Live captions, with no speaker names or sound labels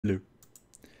Hello.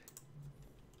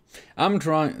 I'm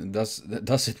trying. Does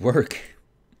it work?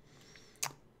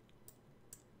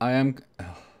 I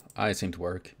seem to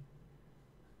work.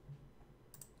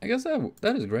 I guess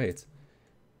that is great.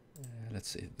 Let's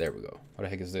see. There we go. What the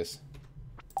heck is this?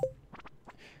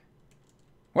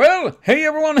 Well, hey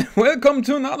everyone, welcome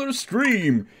to another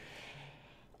stream.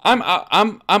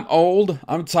 I'm old.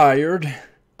 I'm tired.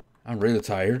 I'm really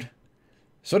tired.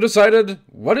 So I decided,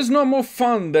 what is no more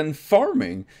fun than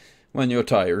farming when you're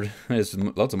tired? There's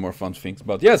lots of more fun things,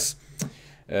 but yes.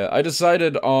 I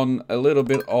decided on a little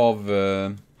bit of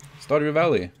Stardew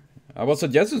Valley. I was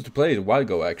suggested to play it a while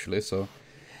ago, actually, so...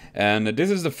 And this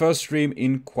is the first stream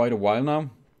in quite a while now.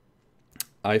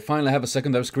 I finally have a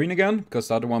secondary screen again, because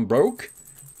the other one broke.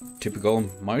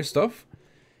 Typical my stuff.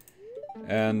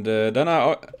 And then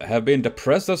I have been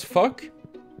depressed as fuck.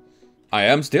 I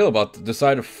am still, but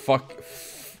decided fuck.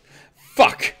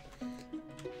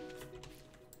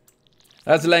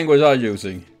 That's the language I'm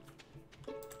using.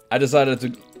 I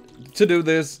decided to do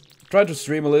this, try to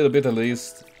stream a little bit at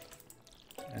least.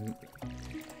 And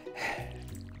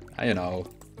you know,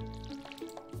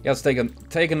 just take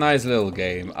a nice little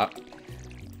game.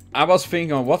 I was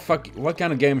thinking, what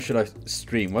kind of game should I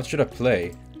stream? What should I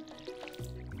play?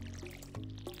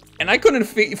 And I couldn't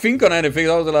think on anything.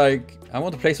 I was like, I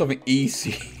want to play something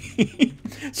easy.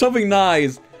 Something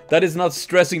nice that is not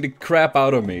stressing the crap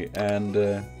out of me. And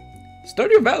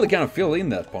Stardew Valley kind of filled in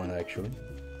that point, actually.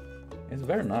 It's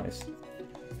very nice.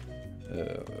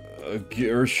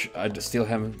 Gosh, I still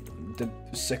haven't the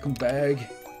second bag.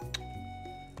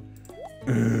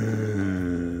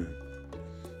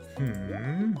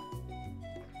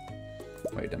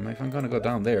 Wait, am I gonna go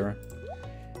down there?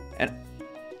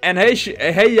 And hey,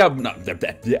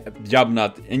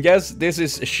 Yabnut, and yes, this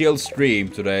is a chill stream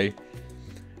today.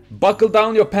 Buckle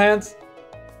down your pants.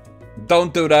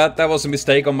 Don't do that. That was a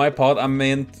mistake on my part. I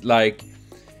meant like,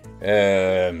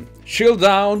 chill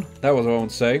down. That was what I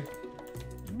want to say.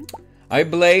 I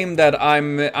blame that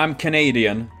I'm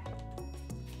Canadian.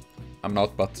 I'm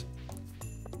not, but.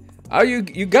 Oh,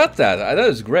 you got that. That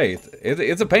is great.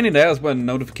 It's a pain in the ass when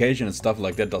notification and stuff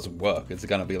like that doesn't work. It's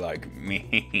gonna be like,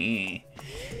 meh.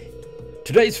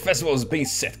 Today's festival is being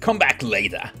set. Come back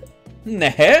later.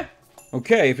 Nah.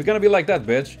 Okay, if you're gonna be like that,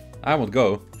 bitch, I won't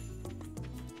go.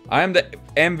 I am the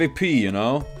MVP, you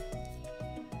know.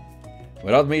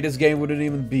 Without me, this game wouldn't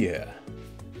even be here.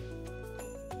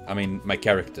 I mean, my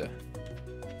character.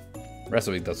 The rest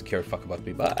of it doesn't care a fuck about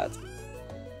me, but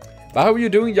how are you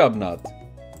doing, Jobnut?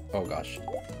 Oh gosh.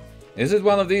 Is it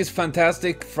one of these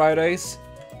fantastic Fridays?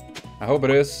 I hope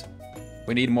it is.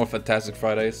 We need more fantastic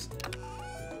Fridays.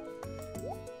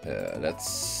 Let's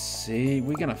see.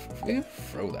 We're gonna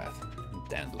throw that.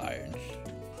 Dandelions.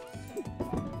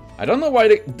 I don't know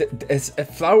why it's a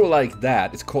flower like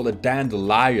that. It's called a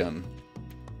dandelion.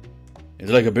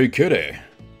 It's like a big kitty.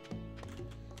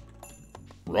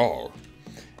 Raw.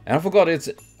 And I forgot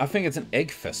I think it's an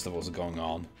egg festival going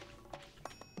on.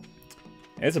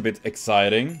 It's a bit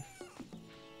exciting.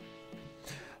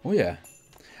 Oh yeah.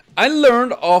 I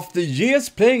learned after years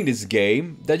playing this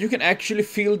game that you can actually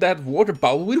fill that water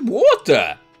bottle with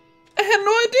water. I had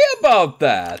no idea about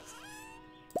that.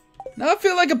 Now I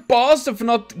feel like a bastard for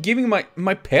not giving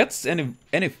my pets any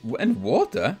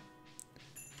water.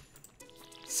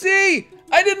 See,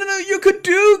 I didn't know you could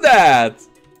do that.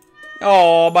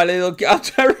 Oh, my little cat, I'm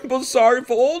terrible sorry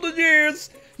for all the years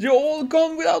you're all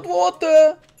gone without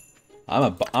water.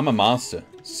 I'm a monster,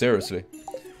 seriously.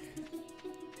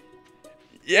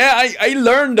 Yeah, I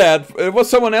learned that. It was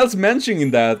someone else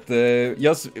mentioning that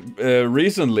just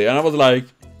recently, and I was like,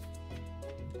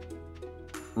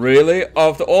 really?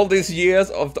 After all these years,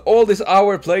 after all this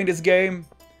hour playing this game,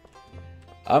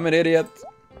 I'm an idiot.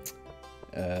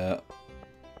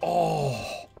 Oh,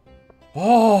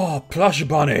 plush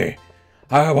bunny.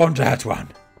 I want that one.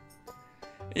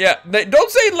 Yeah,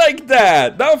 don't say it like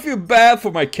that. Now I feel bad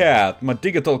for my cat, my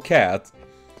digital cat.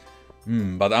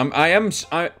 But I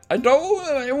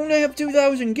only have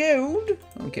 2,000 gold.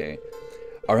 Okay.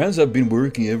 Our hands have been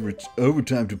working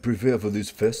overtime to prepare for this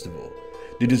festival.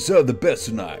 They deserve the best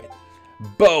tonight.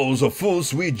 Bowls of full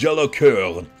sweet yellow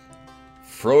curd.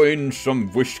 Throw in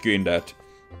some whiskey in that.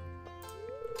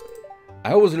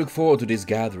 I always look forward to this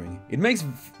gathering. It makes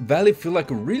Valley feel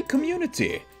like a real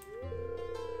community.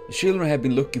 The children have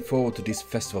been looking forward to this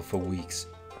festival for weeks.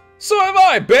 So have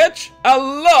I, bitch! I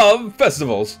love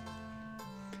festivals!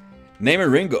 Name it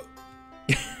Ringo.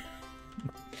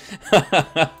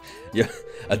 Yeah,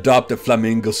 adopt a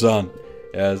flamingo son.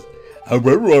 Yes. Hope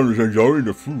everyone is enjoying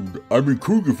the food. I've been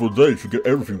cooking for days to get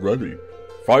everything ready.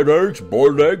 Fried eggs,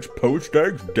 boiled eggs, poached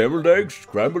eggs, deviled eggs,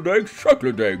 scrambled eggs,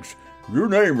 chocolate eggs. You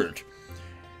name it.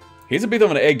 He's a bit of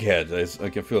an egghead, I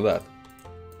can feel that.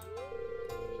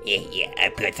 Yeah, I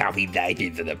put something light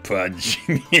into the punch.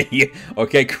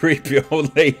 Okay, creepy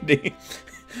old lady.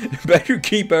 Better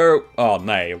keep her... Oh,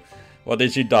 no. What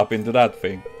did she dump into that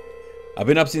thing? I've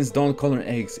been up since dawn coloring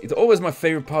eggs. It's always my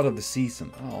favorite part of the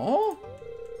season. Oh.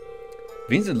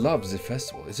 Vincent loves the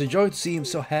festival. It's a joy to see him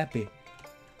so happy.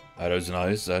 That is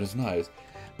nice, that is nice.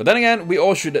 But then again, we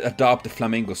all should adopt the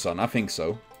flamingo son. I think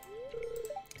so.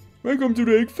 Welcome to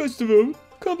the egg festival.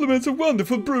 Compliments a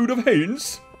wonderful brood of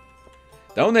hens.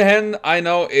 The only hen I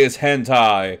know is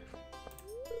hentai.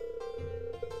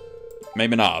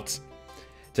 Maybe not.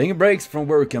 Taking breaks from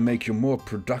work can make you more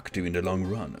productive in the long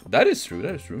run. That is true,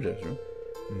 that is true, that is true.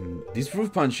 This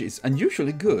fruit punch is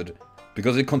unusually good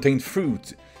because it contains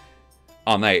fruit.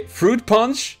 Oh no, fruit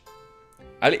punch?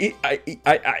 I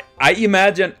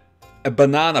imagine a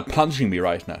banana punching me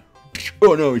right now.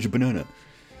 Oh no, it's a banana.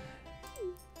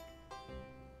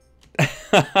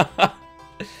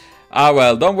 Ah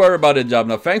well, don't worry about it,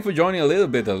 Jabna. Thanks for joining a little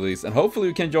bit at least, and hopefully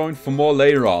you can join for more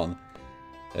later on.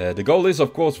 The goal is,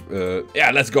 of course,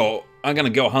 yeah, let's go. I'm gonna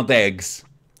go hunt eggs.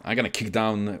 I'm gonna kick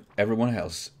down everyone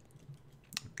else.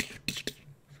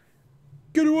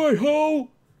 Get away, ho!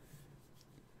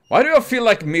 Why do I feel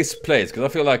like misplaced? Because I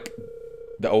feel like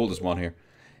the oldest one here.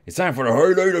 It's time for the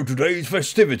highlight of today's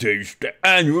festivities, the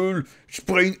annual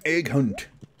spring egg hunt.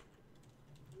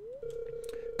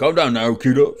 Calm down now,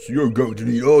 kiddos. You're going to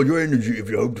need all your energy if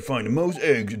you hope to find the most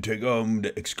eggs and take home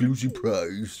the exclusive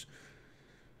prize.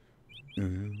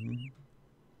 Ready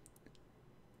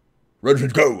to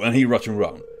go, and he rushing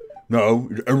around. Now,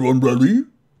 is everyone ready?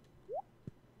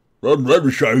 I'm ready,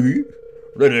 Shaggy.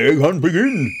 Let the egg hunt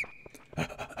begin.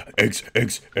 Eggs,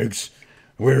 eggs, eggs.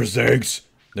 Where's the eggs?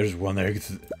 There's one egg.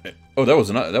 Oh, that was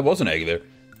an egg there.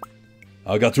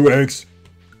 I got 2 eggs.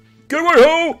 Get away,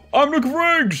 ho! I'm looking for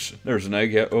eggs. There's an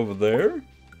egg over there.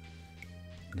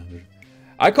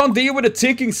 I can't deal with the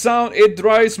ticking sound. It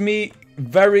drives me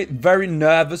very, very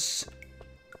nervous.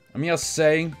 I'm just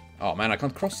saying. Oh man, I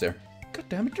can't cross there. God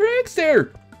damn it, there are eggs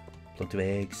there. Plenty of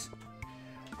eggs.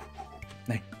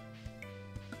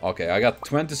 Okay, I got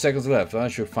 20 seconds left. I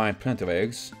should find plenty of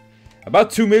eggs. About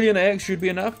 2 million eggs should be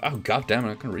enough. Oh god damn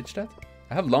it, I can reach that.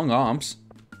 I have long arms.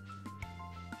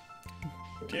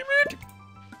 Damn it.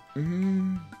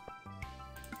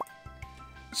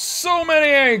 So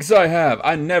many eggs I have.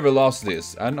 I never lost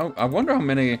this. I wonder how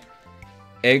many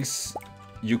eggs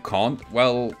you can't.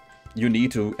 Well, you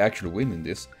need to actually win in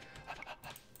this.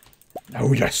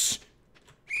 Oh yes.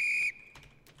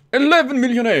 11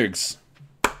 million eggs.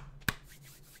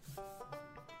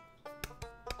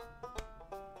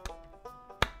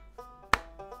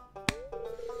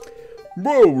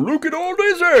 Whoa, look at all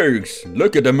these eggs.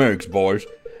 Look at them eggs, boys.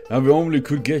 Now we only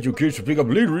could get your kids to pick up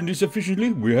litter in this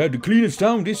efficiently. We had the cleanest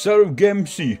town this side of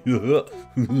Gamsey.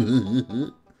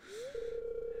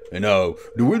 And now,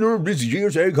 the winner of this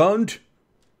year's egg hunt...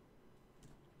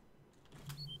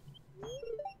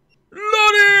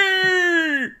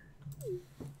 Lottie!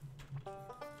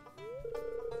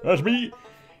 That's me.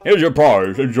 Here's your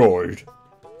prize. Enjoy it.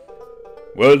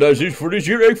 Well, that's it for this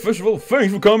year's egg festival.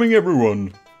 Thanks for coming,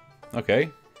 everyone.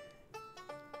 Okay.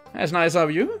 That's nice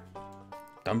of you.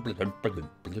 Oh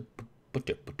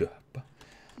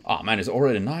man, it's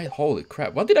already night. Holy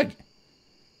crap! What did I?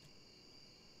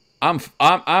 I'm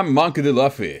Monkey D.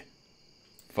 Luffy.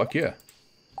 Fuck yeah.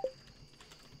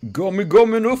 Gummy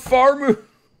no farm.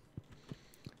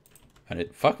 And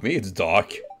fuck me, it's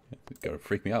dark. It's gonna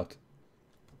freak me out.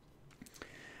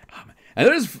 Oh, and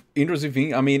that is interesting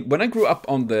thing. I mean, when I grew up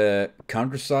on the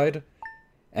countryside.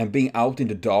 And being out in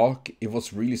the dark, it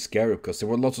was really scary because there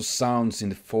were lots of sounds in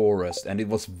the forest and it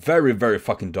was very, very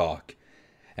fucking dark.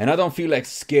 And I don't feel like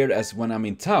scared as when I'm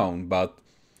in town, but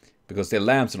because there are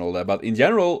lamps and all that. But in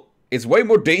general, it's way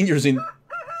more dangerous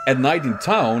at night in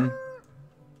town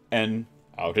and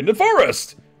out in the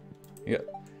forest. Yeah.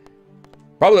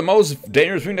 Probably the most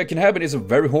dangerous thing that can happen is a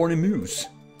very horny moose.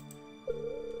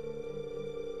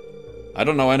 I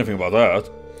don't know anything about that.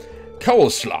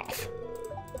 Coleslaw.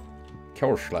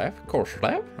 Coleslaw?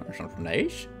 That sounds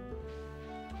nice.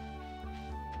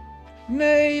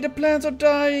 Nay, the plants are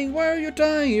dying. Why are you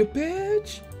dying, you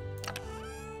bitch?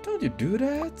 Don't you do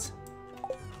that?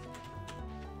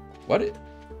 What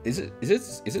is it?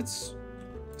 Is it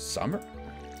summer?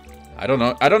 I don't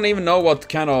know. I don't even know what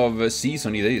kind of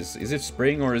season it is. Is it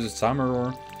spring or is it summer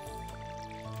or?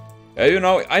 You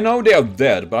know, I know they are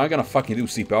dead, but I'm gonna fucking do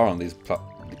CPR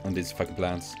on these fucking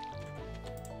plants.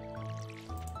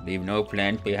 Leave no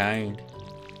plant behind.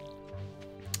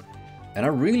 And I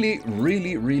really,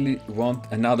 really, really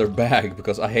want another bag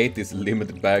because I hate this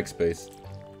limited bag space.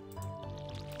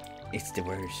 It's the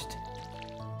worst.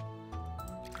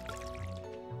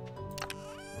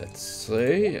 Let's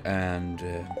see, and...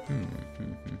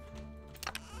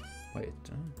 Wait,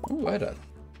 oh, why that?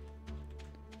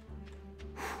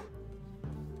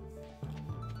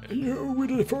 Yo,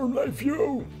 with a farm life,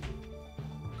 yo!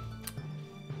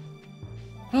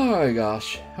 Oh my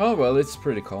gosh. Oh well, it's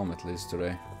pretty calm at least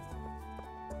today.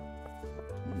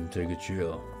 Take a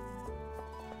chill.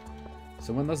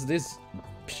 So when does this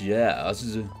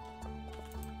pass?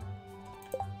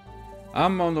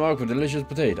 I'm on the mark for delicious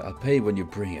potato. I'll pay when you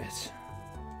bring it.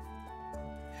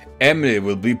 Emily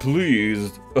will be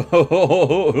pleased.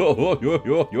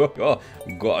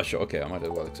 Gosh, okay, I might as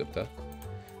well accept that.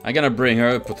 I'm gonna bring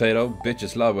her a potato.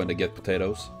 Bitches love when they get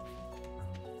potatoes.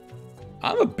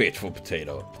 I'm a bitch for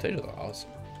potato. Potatoes are awesome.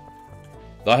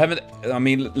 Though I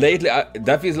mean, lately,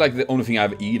 that feels like the only thing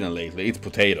I've eaten lately. It's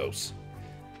potatoes.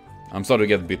 I'm starting to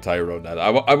get a bit tired of that. I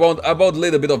want a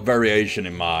little bit of variation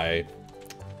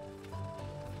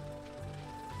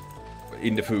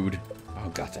in the food. Oh,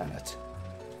 god damn it.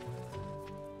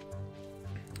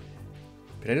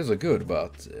 Potatoes are good,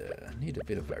 but I need a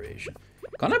bit of variation.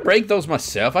 Can I break those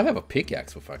myself? I have a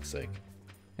pickaxe, for fuck's sake.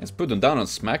 Let's put them down and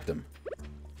smack them.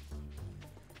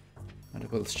 Might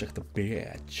as well check the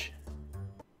bitch.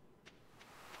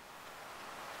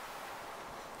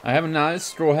 I have a nice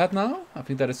straw hat now. I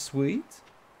think that is sweet.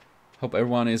 Hope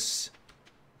everyone is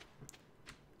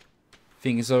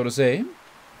thinking so the same.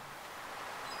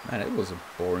 Man, it was a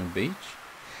boring beach.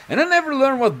 And I never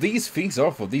learned what these things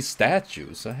are for, these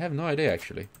statues. I have no idea,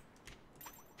 actually.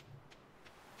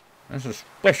 That's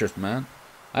suspicious, man.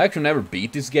 I actually never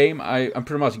beat this game. I'm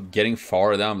pretty much getting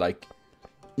far down, like...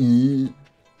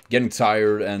 getting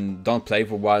tired and don't play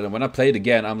for a while. And when I play it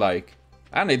again, I'm like...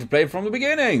 I need to play from the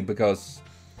beginning, because...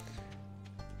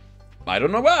 I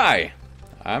don't know why.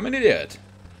 I'm an idiot.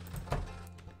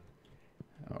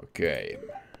 Okay.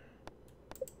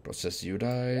 Process you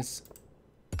guys.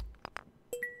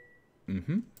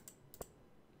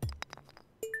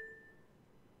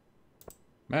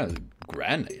 Man,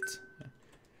 granite.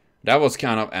 That was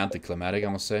kind of anticlimactic, I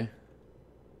must say.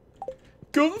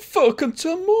 Go the fuck and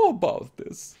tell more about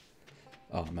this.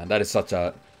 Oh man, that is such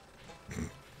a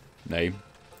name.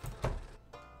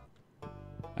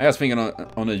 I was thinking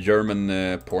on a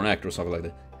German porn actor or something like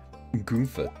that.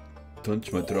 Gunfa,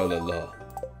 touch my tralala.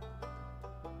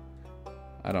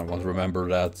 I don't want to remember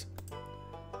that.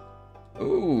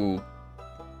 Ooh.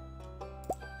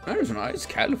 There's nice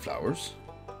cauliflowers.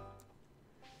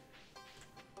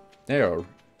 There.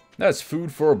 That's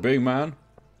food for a big man.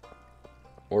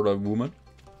 Or a woman.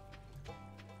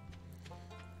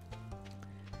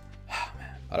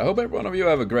 But I hope every one of you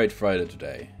have a great Friday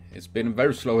today. It's been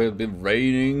very slow here. It's been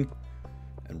raining.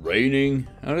 And raining.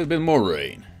 And there's been more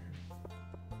rain.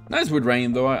 Nice with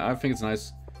rain though. I think it's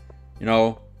nice. You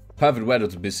know, perfect weather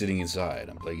to be sitting inside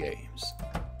and play games.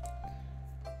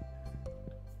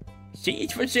 See,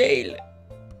 it's for sale.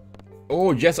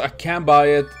 Oh yes, I can buy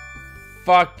it.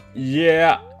 Fuck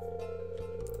yeah.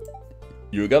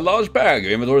 You got large bag.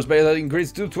 Your inventory space has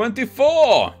increased to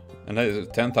 24. And that is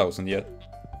 10,000 yet.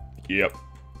 Yep.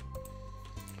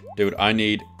 Dude, I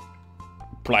need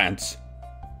plants.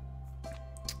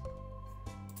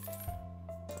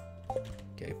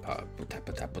 Okay,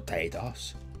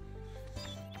 potatoes.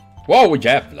 Whoa,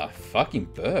 jävla fucking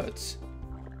birds.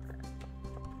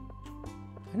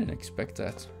 I didn't expect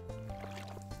that.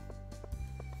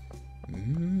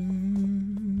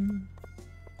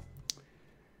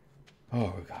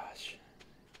 Oh gosh.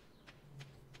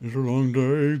 It's a long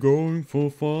day going for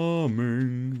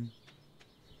farming.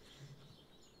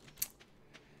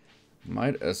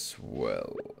 Might as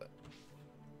well.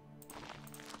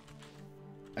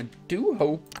 I do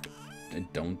hope they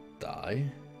don't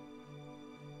die.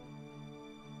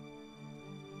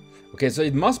 Okay, so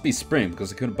it must be spring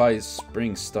because I couldn't buy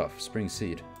spring stuff, spring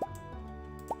seed.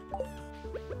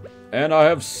 And I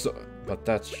have so, but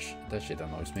that shit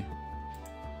annoys me.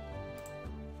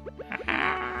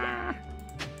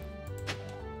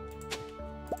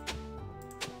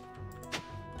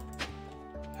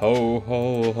 Ho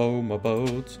ho ho my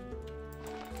boat.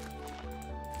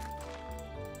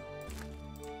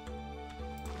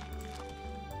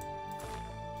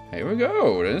 Here we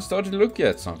go. Then start to look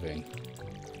at something.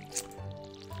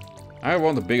 I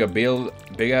want a bigger build,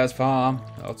 big ass farm,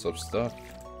 lots of stuff.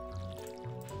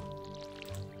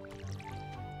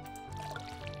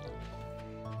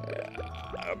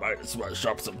 I might as well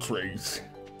chop some trees.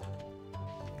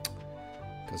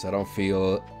 Because I don't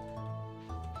feel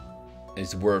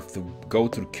it's worth to go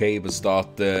to the cave and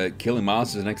start killing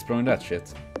monsters and exploring that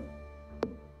shit.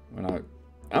 When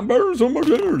I'm burning so much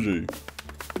energy.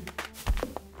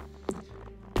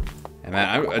 And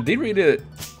man, I did read it.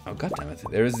 Oh god damn it!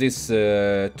 There is this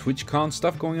TwitchCon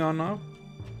stuff going on now.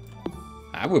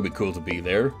 That would be cool to be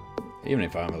there, even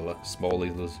if I'm a small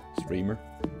little streamer.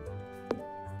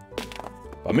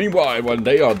 But meanwhile, when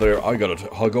they are there, I gotta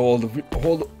hug all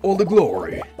the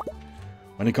glory.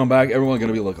 When they come back, everyone's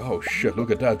gonna be like, "Oh shit, look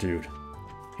at that dude.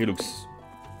 He looks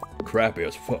crappy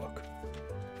as fuck."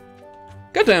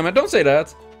 God damn it! Don't say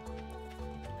that.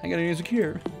 I got music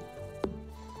here.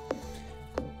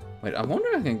 Wait, I wonder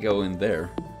if I can go in there.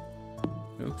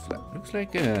 Looks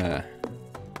like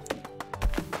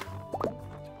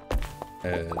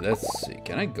let's see.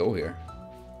 Can I go here?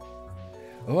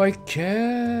 Oh, I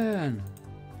can.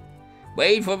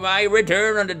 Wait for my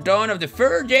return on the dawn of the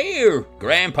third year,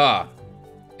 Grandpa.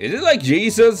 Is it like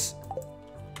Jesus?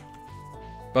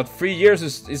 But 3 years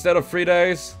instead of 3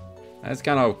 days? That's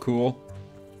kind of cool.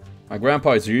 My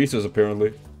grandpa is Jesus,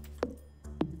 apparently.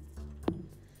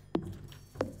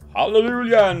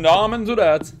 Hallelujah, and amen to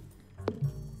that.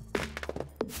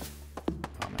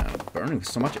 Oh man, I'm burning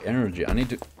so much energy. I need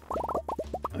to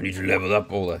level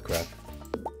up all that crap.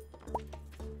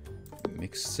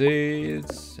 Mix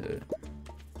seeds.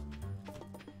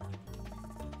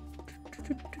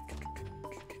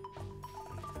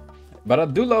 But I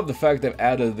do love the fact they've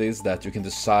added this, that you can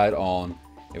decide on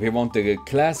if you want the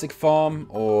classic farm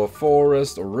or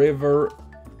forest or river.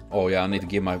 Oh yeah, I need to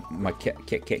give my cat a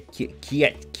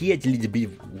little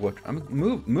bit of water.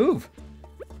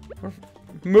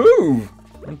 Move.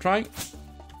 I'm trying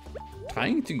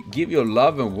to give you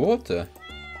love and water.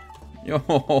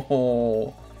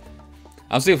 Yo,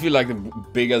 I still feel like the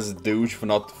biggest douche for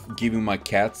not giving my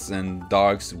cats and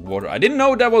dogs water. I didn't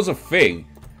know that was a thing.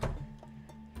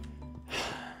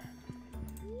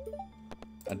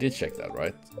 I did check that,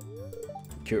 right?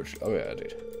 Oh yeah, I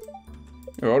did.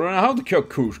 I don't know how to kill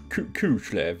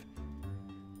Kushlev.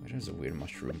 Wait, there's a weird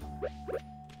mushroom.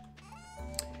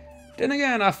 Then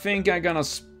again, I think I'm gonna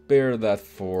spare that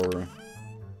for...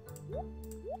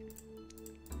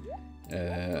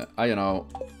 you know...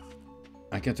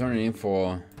 I can turn it in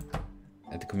for...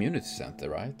 at the community center,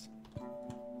 right?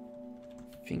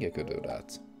 I think I could do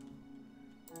that.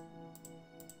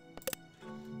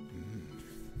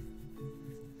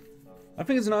 I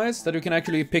think it's nice that you can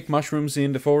actually pick mushrooms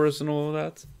in the forest and all of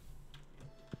that.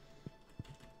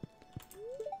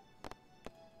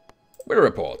 Weather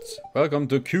reports. Welcome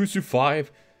to QC5.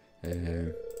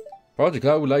 Project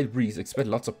Cloud with light breeze. Expect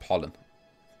lots of pollen.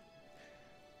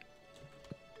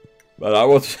 But I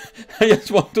just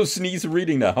want to sneeze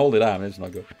reading that. Hold it on, it's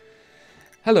not good.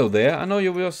 Hello there. I know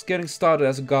you're just getting started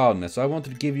as a gardener, so I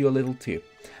wanted to give you a little tip.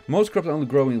 Most crops only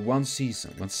grow in one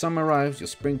season. When summer arrives, your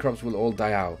spring crops will all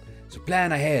die out. So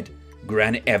plan ahead,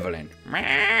 Granny Evelyn.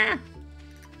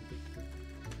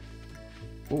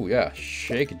 Oh yeah,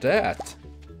 shake that.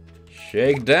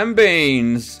 Shake them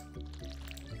beans.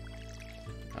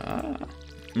 Ah.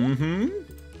 Oh,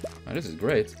 this is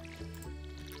great.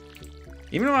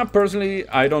 Even though I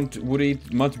would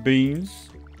eat much beans,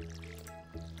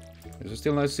 it's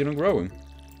still nice to see them growing.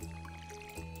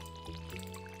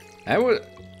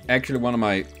 Actually, one of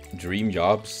my dream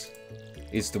jobs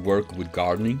is to work with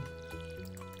gardening.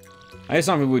 I have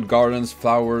something with gardens,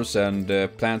 flowers, and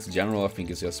plants in general. I think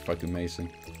it's just fucking amazing.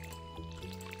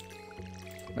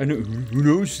 And who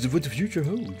knows what the future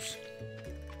holds?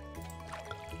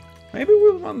 Maybe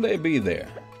we'll one day be there.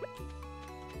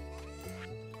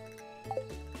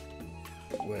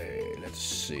 Wait, let's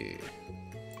see.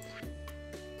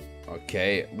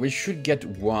 Okay, we should get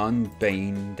one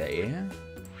Bane there.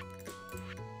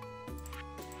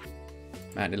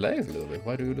 Man, it lags a little bit.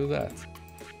 Why do you do that?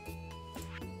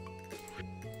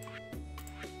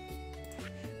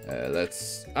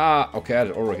 Let's... okay, I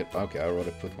already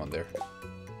put one there.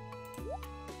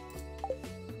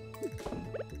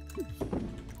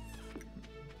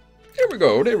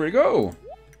 There we go.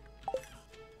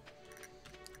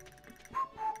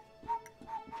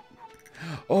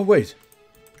 Oh, wait.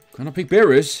 Can I pick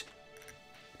berries?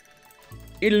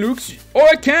 It looks... Oh,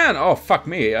 I can! Oh, fuck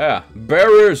me, yeah.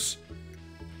 Berries!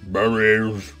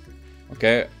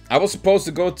 Okay, I was supposed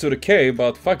to go to the cave,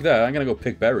 but fuck that. I'm gonna go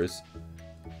pick berries.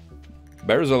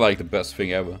 Berries are like the best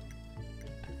thing ever.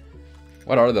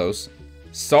 What are those?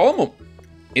 Salmon?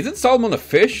 Isn't salmon a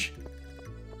fish?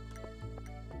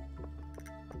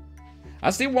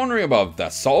 I'm still wondering about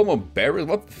that. Salmon berries?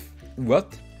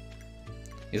 What?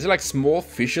 Is it like small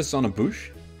fishes on a bush?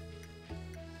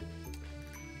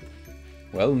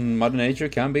 Well, Mother Nature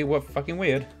can be fucking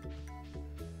weird.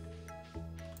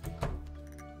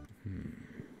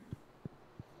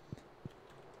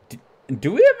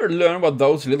 Do we ever learn what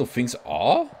those little things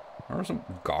are? Or some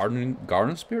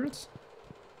garden spirits?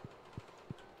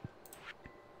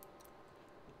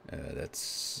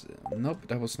 That's... nope,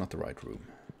 that was not the right room.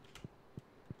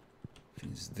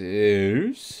 Is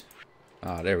this...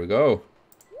 ah, there we go.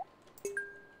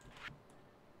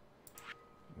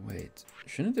 Wait,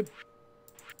 shouldn't it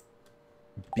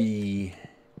be...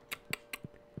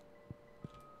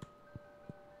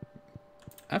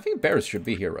 I think berries should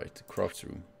be here, right? Crafts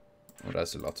room. Oh,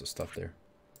 that's lots of stuff there.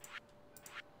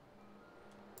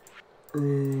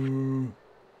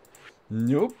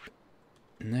 Nope.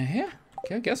 Nah,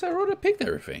 okay, I guess I already picked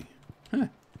everything. Huh.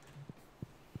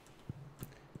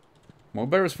 More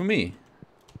berries for me.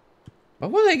 But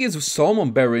what the heck is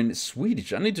salmon berry in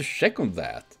Swedish? I need to check on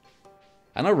that.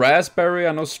 I know raspberry,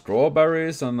 I know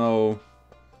strawberries, I know...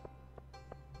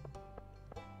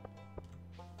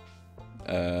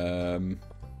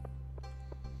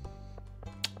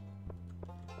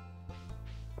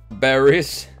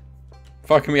 berries.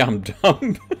 Fuck me, I'm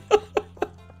dumb.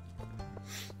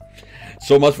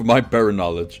 So much for my berry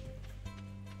knowledge.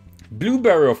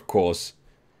 Blueberry, of course.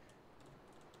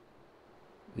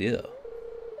 Yeah.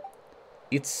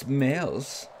 It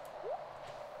smells.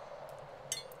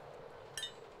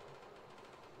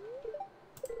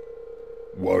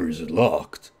 Why is it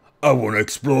locked? I want to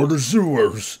explore the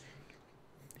sewers.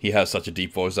 He has such a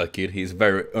deep voice, that kid. He's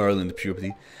very early in the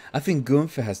puberty. I think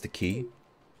Gunther has the key.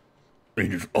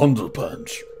 In his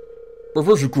underpants.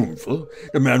 Professor Gunther,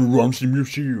 the man who runs the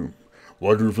museum.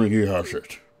 Why do you think he has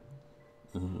it?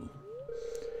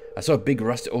 I saw a big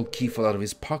rusty old key fall out of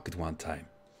his pocket one time.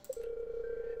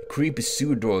 A creepy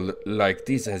sewer door like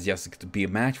this has just to be a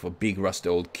match for a big rusty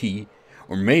old key.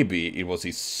 Or maybe it was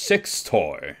his sex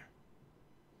toy.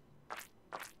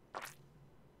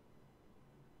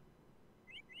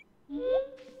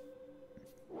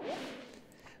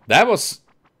 That was...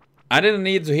 I didn't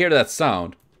need to hear that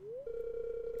sound.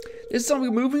 There's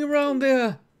something moving around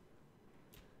there.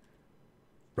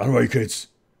 Run away, kids.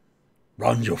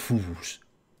 Run, you fools.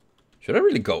 Should I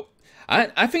really go?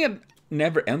 I think I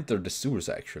never entered the sewers,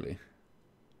 actually.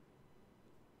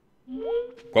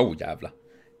 Whoa, jävla.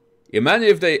 Imagine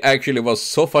if they actually was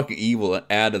so fucking evil and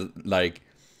added, like,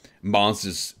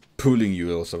 monsters pulling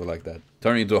you or something like that.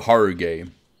 Turn it into a horror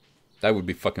game. That would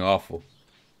be fucking awful.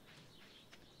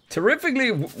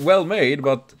 Terrifically well made,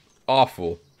 but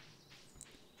awful.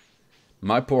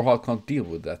 My poor heart can't deal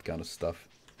with that kind of stuff.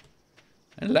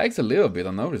 It lags a little bit,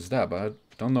 I noticed that, but I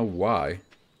don't know why.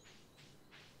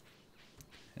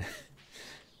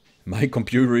 My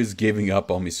computer is giving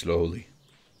up on me slowly.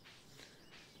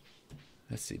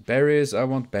 Let's see, berries, I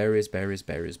want berries, berries,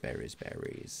 berries, berries,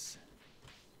 berries.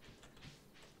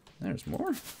 There's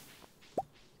more.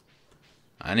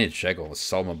 I need to check what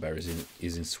salmon berries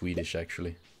is in Swedish,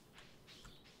 actually.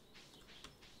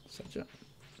 Such a...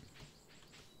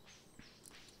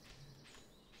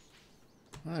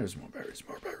 oh, there's more berries,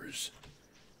 more berries.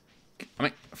 I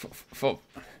mean,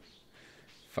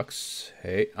 fuck's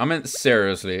hey. I mean,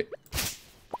 seriously.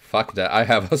 Fuck that. I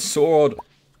have a sword.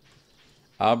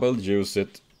 I will use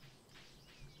it.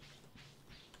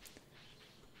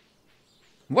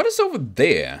 What is over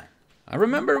there? I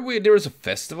remember there was a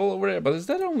festival over there, but is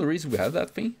that the only reason we have that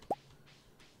thing?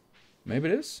 Maybe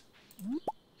it is.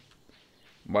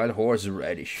 Wild horse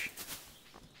radish.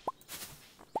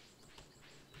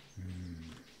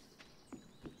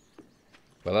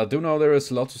 Well, I do know there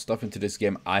is lots of stuff into this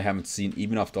game I haven't seen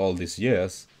even after all these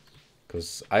years.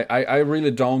 Because I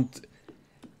really don't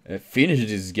finish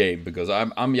this game because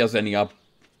I'm just ending up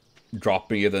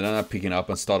dropping it and then I'm picking up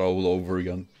and start all over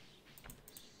again.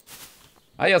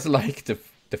 I just like the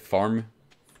farm.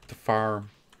 The farm.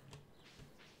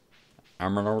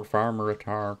 I'm an old farmer at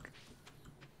heart.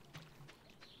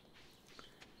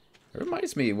 It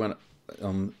reminds me when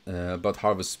about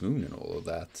Harvest Moon and all of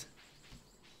that.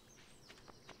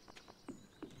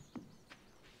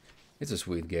 It's a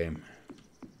sweet game.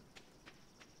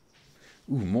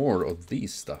 Ooh, more of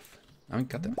these stuff. I haven't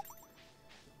got them.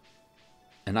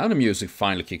 And now the music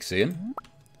finally kicks in.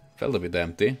 Felt a bit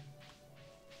empty.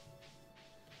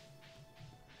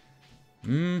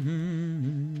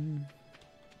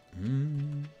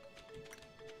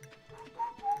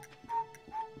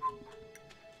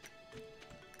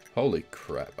 Holy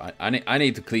crap. I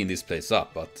need to clean this place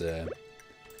up, but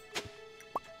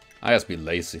I just be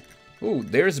lazy. Ooh,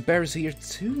 there's berries here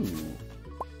too.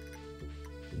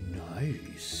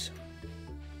 Nice.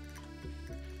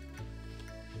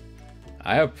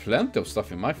 I have plenty of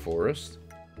stuff in my forest.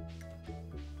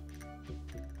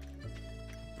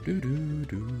 Wait,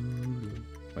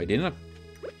 didn't I?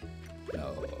 No,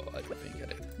 I don't think I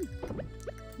did.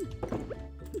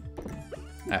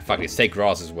 fuck it, take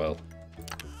grass as well.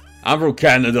 I'm from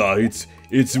Canada.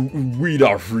 It's weed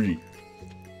are free.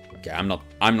 Okay, I'm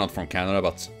not from Canada,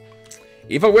 but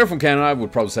if I were from Canada, I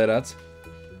would probably say that.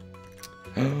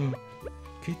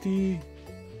 Kitty,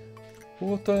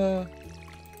 water.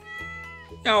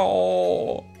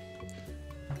 Oh,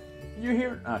 you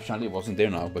here? Ah, Shanley wasn't there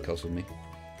now because of me.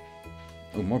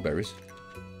 Oh, more berries.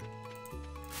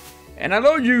 And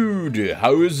hello, Jude.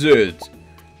 How is it?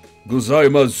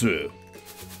 Gozaimasu.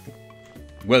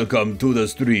 Welcome to the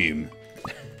stream.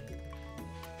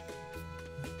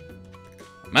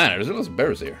 Man, there's lots of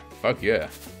berries here. Fuck yeah.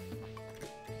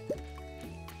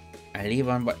 I live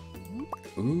on what?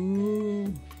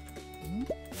 Ooh.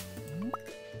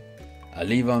 I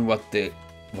live on what the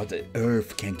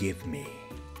earth can give me.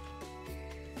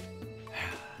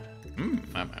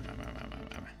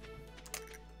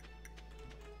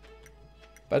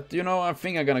 But you know, I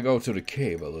think I'm gonna go to the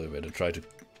cave a little bit and try to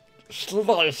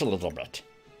slice a little bit.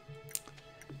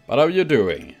 But how are you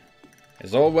doing?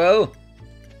 Is all well?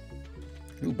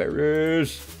 Ooh,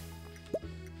 berries.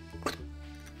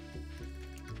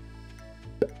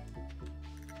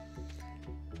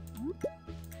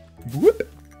 Whoop.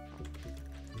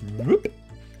 Whoop.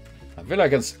 I feel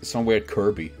like it's somewhere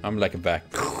Kirby. I'm like a back.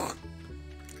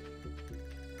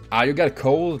 Ah, you got a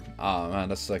cold? Ah, man,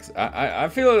 that sucks. I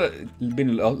feel like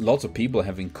been lots of people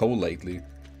having cold lately.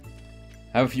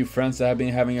 I have a few friends that have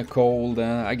been having a cold.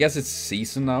 I guess it's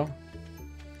season now.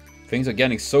 Things are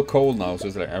getting so cold now, so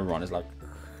it's like everyone is like...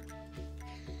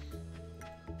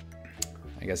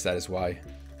 I guess that is why.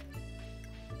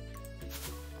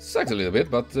 Sucks a little bit,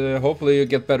 but hopefully you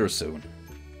get better soon.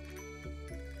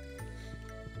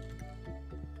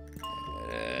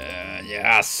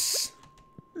 Yes!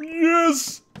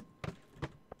 Yes!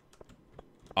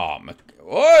 Oh, my...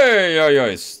 Oi, oi,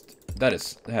 oi. That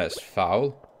is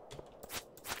foul.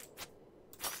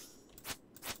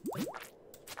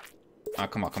 Ah,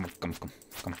 come on.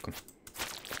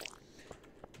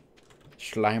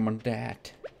 Slime on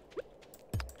that.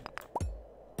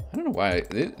 I don't know why.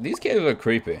 These caves are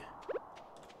creepy.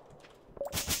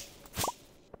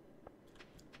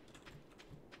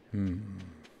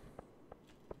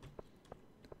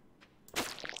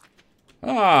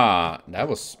 Ah, that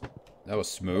was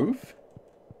smooth.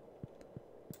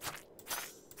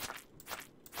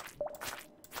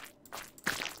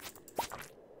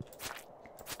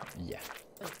 Yeah.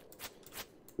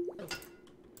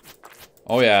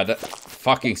 Oh yeah, that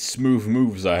fucking smooth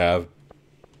moves I have.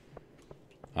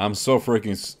 I'm so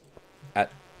freaking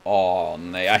oh,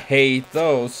 nay, I hate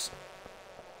those.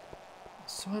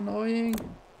 So annoying.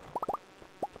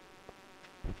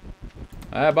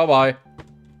 Bye-bye.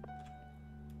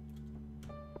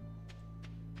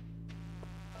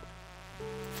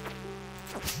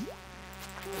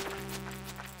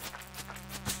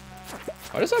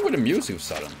 What is that with the music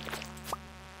sudden?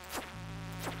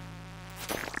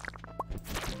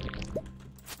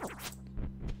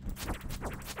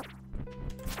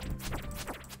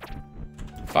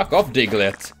 Fuck off,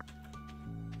 Diglett.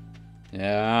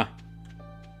 Yeah.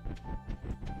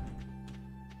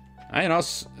 I know.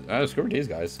 Screw these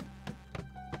guys.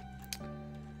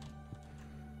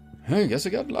 I guess I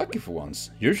got lucky for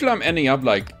once. Usually I'm ending up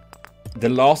like the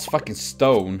last fucking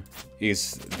stone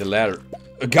is the ladder.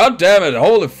 God damn it!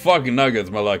 Holy fucking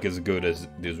nuggets! My luck is as good as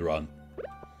this run.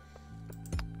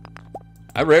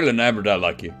 I really never that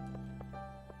lucky.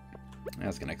 I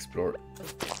was gonna explore.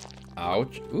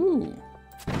 Ouch! Ooh.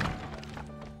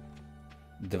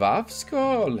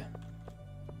 Dwarfskull.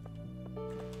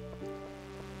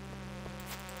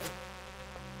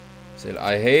 Still,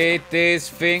 I hate these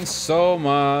things so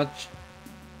much.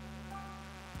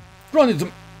 Run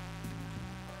into.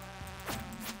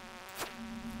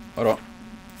 Hold on.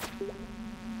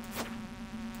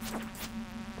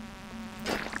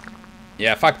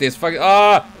 Yeah, fuck this. Fuck.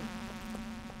 Ah!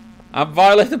 I'm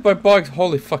violated by bugs.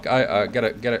 Holy fuck! I get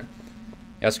it.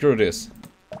 Yeah, screw this.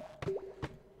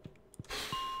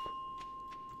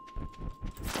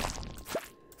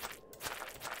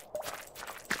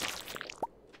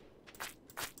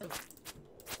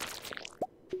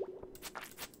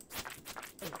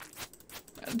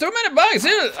 Too many bugs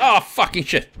here! Oh, fucking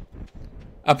shit.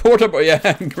 Abort.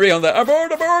 Yeah, agree on that.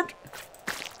 Abort.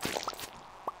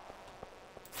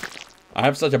 I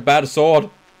have such a bad sword.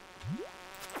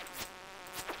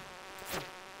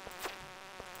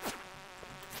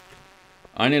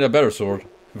 I need a better sword.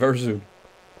 Very soon.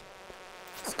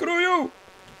 Screw you!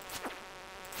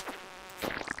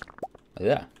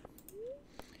 Yeah.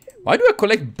 Why do I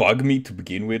collect bug meat to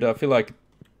begin with? I feel like...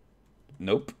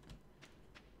 Nope.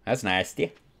 That's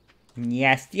nasty.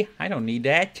 Nasty. I don't need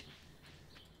that.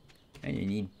 And you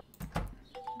need...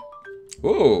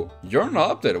 Ooh, you're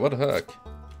not updated. What the heck?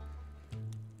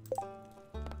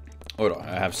 Hold on,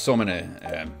 I have so many...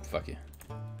 fuck you.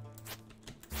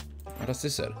 What does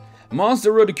this say? Monster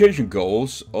eradication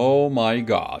goals. Oh my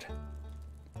god.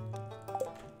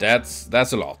 That's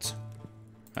a lot.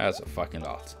 That's a fucking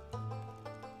lot.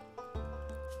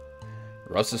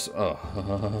 Russ is... Oh.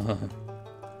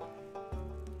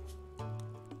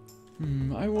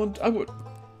 I would...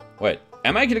 Wait,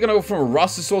 am I actually gonna go from a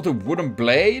rusty sword to wooden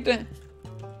blade?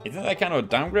 Isn't that kind of a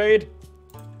downgrade?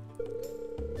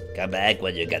 Come back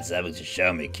when you got something to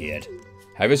show me, kid.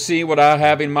 Have you seen what I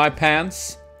have in my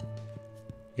pants?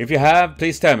 If you have,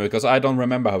 please tell me, because I don't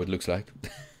remember how it looks like.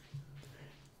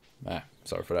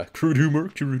 Sorry for that. Crude humor,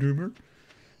 crude humor.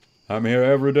 I'm here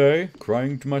every day,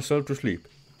 crying to myself to sleep.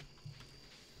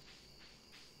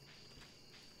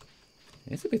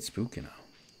 It's a bit spooky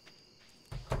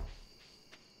now.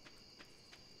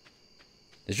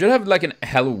 They should have like a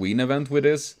Halloween event with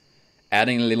this.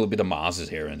 Adding a little bit of monsters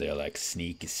here and there, like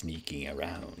sneaking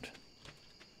around.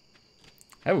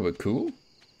 That would be cool.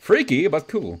 Freaky, but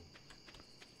cool.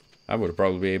 I would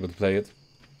probably be able to play it.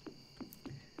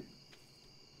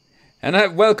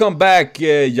 And welcome back,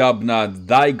 Yabna.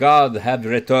 Thy God have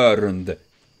returned.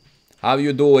 How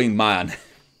you doing, man?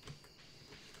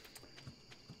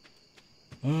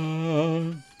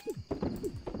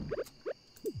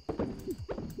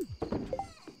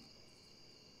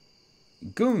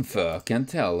 Gunther can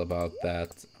tell about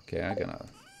that. Okay,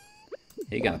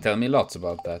 he gonna tell me lots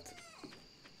about that.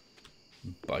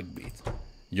 Bugbeat.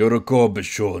 Yorokobe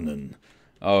shonen.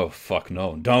 Oh fuck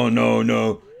no.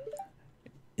 No.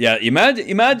 Yeah,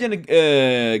 imagine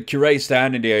Kirei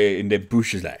standing there in the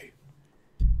bushes like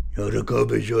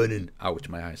Yorokobe shonen. Ouch,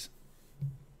 my eyes.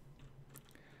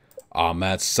 Oh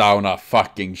man, sauna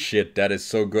fucking shit. That is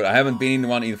so good. I haven't been in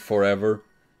one in forever.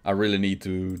 I really need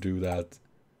to do that.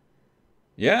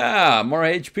 Yeah, more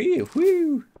HP.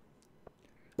 Whew.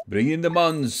 Bring in the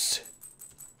mons.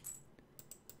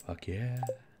 Fuck yeah.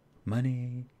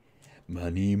 Money.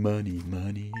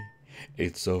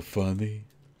 It's so funny.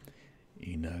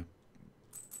 In a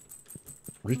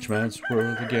rich man's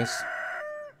world, I guess.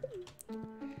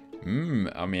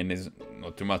 I mean, it's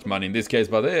not too much money in this case,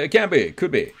 but it can be.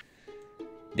 Could be.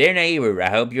 Dear neighbor, I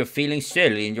hope you're feeling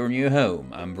silly in your new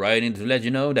home. I'm writing to let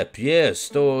you know that Pierre's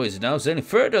store is now selling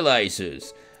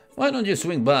fertilizers. Why don't you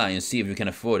swing by and see if you can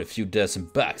afford a few dozen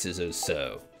boxes or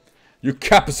so? You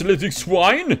capitalistic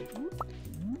swine!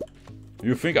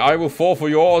 You think I will fall for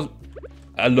your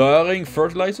alluring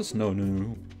fertilizers? No.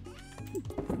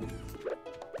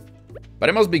 But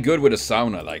it must be good with a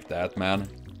sauna like that, man.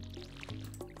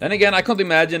 Then again, I can't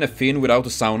imagine a Finn without a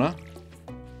sauna.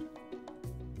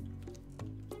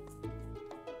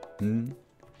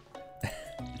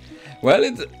 Well,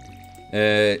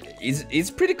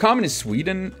 it's pretty common in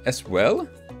Sweden as well.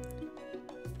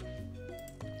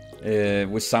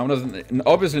 With saunas,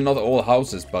 obviously not all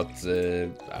houses, but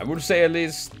I would say at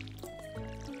least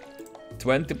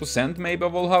 20% maybe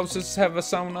of all houses have a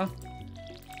sauna.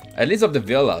 At least of the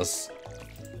villas.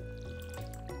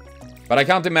 But I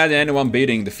can't imagine anyone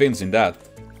beating the Finns in that.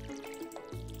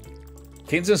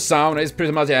 Finns and sauna is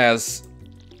pretty much as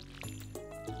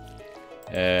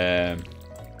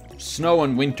snow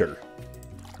and winter,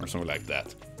 or something like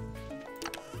that.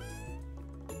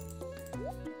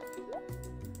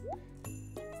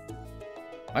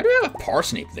 Why do we have a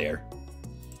parsnip there?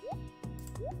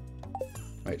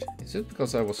 Wait, is it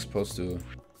because I was supposed to...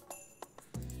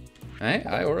 Hey,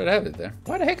 I already have it there.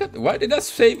 Why the heck? Why did I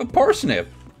save a parsnip?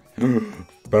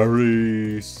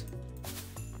 Berries.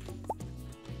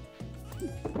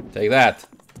 Take that.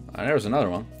 Oh, there's another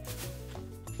one.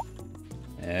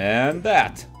 And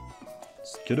that.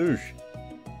 Skadoosh.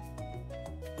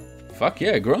 Fuck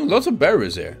yeah, growing lots of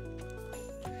berries here.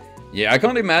 Yeah, I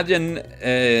can't imagine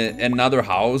another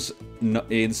house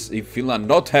in Finland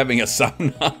not having a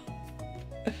sauna.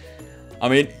 I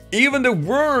mean, even the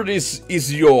word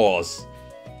is yours.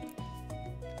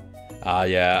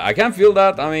 Yeah, I can feel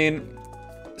that. I mean,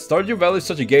 Stardew Valley is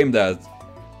such a game that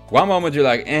one moment you're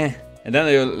like, eh, and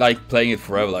then you're like playing it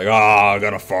forever, like, I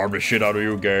gotta farm the shit out of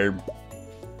you, game.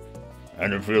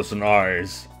 And it feels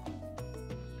nice.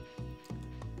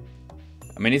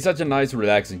 I mean, it's such a nice,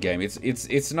 relaxing game.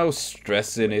 It's no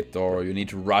stress in it, or you need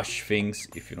to rush things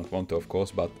if you don't want to, of course.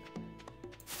 But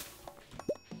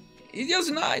it's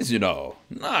just nice, you know.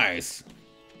 Nice.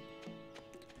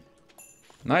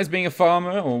 Nice being a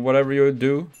farmer or whatever you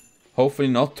do. Hopefully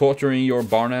not torturing your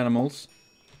barn animals.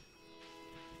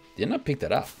 Didn't I pick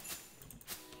that up?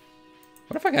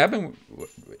 What the fuck happened?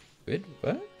 Wait,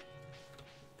 what?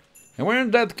 And where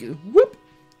did that... Whoop!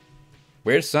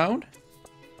 Weird sound?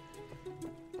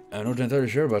 I'm not entirely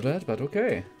sure about that, but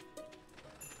okay.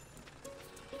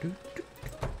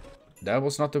 That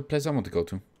was not the place I want to go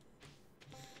to.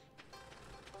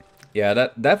 Yeah,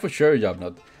 that for sure,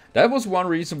 Jobnut. That was one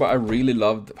reason why I really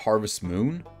loved Harvest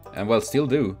Moon, and well, still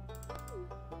do.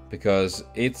 Because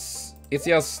it's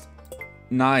just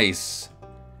nice,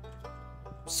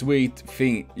 sweet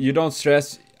thing. You don't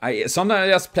stress. Sometimes I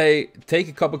just take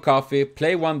a cup of coffee,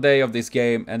 play one day of this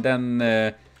game, and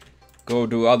then go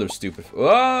do other stupid.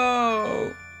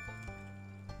 Whoa!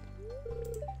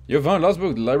 You found last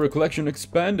book. The library collection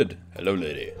expanded. Hello,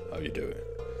 lady. How you doing?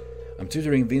 I'm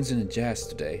tutoring Vincent and Jazz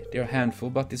today. They're a handful,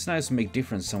 but it's nice to make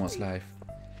difference in someone's life.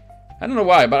 I don't know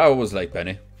why, but I always like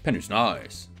Penny. Penny's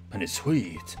nice. Penny's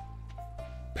sweet.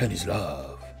 Penny's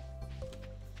love.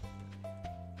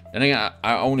 And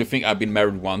I only think I've been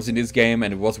married once in this game,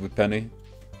 and it was with Penny.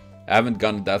 I haven't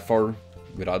gone that far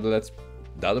with other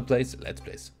the other place.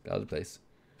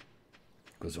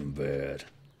 Because I'm bad.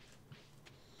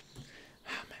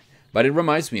 But it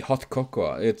reminds me, hot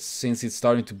cocoa. Since it's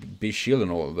starting to be chill and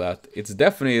all of that. It's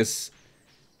definitely is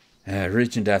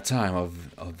reaching that time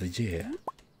of the year.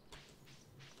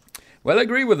 Well, I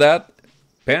agree with that.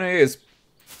 Penny is.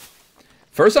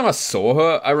 First time I saw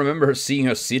her, I remember seeing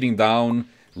her sitting down,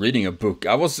 reading a book.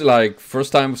 I was like,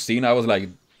 first time seeing, I was like,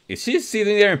 is she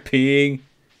sitting there and peeing?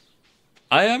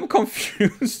 I am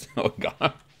confused. Oh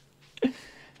god.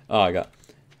 Oh god.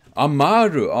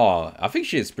 Amaru. Oh, I think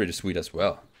she is pretty sweet as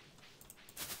well.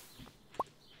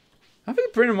 I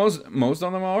think pretty most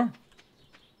of them are.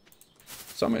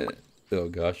 Some. Oh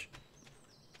gosh.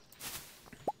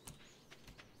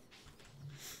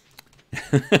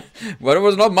 Well, it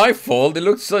was not my fault. It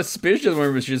looked suspicious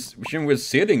when she was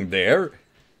sitting there.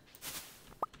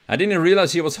 I didn't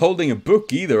realize she was holding a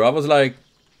book either. I was like,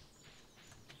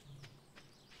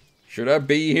 should I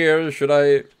be here? Should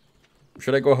I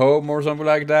go home or something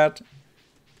like that?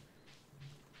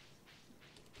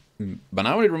 But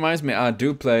now it reminds me, I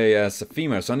do play as a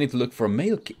female, so I need to look for a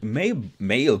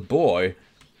male boy.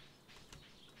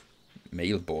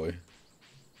 Male boy.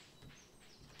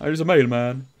 There's a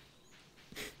mailman.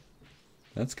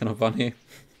 That's kind of funny.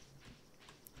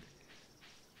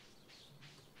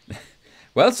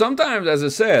 Well, sometimes, as I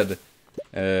said,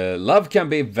 love can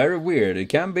be very weird. It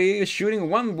can be shooting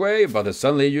one way, but then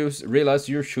suddenly you realize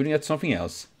you're shooting at something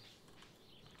else.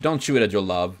 Don't shoot at your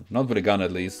love. Not with a gun,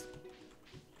 at least.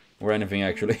 Or anything,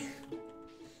 actually.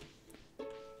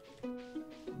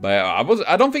 But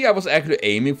I don't think I was actually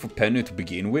aiming for Penny to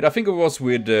begin with. I think it was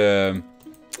with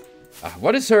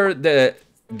what is her the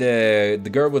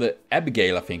girl with the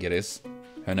Abigail, I think it is.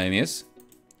 Her name is.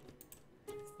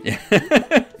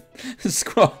 Yeah.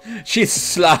 She's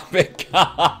Slavic.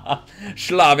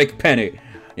 Slavic Penny.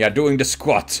 Yeah, doing the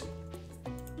squat.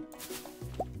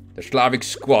 The Slavic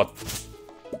squat.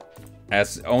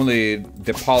 As only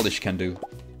the Polish can do.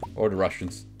 Or the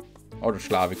Russians. Or the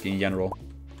Slavic in general.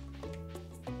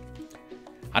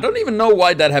 I don't even know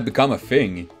why that had become a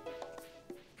thing.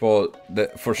 For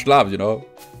Slavs, you know.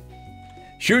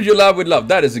 Shoot your love with love.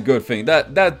 That is a good thing.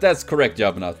 That's correct,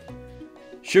 Jabnat.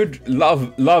 Should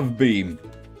love beam.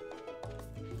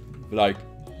 Like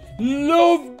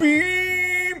love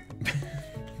beam.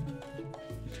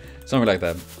 Something like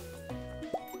that.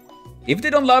 If they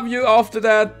don't love you after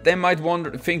that, they might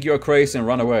think you're crazy and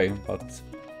run away. But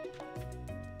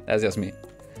that's just me.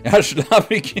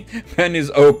 Slavic Penny's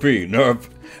OP.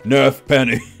 Nerf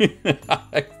Penny.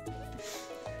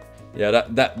 Yeah,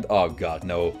 that. Oh god,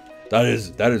 no. That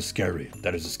is scary.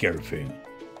 That is a scary thing.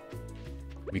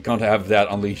 We can't have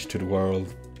that unleashed to the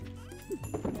world.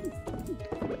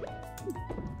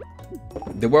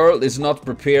 The world is not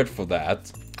prepared for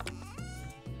that.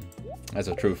 That's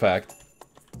a true fact.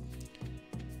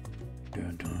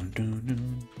 Dun, dun, dun,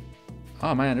 dun.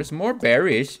 Oh man, there's more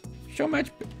berries. So much.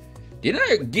 Didn't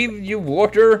I give you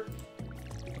water?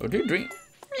 Or do you drink?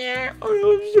 Yeah,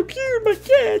 oh, so cute, my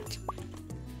cat.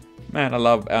 Man, I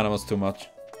love animals too much.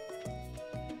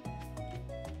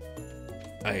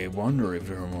 I wonder if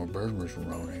there are more burgers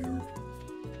around here.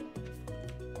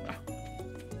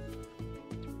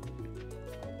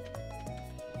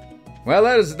 Well,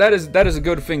 that is a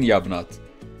good thing, Yabnat.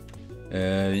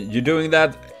 You're doing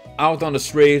that out on the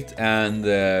street, and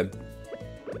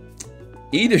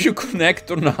either you connect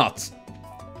or not.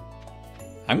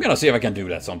 I'm gonna see if I can do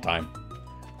that sometime.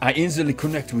 I instantly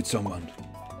connect with someone.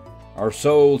 Our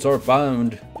souls are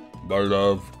bound by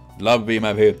love. Love be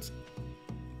my hit.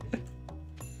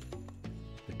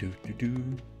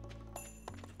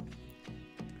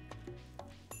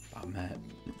 Oh man.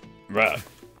 Right.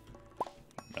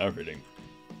 Everything.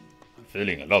 I'm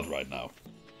feeling a lot right now.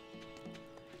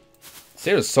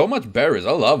 Seriously, so much berries.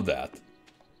 I love that.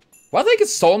 What the heck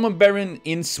is salmon berry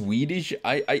in Swedish?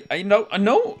 I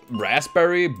know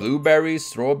raspberry, blueberry,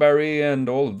 strawberry, and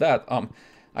all of that.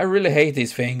 I really hate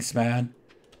these things, man.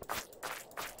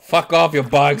 Fuck off, you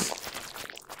bugs.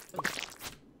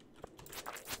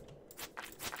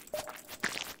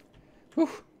 Whew.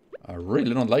 I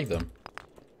really don't like them.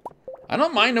 I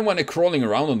don't mind them when they're crawling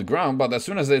around on the ground, but as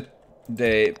soon as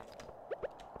they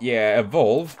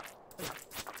evolve.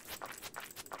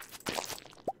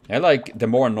 I like the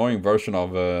more annoying version of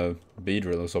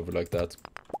Beedrill or something like that.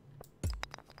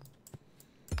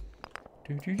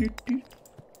 You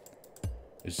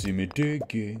see me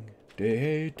digging, they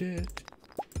hate it.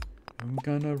 I'm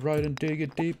gonna ride and dig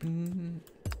it deep in...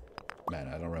 Man,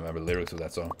 I don't remember the lyrics of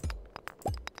that song.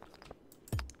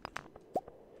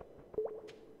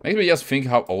 Makes me just think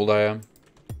how old I am.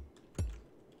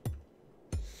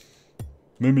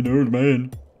 Made me an old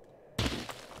man.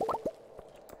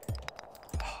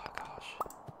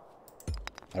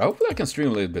 Hopefully I can stream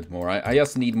a little bit more. I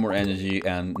just need more energy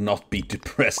and not be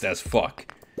depressed as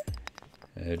fuck.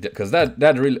 Because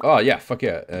that really... Oh yeah, fuck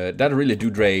yeah. That really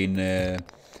do drain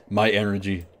my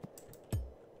energy.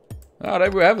 Oh,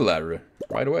 there we have a ladder.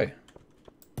 Right away.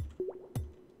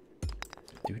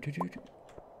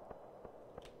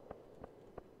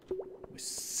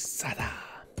 Sada.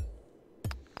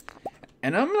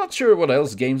 And I'm not sure what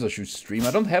else games I should stream.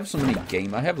 I don't have so many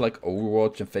games. I have like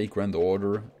Overwatch and Fake Grand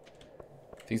Order.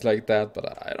 Things like that, but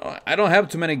I don't have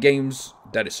too many games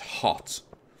that is hot.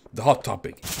 The hot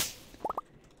topic.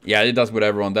 Yeah, it does with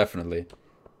everyone, definitely.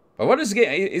 But what is the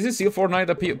game? Is it still Fortnite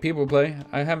that people play?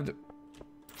 I haven't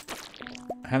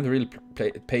really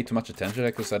paid too much attention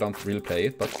because I don't really play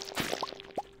it, but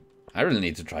I really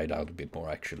need to try it out a bit more,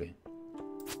 actually.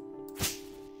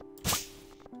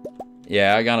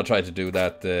 Yeah, I'm gonna try to do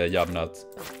that, Yabnut.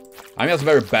 I'm just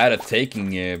very bad at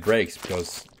taking breaks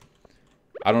because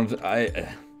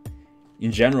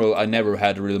in general, I never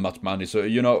had really much money, so,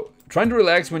 you know, trying to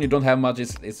relax when you don't have much,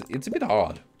 it's a bit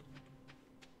hard.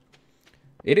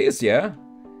 It is, yeah.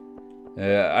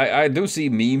 I do see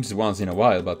memes once in a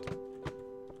while, but...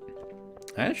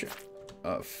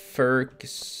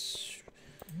 Ferks...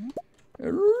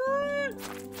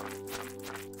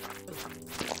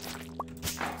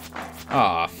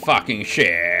 Ah, fucking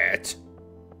shit!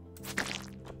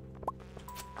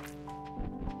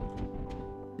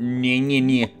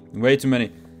 Way too many.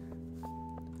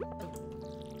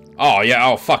 Oh yeah,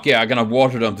 oh fuck yeah, I'm gonna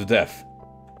water them to death.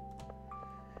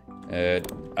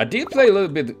 I did play a little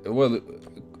bit, well,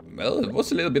 it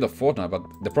was a little bit of Fortnite, but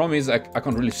the problem is I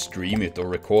can't really stream it or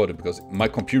record it because my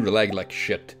computer lag like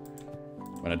shit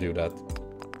when I do that.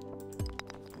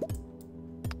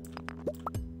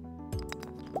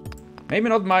 Maybe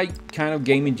not my kind of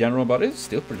game in general, but it's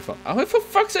still pretty fun. Oh, for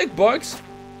fuck's sake, bugs!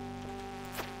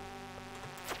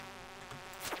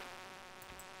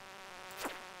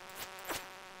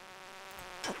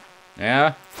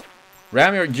 Yeah.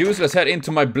 Ram your useless head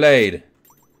into my blade.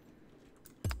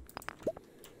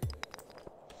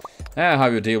 How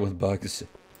you deal with bugs.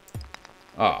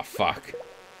 Oh, fuck.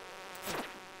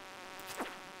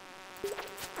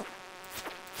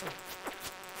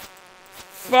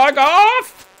 Fuck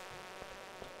off!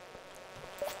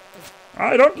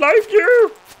 I don't like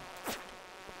you!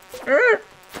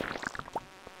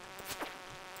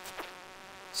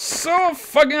 So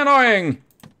fucking annoying!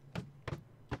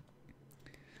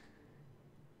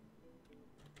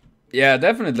 Yeah,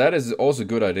 definitely that is also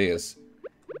good ideas.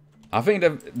 I think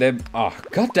that oh,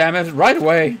 god damn it, right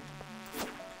away!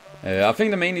 I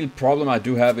think the main problem I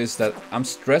do have is that I'm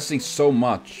stressing so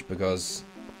much because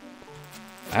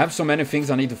I have so many things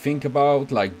I need to think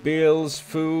about, like bills,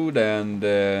 food, and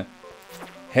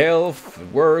health,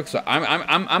 work. So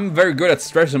I'm very good at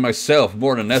stressing myself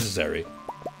more than necessary.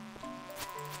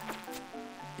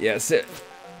 Yes.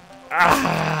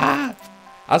 I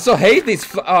so hate these.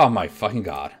 Oh my fucking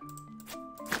god.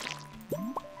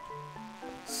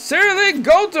 Seriously,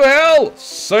 go to hell!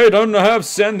 Satan have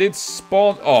sent its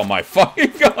spawn. Oh my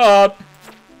fucking god.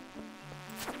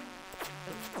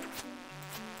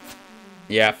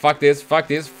 Yeah, fuck this, fuck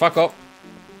up.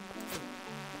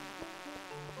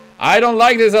 I don't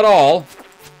like this at all.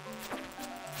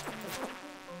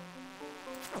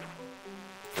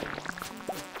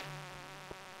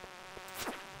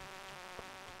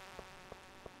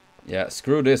 Yeah,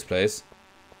 screw this place.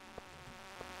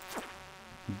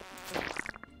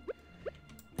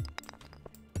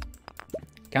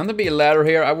 Can there be a ladder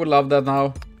here? I would love that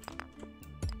now.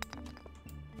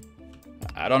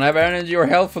 I don't have energy or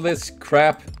health for this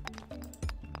crap.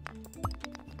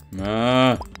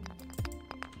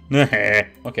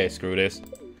 Okay, screw this.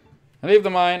 I leave the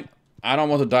mine. I don't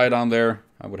want to die down there.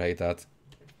 I would hate that.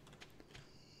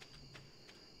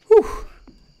 Whew.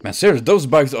 Man, seriously, those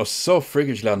bugs are so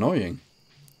freakishly annoying.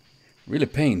 Really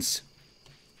pains.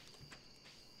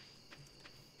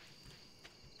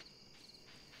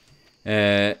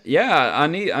 Yeah, I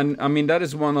mean, that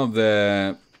is one of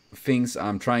the things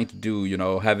I'm trying to do, you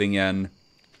know, having an...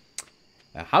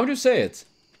 how do you say it?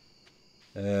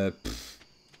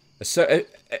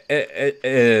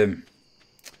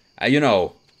 You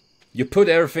know, you put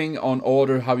everything on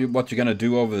order, what you're gonna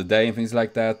do over the day and things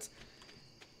like that.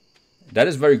 That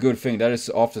is a very good thing. That is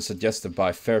often suggested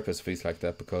by therapists, things like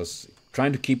that, because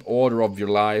trying to keep order of your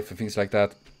life and things like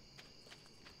that.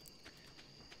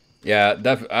 Yeah,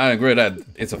 I agree that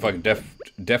it's a fucking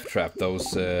death trap.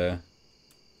 Those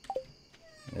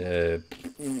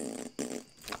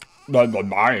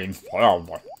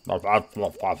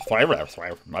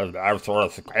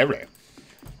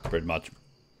pretty much.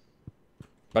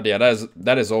 But yeah,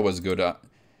 that is always good.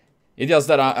 It's just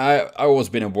that I always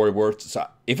been a worrywart. So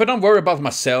if I don't worry about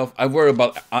myself, I worry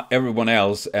about everyone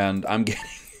else, and I'm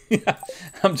getting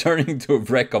I'm turning into a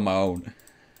wreck on my own.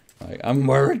 Like, I'm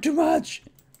worried too much.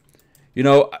 You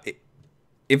know,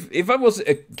 if I was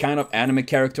a kind of anime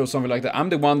character or something like that, I'm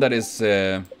the one that is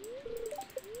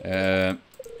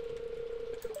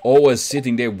always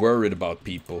sitting there worried about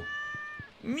people.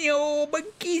 Meow,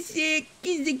 but kissy,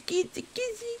 kissy, kissy,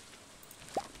 kissy.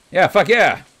 Yeah, fuck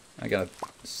yeah! I got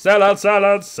salad,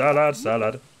 salad, salad,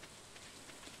 salad.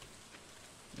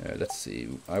 Let's see.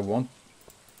 I want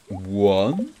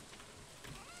one.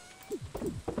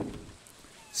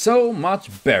 So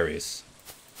much berries.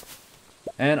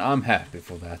 And I'm happy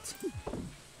for that.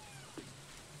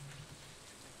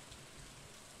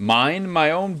 Mind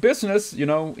my own business, you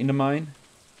know, in the mine.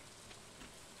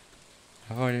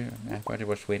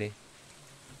 Whatever, sweetie.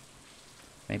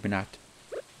 Maybe not.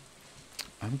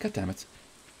 God damn it.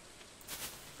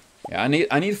 Yeah, I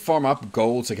need to farm up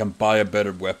gold so I can buy a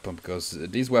better weapon, because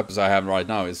these weapons I have right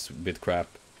now is a bit crap.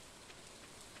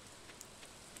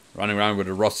 Running around with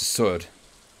a rusty sword.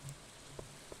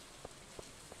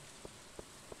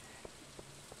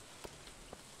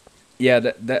 Yeah,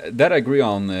 that I agree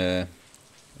on,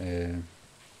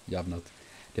 Yabnat.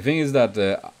 The thing is that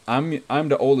I'm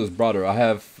the oldest brother. I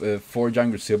have 4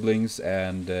 younger siblings,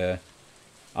 and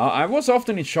I was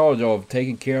often in charge of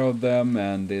taking care of them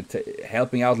and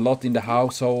helping out a lot in the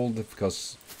household,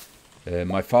 because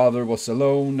my father was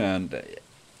alone, and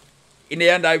in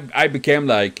the end I became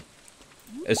like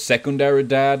a secondary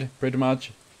dad, pretty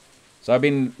much. So I've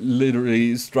been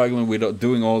literally struggling with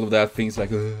doing all of that, things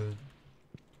like...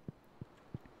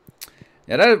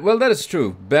 Yeah, that is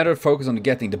true. Better focus on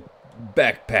getting the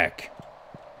backpack.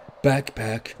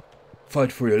 Backpack.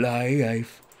 Fight for your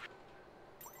life.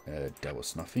 That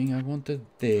was nothing I wanted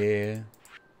there.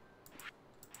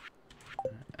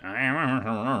 I'm in the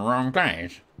wrong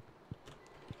place.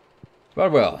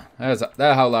 But well, that's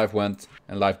how life went,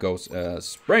 and life goes.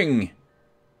 Spring.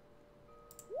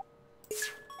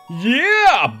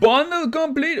 Yeah, bundle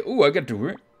complete. Ooh, I get to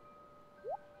it.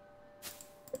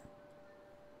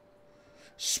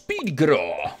 Speed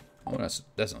grow. Oh,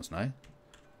 that sounds nice.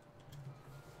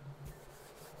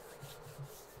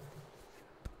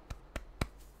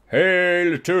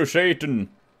 Hail to Satan.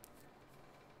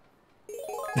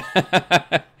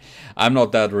 I'm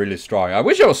not that really strong. I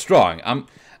wish I was strong. I'm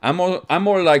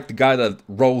more like the guy that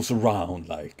rolls around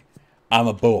like I'm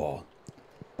a ball.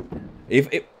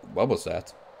 What was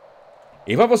that?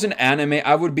 If I was in anime,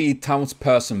 I would be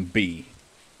Townsperson B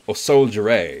or Soldier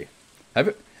A.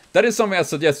 That is something I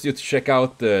suggest you to check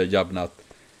out, Yabnat.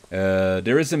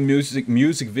 There is a music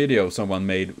video someone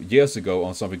made years ago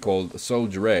on something called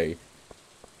Soldier A.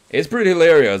 It's pretty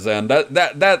hilarious, and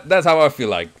that's how I feel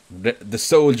like the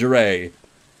Soldier A,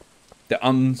 the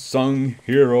unsung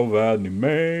hero of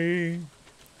anime.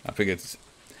 I think it's.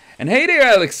 And hey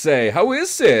there, Alexei, how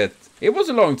is it? It was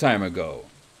a long time ago.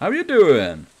 How you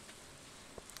doing?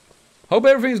 Hope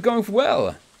everything's going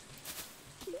well.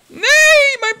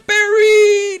 Nay, my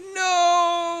berry!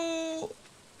 No!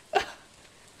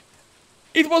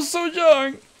 It was so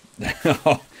young.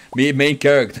 Me, main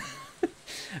character.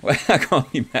 Well, I can't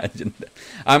imagine that.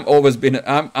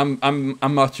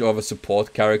 I'm much of a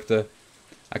support character.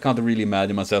 I can't really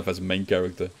imagine myself as a main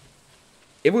character.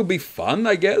 It would be fun,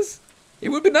 I guess. It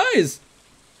would be nice,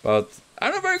 but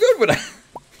I'm not very good with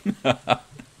that.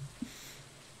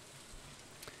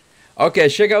 Okay,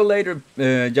 check out later,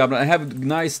 Jabna. Have a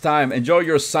nice time. Enjoy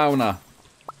your sauna.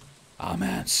 Ah,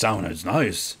 man, sauna is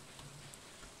nice.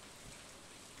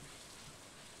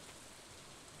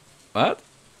 What?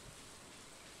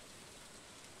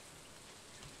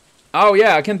 Oh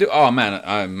yeah, I can do. Oh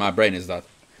man, my brain is that.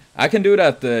 I can do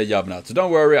that, Yabnat. So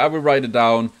don't worry, I will write it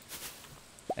down,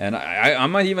 and I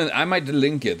might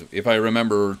link it if I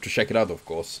remember to check it out. Of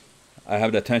course, I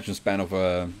have the attention span of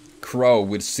a crow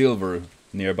with silver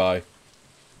nearby.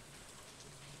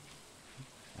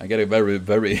 I get a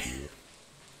very.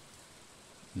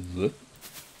 Whoop.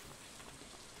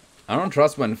 I don't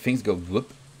trust when things go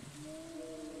whoop.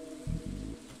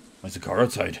 There's a car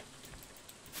outside.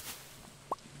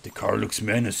 The car looks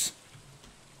menace.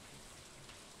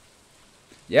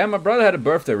 Yeah, my brother had a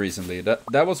birthday recently.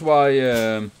 That was why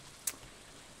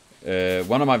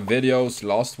one of my videos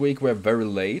last week were very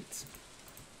late.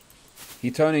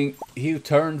 He turned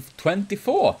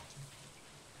 24.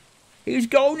 He's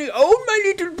going old, my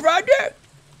little brother.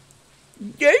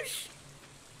 Yes.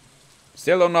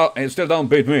 Still don't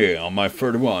beat me on my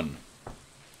 31.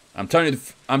 I'm turning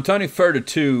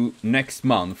 32 next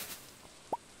month.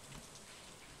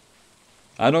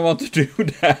 I don't want to do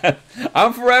that.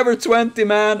 I'm forever 20,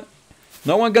 man.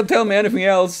 No one can tell me anything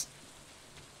else.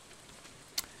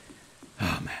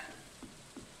 Oh, man.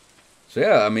 So,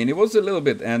 yeah, I mean, it was a little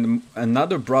bit. And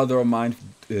another brother of mine,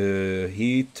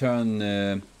 he turned...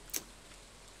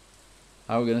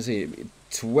 how are we going to say?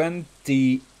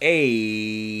 28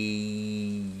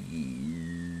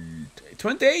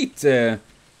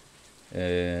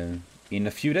 in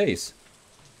a few days.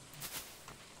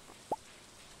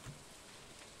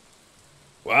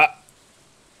 What?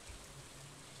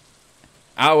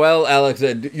 Ah, well, Alex,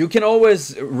 you can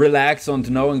always relax on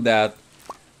to knowing that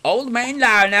Old man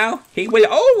Lionel, he will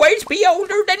always be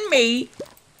older than me.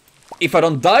 If I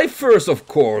don't die first, of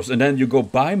course, and then you go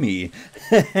by me.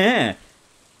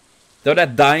 Though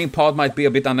that dying part might be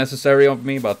a bit unnecessary of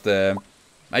me, but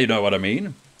you know what I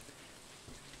mean.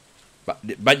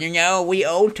 But you know, we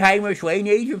old-timers, we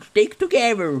need to stick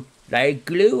together, like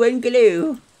glue and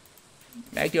glue.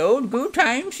 Like the old good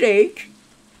times sake.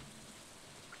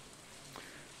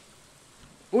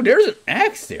 Oh, there's an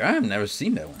axe there. I've never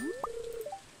seen that one.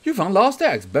 You found lost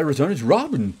axe. Better return it to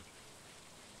Robin.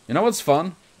 You know what's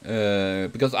fun?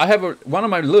 Because I have one of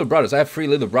my little brothers. I have 3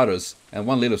 little brothers and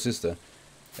 1 little sister.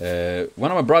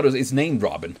 One of my brothers is named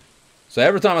Robin. So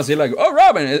every time I see like, oh,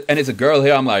 Robin, and it's a girl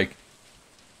here, I'm like,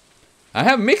 I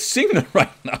have mixed signal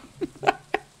right now.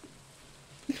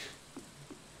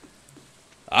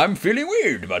 I'm feeling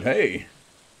weird, but hey,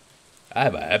 I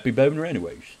have a happy boner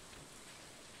anyways.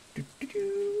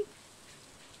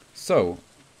 So,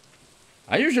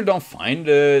 I usually don't find,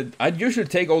 I usually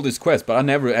take all these quests, but I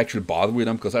never actually bother with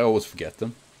them because I always forget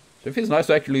them. So it feels nice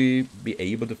to actually be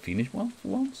able to finish one for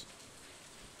once.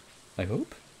 I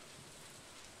hope.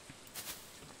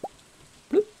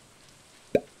 Bloop.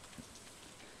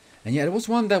 And yeah, there was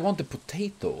one that wanted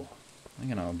potato. I'm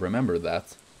gonna remember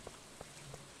that.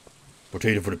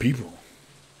 Potato for the people.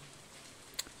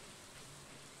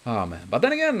 Oh man, but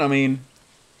then again, I mean,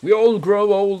 we all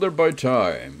grow older by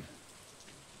time.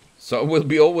 So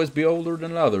we'll always be older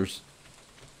than others.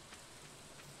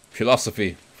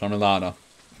 Philosophy from Alana.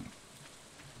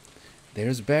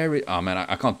 There's berries. Oh man,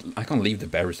 I can't leave the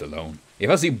berries alone. If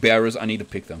I see berries, I need to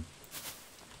pick them.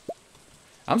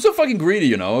 I'm so fucking greedy,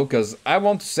 you know, because I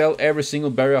want to sell every single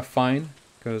berry I find.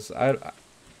 Because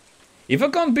if I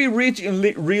can't be rich in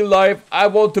real life, I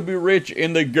want to be rich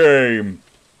in the game.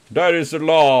 That is the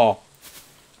law.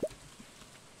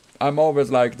 I'm always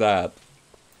like that.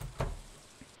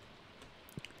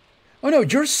 Oh no,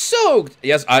 you're soaked!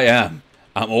 Yes, I am.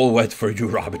 I'm all wet for you,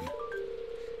 Robin.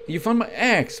 You found my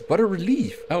axe. What a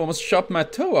relief. I almost chopped my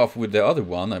toe off with the other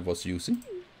one I was using.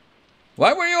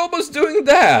 Why were you almost doing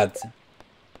that?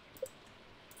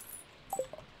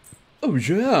 Oh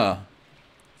yeah.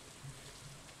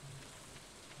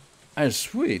 That's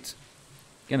sweet.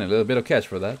 Getting a little bit of cash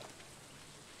for that.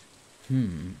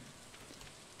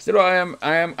 Still, I am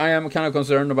kind of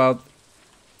concerned about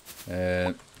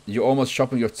you almost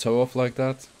chopping your toe off like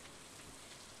that.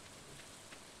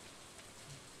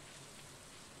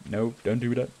 Nope, don't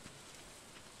do that.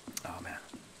 Oh man.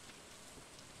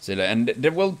 So, and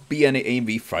there won't be any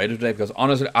AMV Friday today because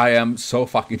honestly, I am so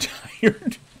fucking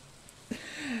tired.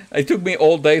 It took me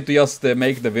all day to just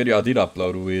make the video I did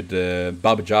upload with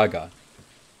Baba Jaga.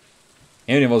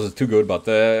 And it wasn't too good, but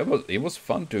it was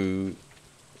fun to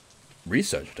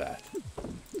research that.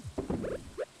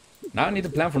 Now I need to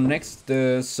plan for next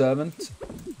servant.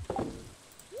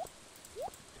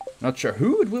 Not sure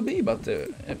who it will be, but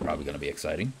it's probably gonna be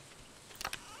exciting.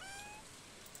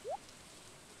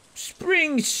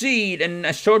 Spring seed and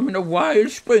assortment of wild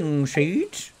spring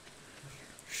seeds.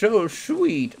 So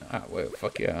sweet. Ah, well,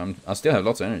 fuck yeah, I still have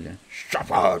lots of energy.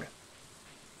 Shepherd!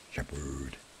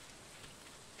 Shepherd.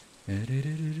 I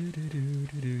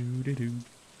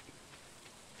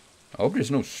hope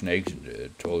there's no snakes in the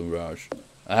tall garage.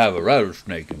 I have a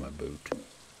rattlesnake in my boot.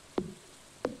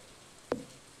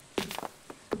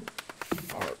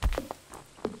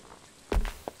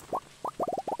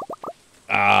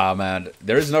 Ah man,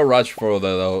 there is no rush for them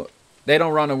though. They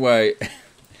don't run away.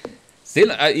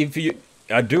 Still,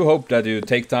 I do hope that you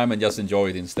take time and just enjoy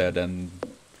it instead, and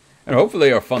hopefully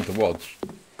they are fun to watch.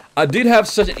 I did have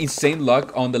such an insane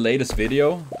luck on the latest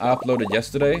video I uploaded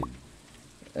yesterday,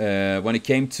 when it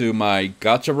came to my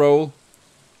gacha roll,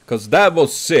 cause that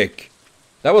was sick.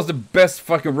 That was the best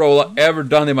fucking roll I've ever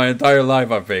done in my entire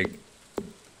life, I think.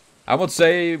 I won't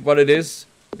say what it is.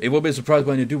 It will be surprised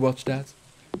when you do watch that.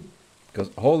 Because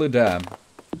holy damn.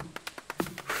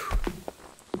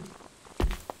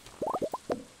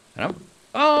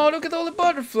 Oh, look at all the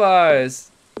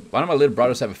butterflies. One of my little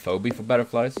brothers have a phobia for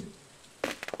butterflies.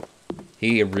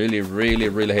 He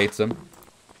really hates them.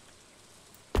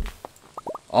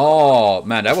 Oh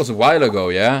man, that was a while ago,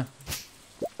 yeah.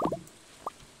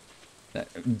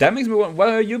 That makes me wonder, what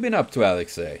have you been up to,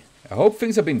 Alexei? I hope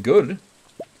things have been good.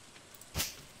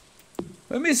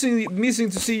 I'm missing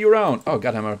to see you around. Oh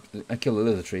goddammit, I killed a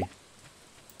little tree.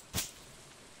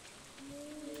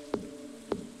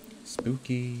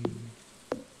 Spooky.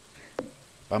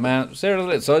 But man,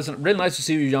 seriously, so it's really nice to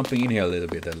see you jumping in here a little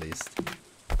bit at least.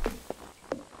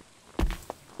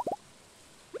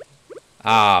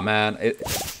 Ah man,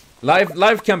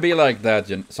 life can be like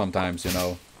that sometimes, you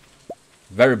know.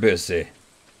 Very busy.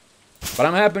 But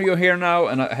I'm happy you're here now,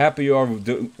 and I'm happy you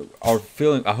are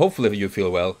feeling. Hopefully you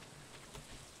feel well.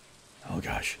 Oh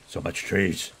gosh, so much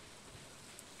trees.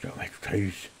 So much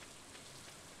trees.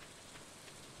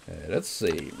 Let's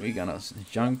see. We're gonna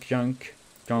junk.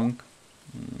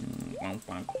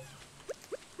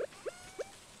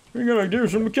 We're gonna do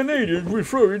some Canadians. We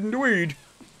throw it in the weed.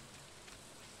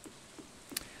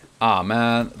 Ah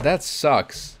man, that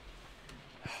sucks.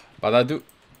 But I do.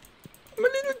 My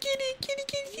little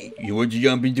kitty. You want to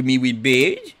jump into me with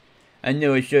bed? I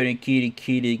know a certain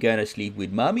kitty gonna sleep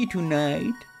with mommy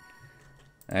tonight.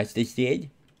 As they said.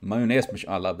 Mayonnaise machine.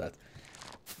 I love that.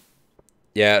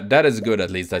 Yeah, that is good at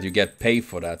least that you get paid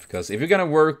for that. Because if you're gonna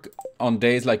work on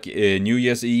days like New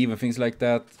Year's Eve and things like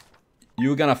that,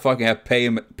 you're gonna fucking have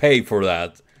pay for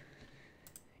that.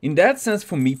 In that sense,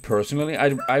 for me personally,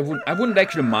 I wouldn't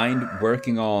actually mind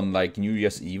working on like New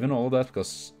Year's Eve and all that,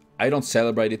 because I don't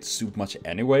celebrate it super much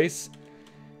anyways.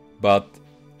 But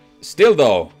still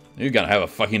though, you're gonna have a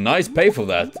fucking nice pay for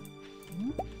that.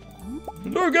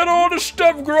 Look at all the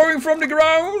stuff growing from the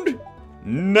ground!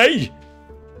 Nej!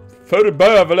 För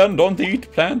bövelen don't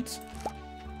eat plants.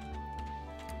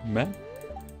 Man.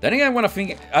 Then again, when I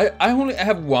think... I only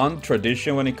have one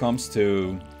tradition when it comes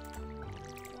to...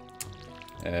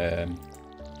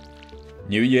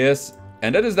 New Year's.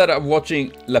 And that is that I'm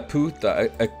watching La Puta,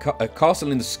 a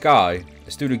Castle in the Sky,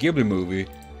 a Studio Ghibli movie,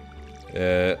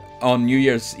 on New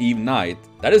Year's Eve night.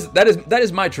 That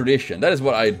is my tradition. That is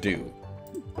what I do.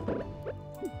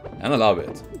 And I love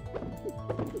it.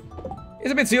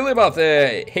 It's a bit silly about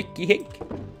the hickey hick.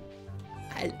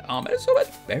 Oh man, there's so much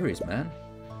berries, man.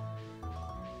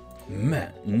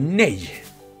 Man, nej.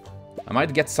 I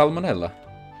might get salmonella.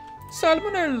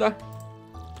 Salmonella.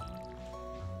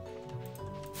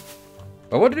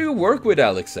 But what do you work with,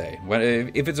 Alexei?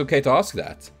 If it's okay to ask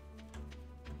that.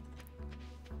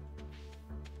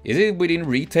 Is it within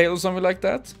retail or something like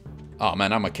that? Oh man,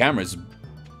 now my camera's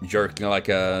jerking like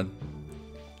a...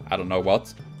 I don't know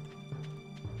what.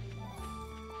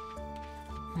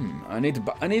 I need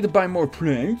to buy more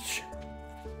plants.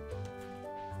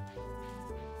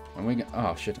 And we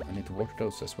oh shit, I need to water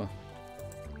those as well.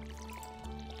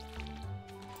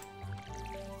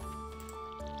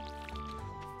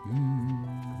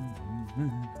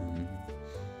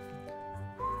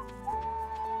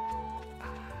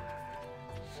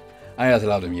 I just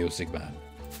love the music, man.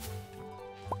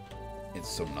 It's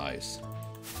so nice.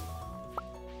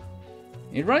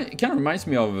 It kind of reminds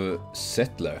me of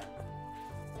Settler.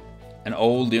 An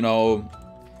old, you know,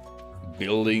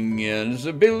 building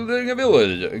a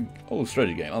village. Old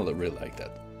strategy game. I really like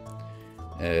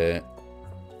that.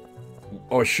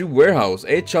 Or shoe warehouse.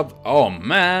 8 shop. Oh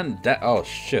man, oh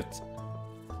shit.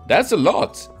 That's a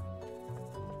lot.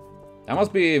 That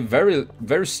must be very,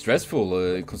 very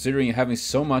stressful, considering having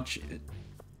so much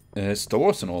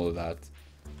stores and all of that.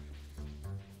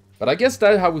 But I guess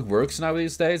that's how it works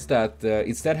nowadays, that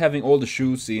instead of having all the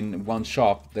shoes in one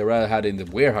shop, they rather had it in the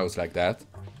warehouse like that.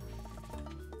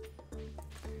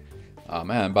 Oh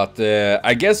man, but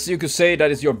I guess you could say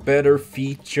that is your better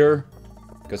feature.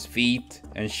 Because feet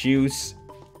and shoes.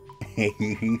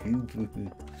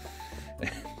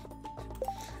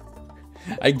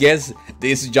 I guess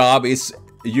this job is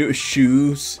your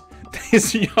shoes.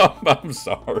 This job, I'm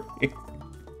sorry.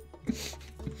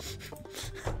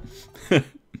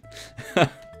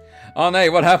 Oh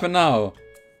no, what happened now?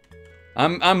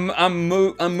 I'm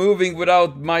moving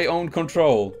without my own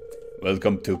control.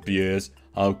 Welcome to PS.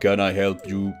 How can I help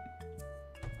you?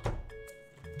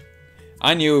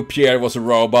 I knew Pierre was a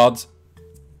robot.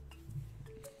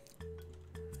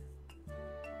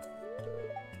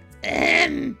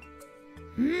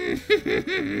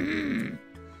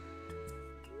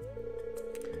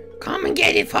 Come and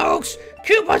get it, folks.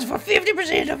 Coupons for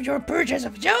 50% of your purchase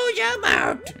of JoJo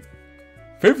Mart.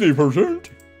 50%?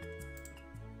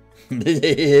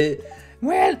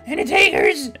 Well, any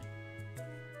takers?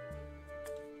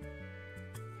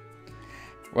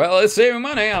 Well, it's saving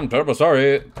money. I'm terribly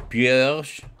sorry, Pierre.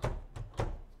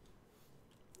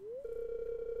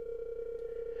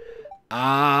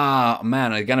 Ah,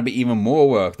 man, it's gonna be even more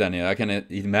work than you. I can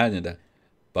imagine that.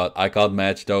 But I can't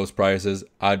match those prices.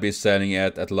 I'd be selling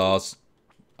it at loss.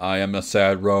 I am a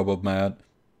sad robot man.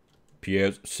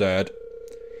 Pierre said.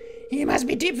 It must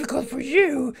be difficult for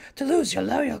you to lose your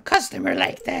loyal customer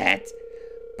like that.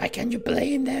 But can you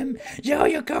blame them?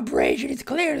 JoJo Corporation is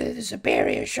clearly the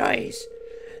superior choice.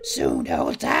 Soon the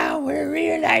whole town will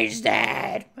realize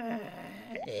that.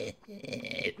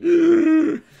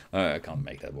 I can't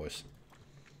make that voice.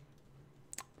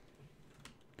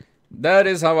 That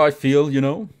is how I feel, you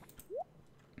know.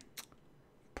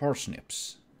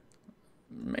 Parsnips.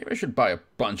 Maybe I should buy a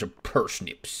bunch of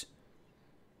parsnips.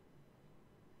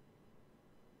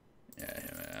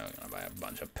 Yeah, I'm gonna buy a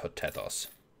bunch of potatoes.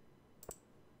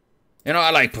 You know,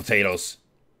 I like potatoes.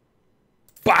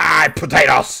 Buy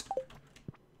potatoes!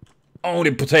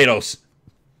 Only potatoes.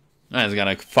 That's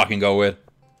gonna fucking go with.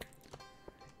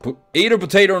 Either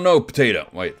potato or no potato.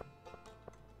 Wait.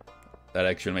 That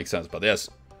actually makes sense, but yes.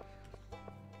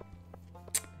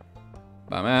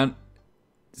 But man.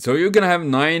 So you're gonna have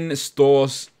 9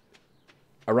 stores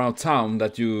around town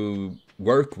that you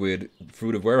work with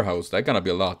through the warehouse. That's gonna be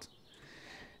a lot.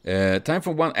 Time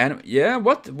for one anime. Yeah,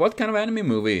 what kind of anime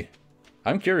movie?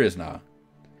 I'm curious now.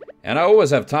 And I always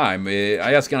have time.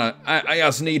 I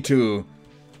just need to.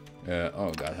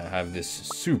 Oh god, I have this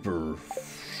super.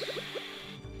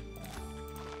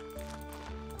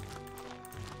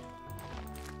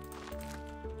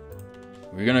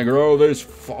 We're gonna grow this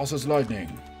fast as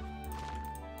lightning.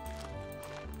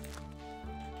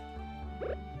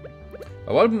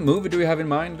 What movie do we have in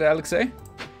mind, Alexei?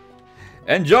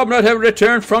 And Jobnut have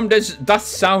returned from that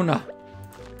sauna.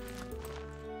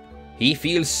 He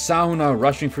feels sauna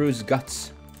rushing through his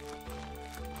guts.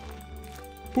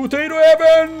 Potato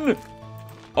heaven!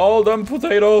 All them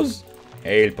potatoes.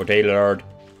 Hail, potato lord.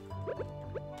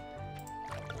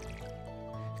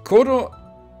 Kodo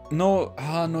no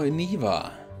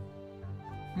Niva.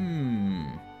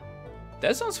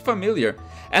 That sounds familiar.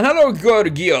 And hello,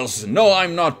 good gears. No,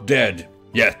 I'm not dead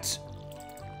yet.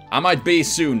 I might be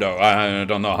soon, though. I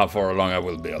don't know how far along I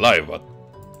will be alive, but.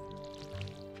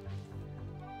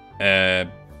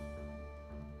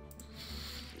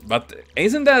 But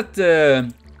isn't that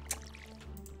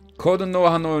Kodo no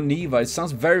Hano Niva? It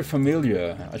sounds very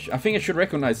familiar. I think I should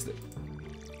recognize it.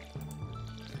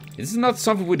 This is not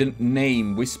something with a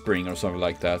name whispering or something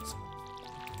like that.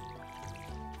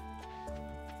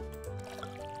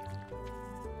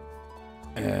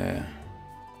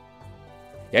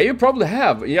 Yeah, you probably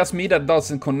have. It's just me that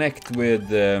doesn't connect with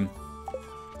the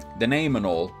name and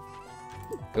all.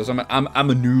 Because I'm a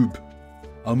noob.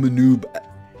 I'm a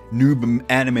noob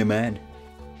anime man.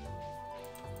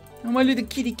 Oh, my little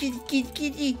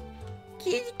kitty.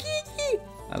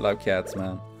 I love cats,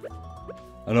 man.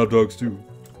 I love dogs too.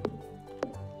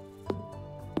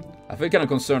 I feel kind of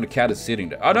concerned the cat is sitting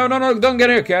there. Oh, no, don't get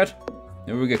here, cat.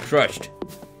 Then we get crushed.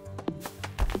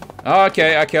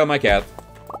 Okay, I killed my cat.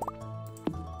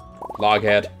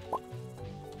 Loghead.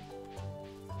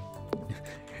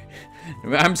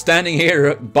 I'm standing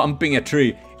here bumping a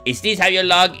tree. Is this how you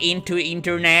log into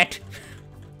internet?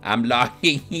 I'm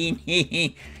logging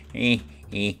in.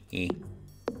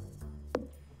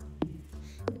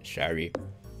 Sorry,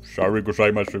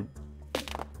 gozaimasu.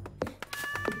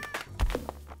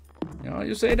 You know,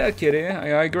 you say that, kitty.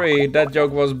 I agree. That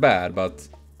joke was bad, but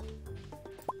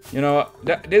you know,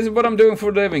 this is what I'm doing for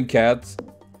a living, cats,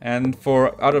 and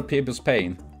for other people's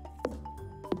pain.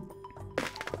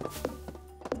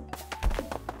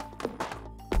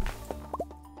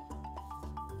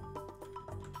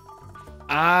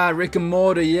 Ah, Rick and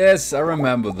Morty, yes, I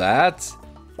remember that.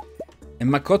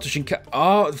 And Makoto Shinkai.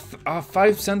 Oh,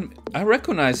 5 cent. I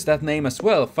recognize that name as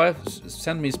well. 5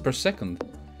 centimeters per second.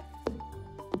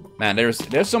 Man,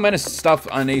 there's so many stuff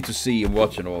I need to see and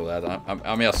watch and all that.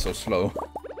 I'm just so slow.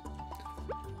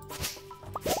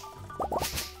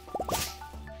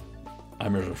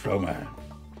 I'm just a slow man.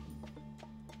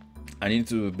 I need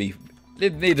to be a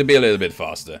little bit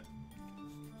faster.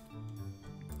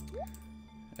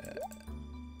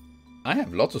 I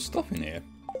have lots of stuff in here.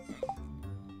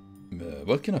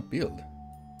 What can I build?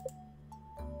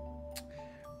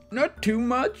 Not too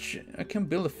much. I can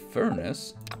build a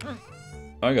furnace.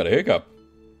 I got a hiccup.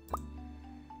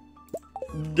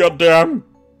 Goddamn!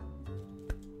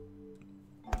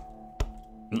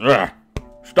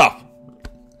 Stop!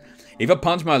 If I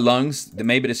punch my lungs, then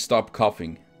maybe they stop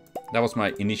coughing. That was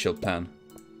my initial plan.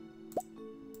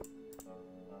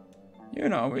 You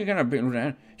know, we're gonna build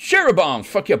that. Sure, bombs!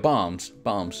 Fuck your bombs!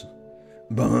 Bombs.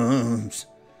 Bombs!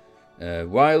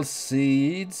 Wild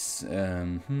seeds.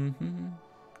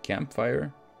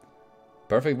 Campfire.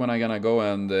 Perfect when I'm gonna go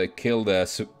and kill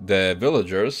the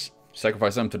villagers.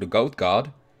 Sacrifice them to the goat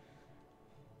god.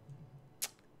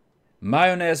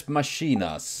 Mayonnaise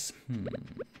machinas.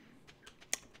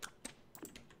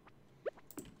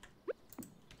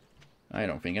 I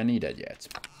don't think I need that yet.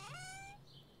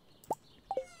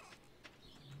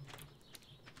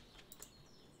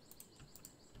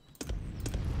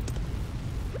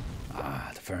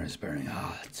 Ah, the furnace is burning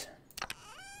hot.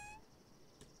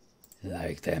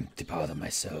 Like the empty part of my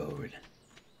soul.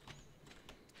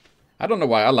 I don't know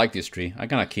why I like this tree. I'm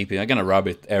gonna keep it. I'm gonna rub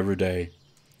it every day.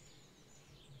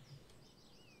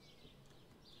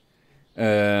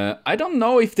 I don't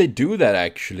know if they do that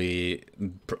actually.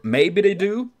 Maybe they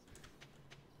do.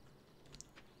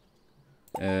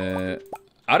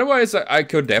 Otherwise, I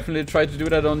could definitely try to do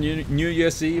that on New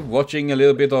Year's Eve. Watching a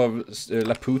little bit of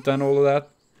Laputa and all of that.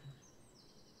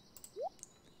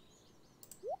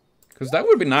 Because that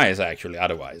would be nice, actually,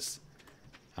 otherwise.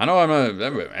 I know I'm a...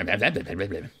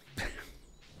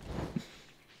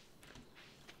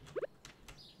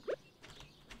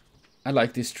 I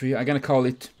like this tree. I'm gonna call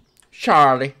it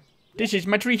Charlie. This is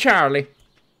my tree, Charlie.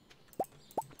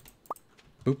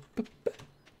 Boop, boop, boop.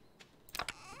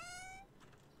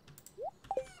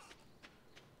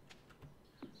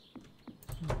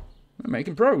 I'm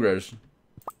making progress.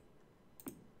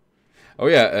 Oh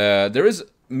yeah, there is...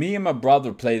 Me and my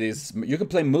brother play this. You can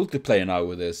play multiplayer now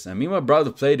with this. And me and my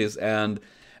brother play this, and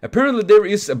apparently there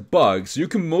is a bug, so you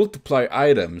can multiply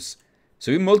items.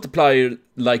 So we multiply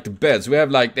like the beds. We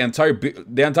have like the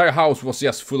entire house was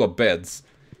just full of beds.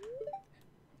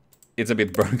 It's a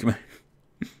bit broken.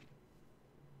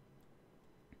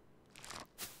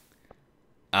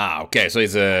 Ah, okay. So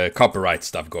it's a copyright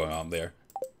stuff going on there.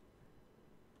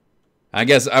 I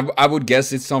guess I would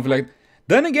guess it's something like.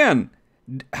 Then again.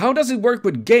 How does it work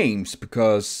with games?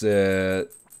 Because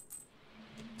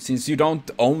since you don't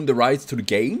own the rights to the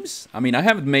games, I mean, I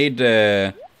haven't made,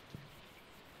 I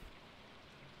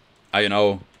you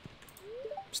know,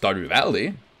 Stardew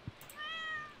Valley.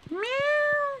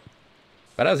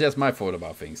 But that's just my thought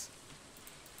about things.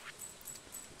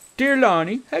 Dear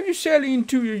Lonnie, have you settled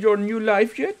into your new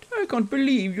life yet? I can't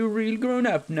believe you're real grown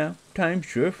up now. Time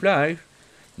sure flies.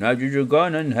 Now that you're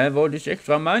gone and have all this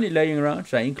extra money laying around,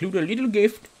 so I include a little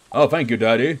gift. Oh, thank you,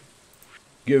 Daddy.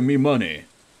 Give me money.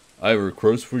 I have a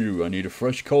request for you. I need a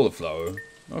fresh cauliflower.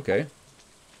 Okay.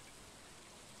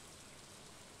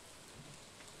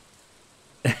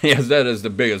 Yes, that is the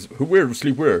biggest. Where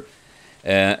sleep where?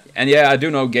 And yeah, I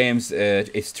do know games.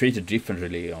 It's treated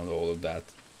differently on all of that.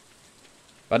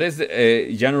 But it's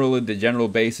generally the general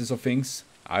basis of things,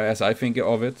 as I think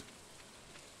of it.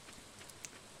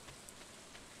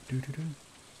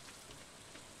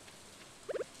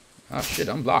 Ah shit,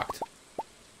 I'm blocked.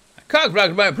 I can't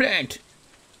block my plant.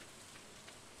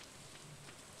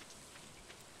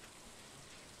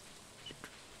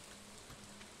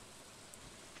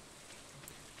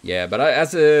 Yeah, but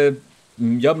as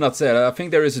Jobnat said, I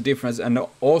think there is a difference, and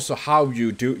also how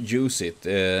you do use it.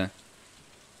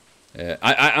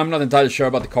 I'm not entirely sure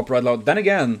about the copyright law. Then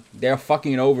again, they are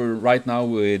fucking it over right now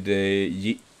with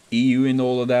EU and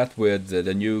all of that, with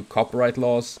the new copyright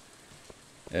laws.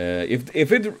 If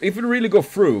it really go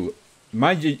through,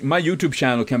 my YouTube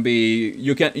channel can be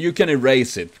you can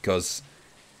erase it, because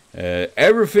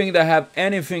everything that have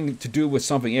anything to do with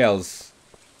something else,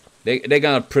 they're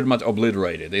gonna pretty much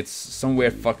obliterate it. It's some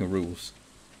weird fucking rules.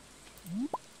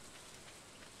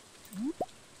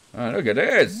 Look at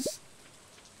this.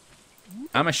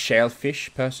 I'm a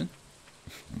shellfish person.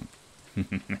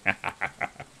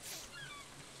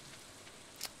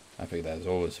 I think that's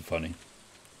always funny.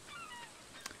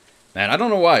 Man, I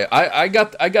don't know why. I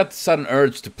got sudden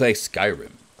urge to play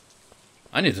Skyrim.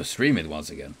 I need to stream it once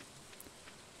again.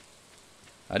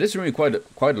 This really quite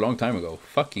a long time ago.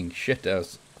 Fucking shit,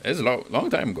 it's a long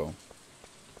time ago.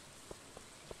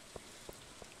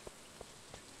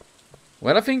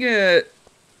 Well, I think it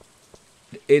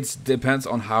depends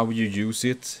on how you use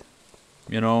it,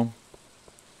 you know.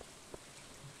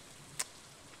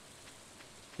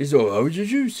 So how would you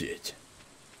use it?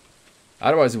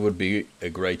 Otherwise, it would be a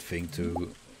great thing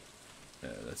to,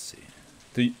 let's see,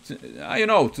 you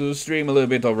know, to stream a little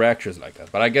bit of reactions like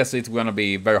that. But I guess it's gonna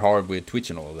be very hard with Twitch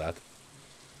and all of that.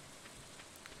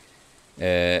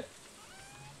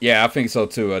 Yeah, I think so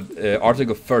too.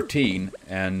 Article 13,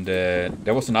 and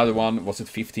there was another one. Was it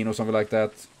 15 or something like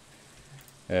that?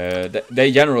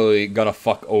 They generally gonna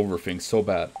fuck over things so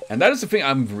bad, and that is the thing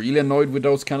I'm really annoyed with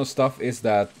those kind of stuff, is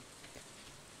that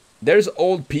there's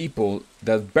old people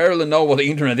that barely know what the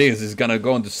internet is gonna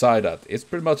go and decide that. It's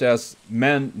pretty much as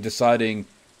men deciding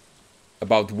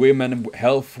about women,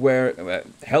 healthcare,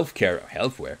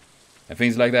 and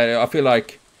things like that. I feel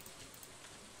like,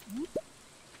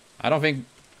 I don't think,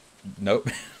 nope.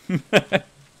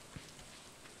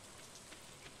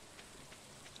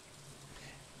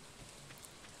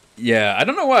 Yeah, I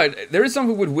don't know why. There is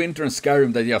something with Winter and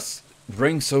Skyrim that just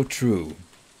rings so true.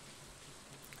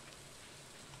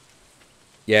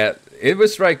 Yeah, it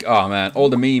was like, oh man, all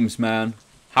the memes, man.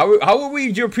 How are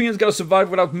we Europeans gonna survive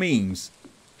without memes?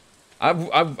 I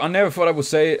never thought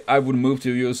I would move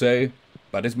to USA,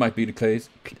 but this might be the case.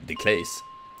 The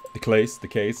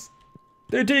case.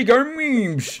 They take our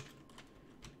memes.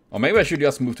 Or maybe I should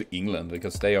just move to England,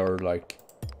 because they are like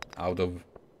out of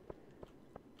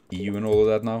EU and all of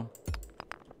that now.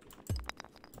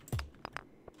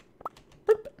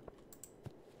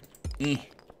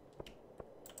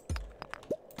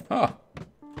 Ah.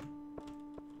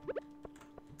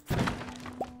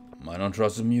 I don't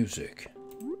trust the music.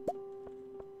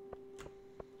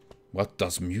 What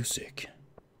does music?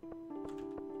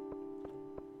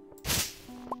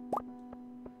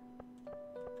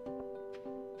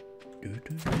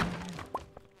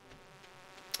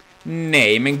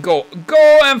 Name and go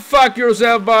and fuck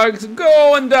yourself, bugs.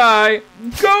 Go and die.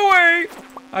 Go away.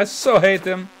 I so hate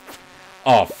them.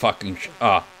 Oh fucking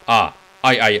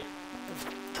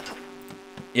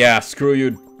yeah, screw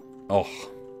you. Oh.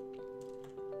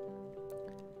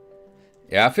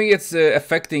 Yeah, I think it's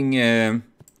affecting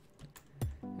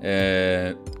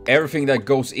everything that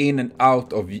goes in and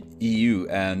out of EU,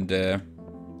 and yeah,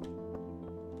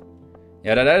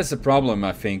 that is a problem,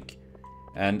 I think.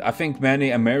 And I think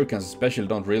many Americans especially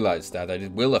don't realize that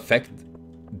it will affect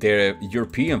their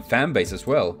European fan base as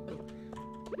well.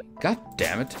 God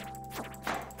damn it.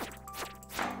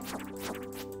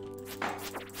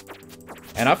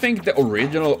 And I think the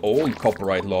original old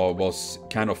copyright law was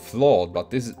kind of flawed,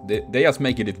 but they just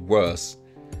making it worse.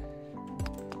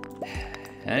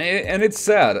 And it's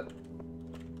sad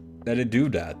that they do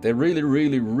that. They're really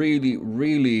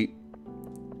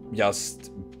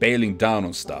just bailing down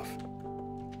on stuff.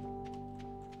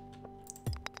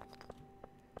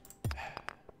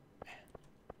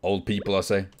 Old people, I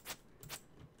say.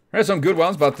 There's some good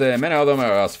ones, but many of them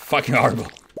are just fucking horrible.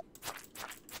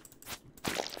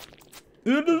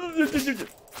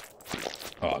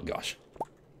 Oh gosh.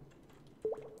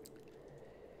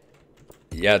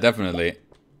 Yeah, definitely.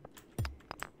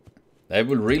 They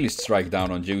will really strike down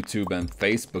on YouTube and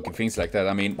Facebook and things like that.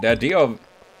 I mean, the idea of...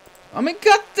 I mean,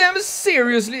 goddamn,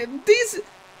 seriously, these...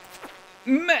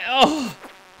 Oh.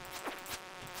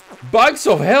 Bugs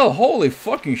of hell, holy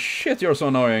fucking shit, you're so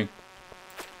annoying.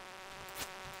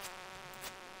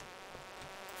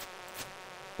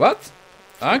 What?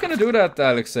 I'm gonna do that,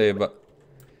 Alexei, but...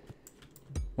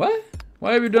 What?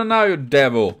 What have you done now, you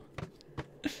devil?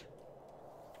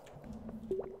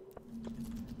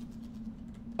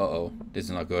 Uh-oh, this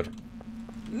is not good.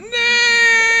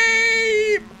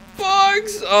 Nay!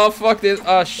 Bugs! Oh, fuck this.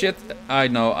 Oh, shit. I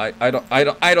know, I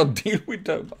don't deal with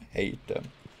them. I hate them.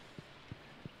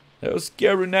 Those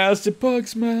scary, nasty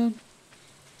bugs, man.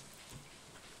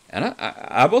 And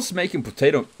I was making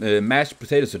mashed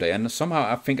potatoes today, and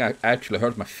somehow I think I actually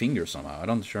hurt my finger somehow. I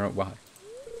don't sure why.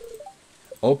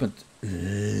 Opened.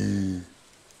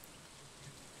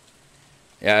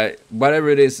 Yeah, whatever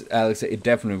it is, Alex, it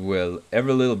definitely will.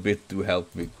 Every little bit do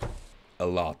help me a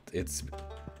lot. It's...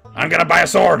 I'm gonna buy a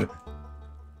sword!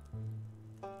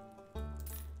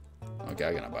 Okay,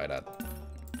 I'm gonna buy that.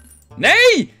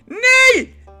 Nay!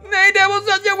 Nay! Nay, that was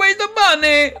such a waste of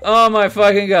money! Oh my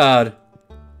fucking god.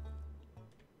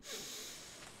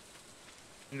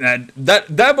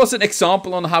 That was an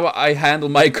example on how I handle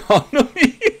my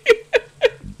economy.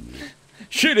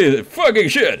 Shit is fucking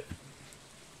shit.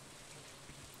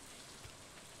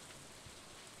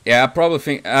 Yeah,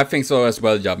 I think so as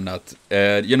well, Jobnut.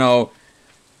 You know,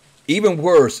 even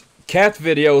worse, cat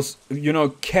videos, you know,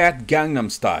 cat Gangnam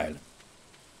Style.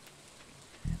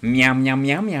 Meow meow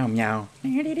meow meow meow.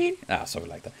 Something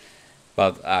like that.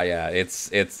 But yeah,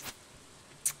 it's.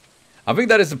 I think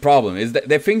that is the problem. Is that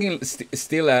they're thinking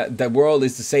still the world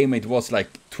is the same it was like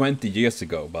 20 years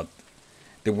ago, but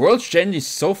the world's changing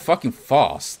so fucking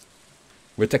fast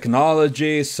with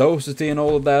technology, society, and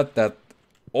all of that. That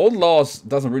old laws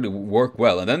doesn't really work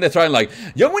well. And then they're trying like,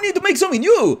 yeah, we need to make something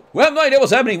new. We have no idea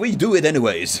what's happening. We do it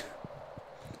anyways.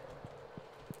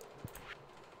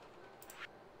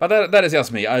 But that is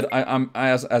just me. I'm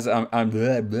blah,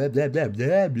 blah, blah, blah,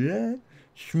 blah, blah.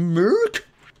 Smirk.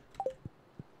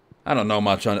 I don't know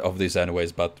much of this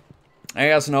anyways, but I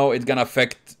just know it's gonna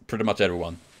affect pretty much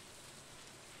everyone.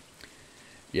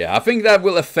 Yeah, I think that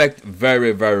will affect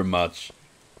very, very much.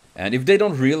 And if they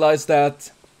don't realize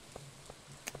that,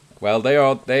 well, they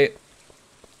are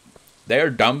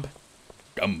dumb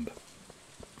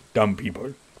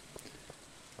people.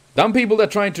 Dumb people that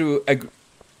are trying to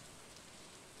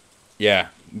yeah,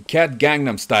 Cat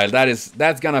Gangnam Style.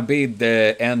 That's gonna be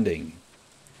the ending.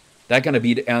 That's gonna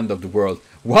be the end of the world.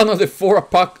 One of the 4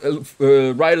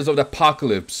 riders of the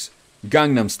apocalypse,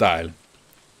 Gangnam Style.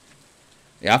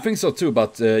 Yeah, I think so too.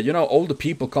 But you know, older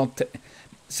people can't.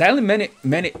 Sadly,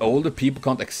 many older people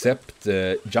can't accept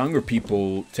younger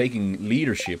people taking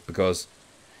leadership because,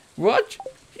 what?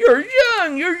 You're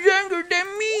young. You're younger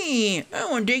than me. I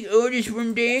want to take orders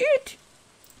from that.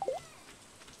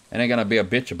 And they're gonna be a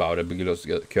bitch about it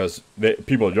because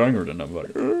people are younger than them.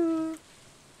 Like,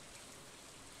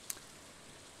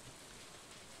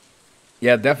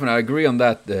 yeah, definitely, I agree on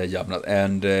that, Jabnat.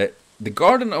 And the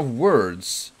Garden of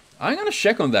Words, I'm gonna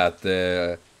check on that,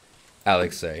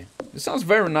 Alexei. It sounds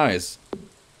very nice.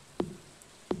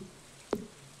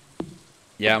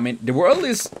 Yeah, I mean, the world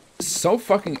is so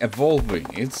fucking evolving.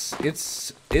 It's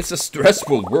a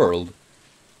stressful world.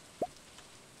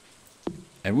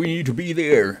 And we need to be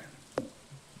there.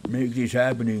 Make this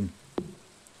happening.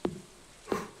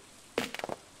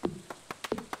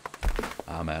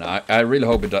 Ah, man, I really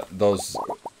hope those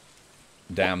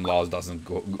damn laws doesn't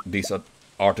go. This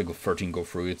Article 13 go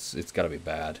through. It's gotta be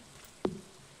bad.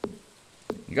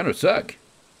 You're gonna suck.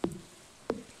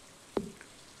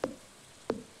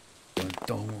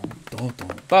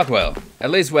 But well,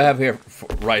 at least we have here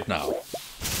right now.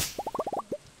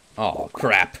 Oh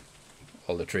crap!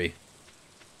 All the tree.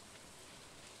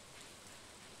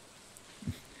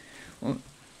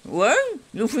 What?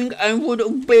 You think I would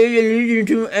obey and listen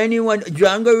to anyone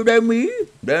younger than me?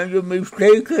 Then you're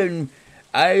mistaken.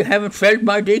 I haven't felt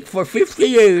my dick for 50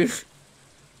 years.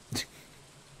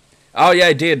 Oh yeah,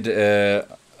 I did.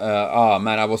 Oh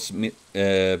man, I was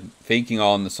thinking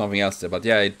on something else there, but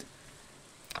yeah,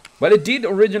 well, it did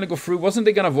originally go through. Wasn't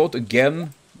they gonna vote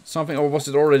again? Something, or was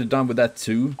it already done with that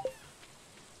too?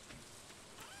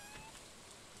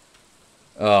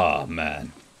 Oh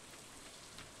man.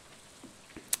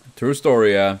 True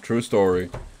story, yeah. True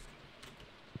story.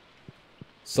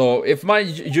 So, if my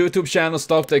YouTube channel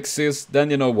stopped to exist, then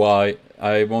you know why.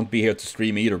 I won't be here to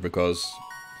stream either, because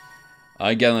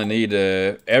I'm gonna need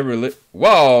every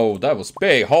Whoa, that was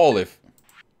big. Holy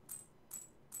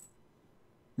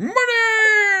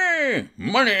money!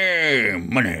 Money!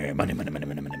 Money! Money, money, money, money,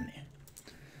 money, money.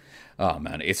 Oh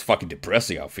man, it's fucking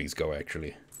depressing how things go,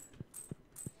 actually.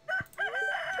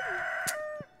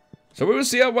 So we will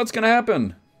see what's gonna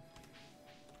happen.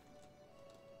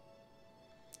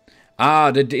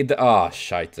 Ah,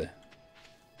 shite.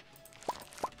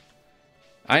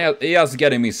 It's just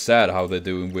getting me sad how they're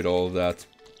doing with all that.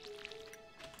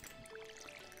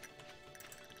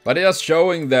 But it's just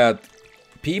showing that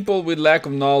people with lack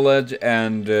of knowledge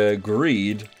and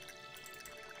greed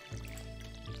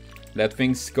let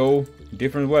things go a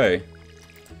different way.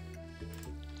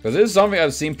 Because this is something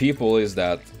I've seen people is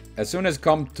that as soon as it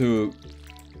comes to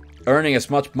earning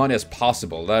as much money as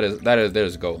possible,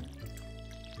 there's a goal.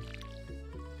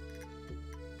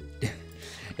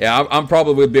 Yeah, I'm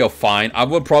probably be fine. I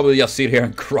would probably just sit here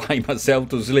and cry myself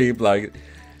to sleep, like,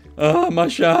 oh, my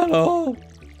channel.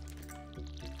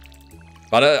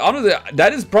 But honestly,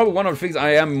 that is probably one of the things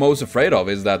I am most afraid of,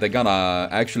 is that they're gonna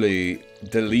actually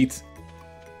delete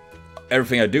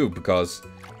everything I do, because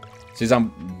since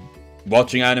I'm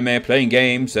watching anime, playing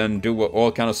games, and do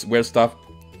all kind of weird stuff,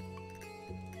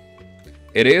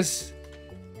 it is.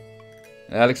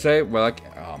 Alexei, well, like,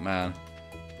 oh man,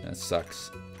 that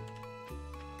sucks.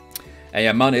 And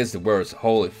yeah, money is the worst.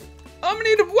 Holy I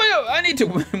need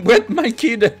to wet my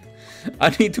kid. I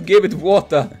need to give it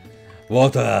water.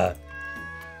 Water.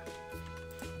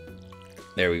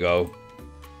 There we go.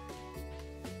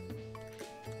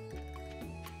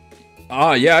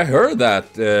 Ah, yeah, I heard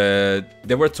that.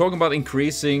 They were talking about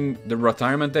increasing the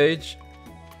retirement age.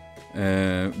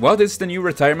 What is the new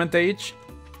retirement age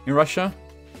in Russia?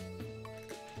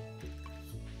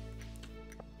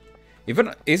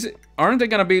 Even aren't they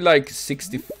gonna be like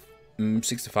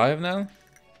 65 now?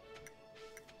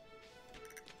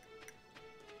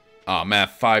 Oh man,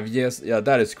 5 years. Yeah,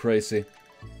 that is crazy.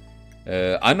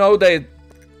 I know they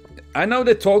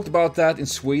talked about that in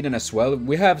Sweden as well.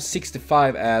 We have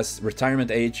 65 as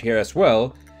retirement age here as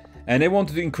well, and they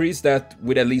wanted to increase that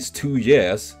with at least 2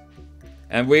 years.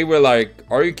 And we were like,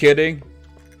 are you kidding?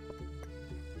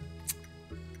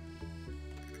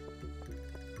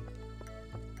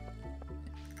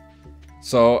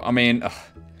 So, I mean,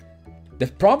 the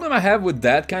problem I have with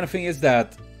that kind of thing is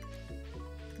that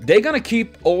they're gonna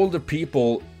keep older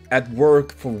people at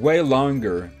work for way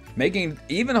longer, making it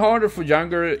even harder for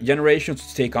younger generations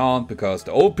to take on, because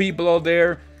the old people are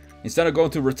there instead of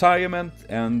going to retirement.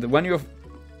 And when you're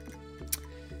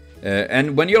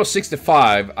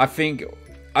 65, I think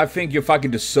you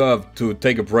fucking deserve to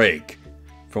take a break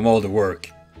from all the work.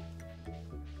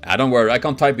 Don't worry, I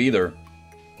can't type either.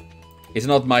 It's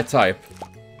not my type.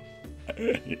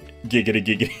 Giggity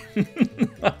giggity.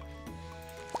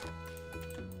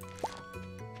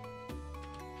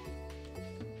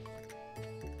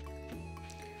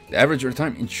 The average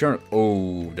retirement insurance.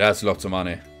 Oh, that's lots of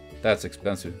money. That's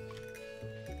expensive.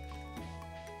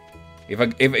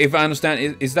 If I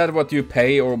understand, is that what you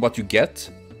pay or what you get?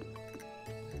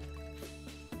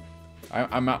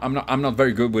 I'm not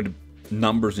very good with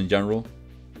numbers in general.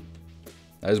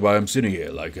 That is why I'm sitting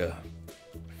here like a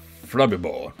flubby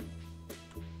boy.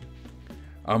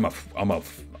 I'm a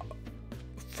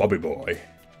fubby boy.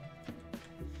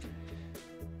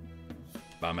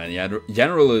 But man, yeah,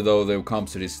 generally though, when it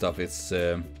comes to this stuff, it's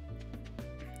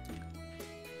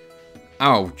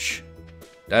ouch.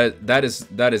 That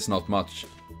is not much.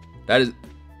 That is.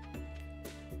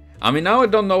 I mean, now I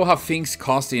don't know how things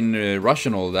cost in Russia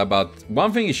and all that, but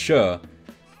one thing is sure,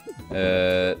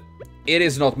 it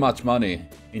is not much money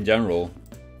in general.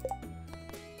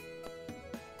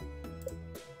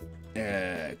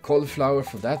 Cauliflower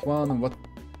for that one, and what?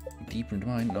 Deeper into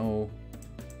mine? No.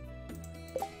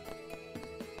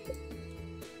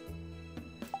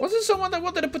 Was it someone that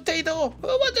wanted a potato? Who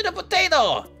wanted a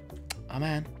potato? Oh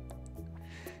man.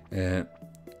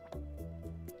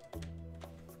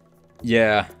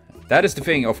 Yeah, that is the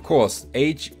thing, of course.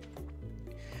 The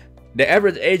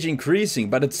average age increasing,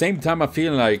 but at the same time I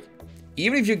feel like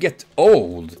even if you get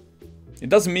old, it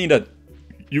doesn't mean that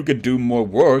you could do more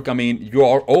work. I mean, you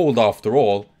are old after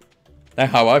all.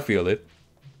 That's how I feel it.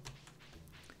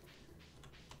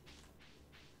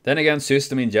 Then again,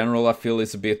 system in general, I feel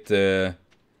is a bit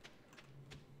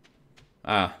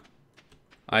I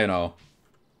don't know.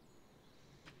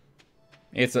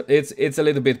 It's a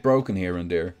little bit broken here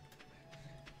and there.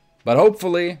 But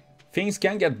hopefully things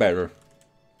can get better.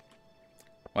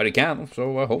 Well, it can,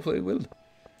 so hopefully it will.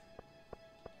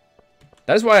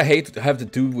 That's why I hate to have to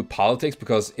do with politics,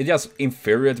 because it just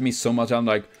infuriates me so much. I'm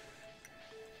like,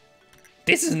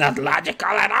 this is not logical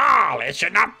at all. It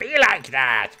should not be like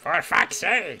that. For fuck's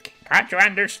sake. Can't you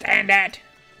understand that?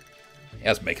 it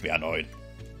just makes me annoyed.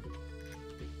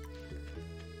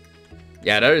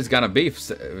 Yeah, there is gonna be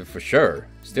for sure.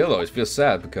 Still though, it feels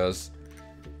sad because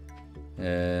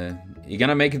you're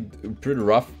gonna make it pretty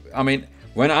rough. I mean,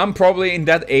 when I'm probably in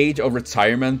that age of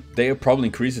retirement, they'll probably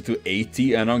increase it to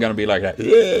 80, and I'm gonna be like that.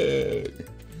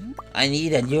 I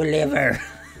need a new liver.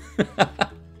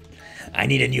 I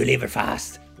need a new liver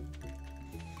fast.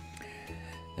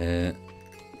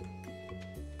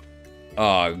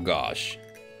 Oh gosh.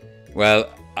 Well,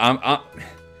 I'm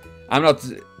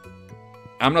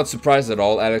not surprised at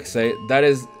all, Alexei. That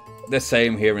is the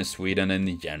same here in Sweden and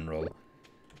in general.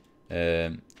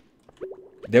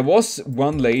 There was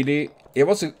one lady, it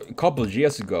was a couple of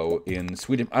years ago in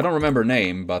Sweden, I don't remember her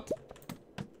name, but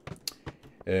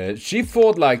she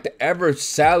thought like the average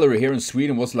salary here in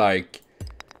Sweden was like,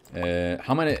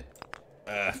 how many?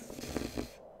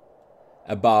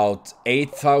 About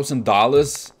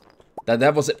 $8,000.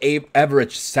 That was an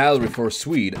average salary for a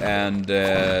Swede, and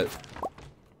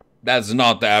that's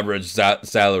not the average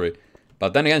salary.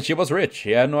 But then again, she was rich.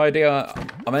 She had no idea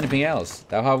of anything else.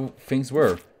 That's how things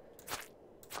were.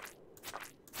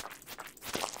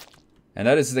 And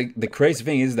that is the crazy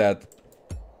thing, is that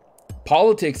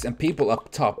politics and people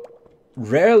up top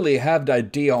rarely have the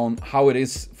idea on how it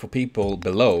is for people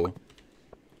below.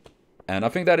 And I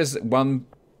think that is one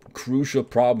crucial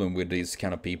problem with these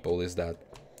kind of people, is that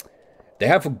they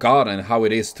have forgotten how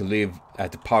it is to live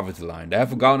at the poverty line. They have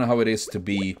forgotten how it is to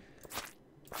be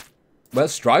well,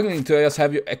 struggling to just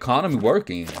have your economy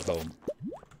working at home.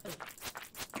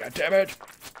 God damn it!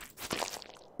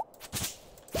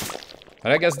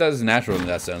 But I guess that's natural in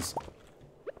that sense.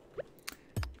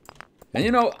 And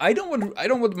you know, I don't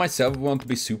want myself want to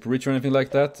be super rich or anything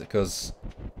like that, because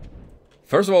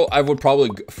first of all, I would probably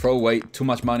throw away too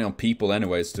much money on people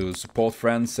anyways to support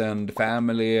friends and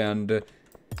family and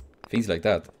things like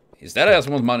that. Instead, I just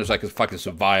want money so I could fucking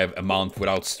survive a month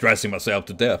without stressing myself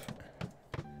to death.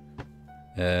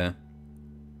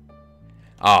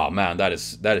 Oh man, that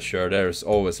is sure. There's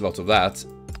always lots of that.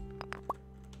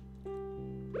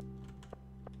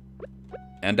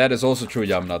 And that is also true,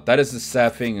 Yamnut. That is the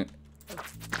sad thing.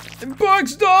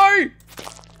 Bugs die!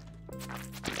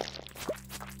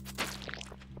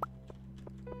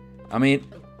 I mean,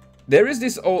 there is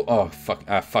this old... Oh, fuck.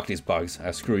 Fuck these bugs.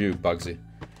 Screw you, Bugsy.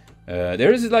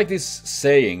 There is like this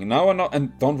saying. Now I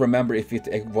don't remember if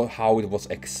how it was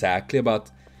exactly, but...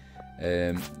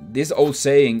 this old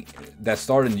saying that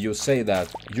started in the USA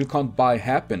that you can't buy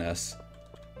happiness.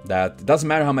 That it doesn't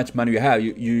matter how much money you have,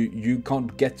 you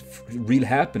can't get real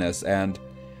happiness. And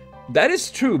that is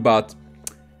true, but...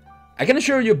 I can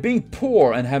assure you, being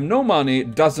poor and have no money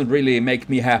doesn't really make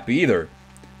me happy either.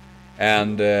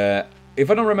 And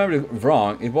if I don't remember it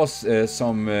wrong, it was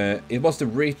the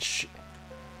rich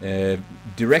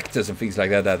directors and things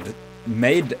like that that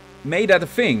made that a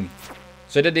thing,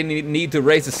 so that they need to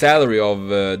raise the salary of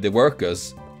the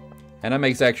workers, and that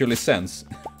makes actually sense.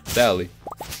 Sally.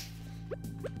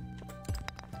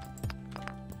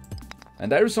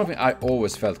 And that is something I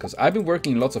always felt, because I've been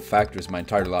working in lots of factories my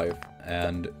entire life,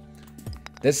 and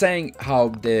they're saying how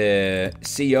the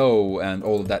CEO and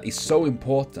all of that is so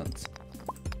important.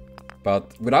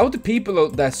 But without the people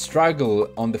that struggle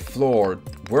on the floor,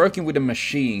 working with the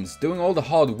machines, doing all the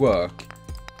hard work,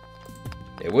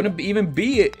 there wouldn't even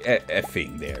be a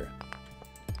thing there.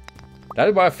 That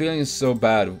is why I'm feeling so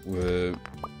bad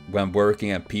when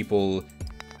working and people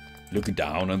looking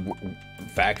down on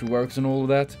factory works and all of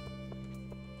that.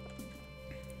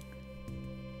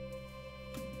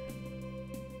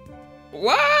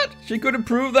 What? She couldn't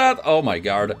prove that? Oh my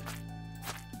god.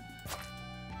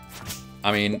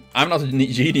 I mean, I'm not a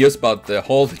genius, but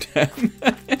hold them.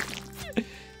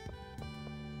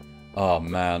 Oh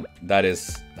man, that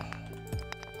is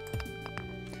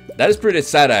pretty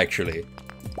sad actually.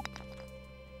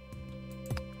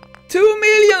 2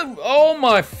 million! Oh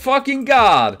my fucking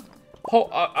god! Oh,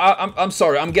 I'm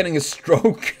sorry, I'm getting a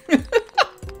stroke.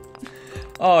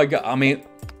 Oh god, I mean...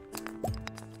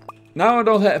 Now I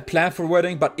don't have a plan for a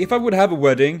wedding, but if I would have a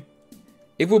wedding,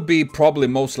 it would be probably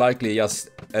most likely just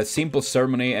a simple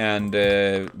ceremony, and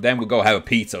then we go have a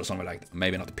pizza or something like that.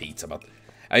 Maybe not a pizza, but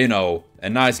you know, a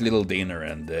nice little dinner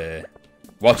and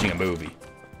watching a movie.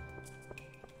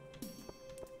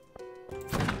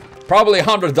 Probably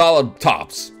 $100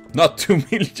 tops, not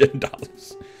 $2 million.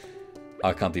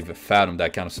 I can't even fathom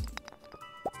that kind of...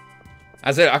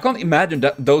 I said I can't imagine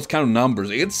those kind of numbers.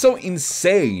 It's so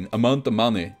insane amount of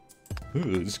money.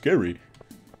 It's scary.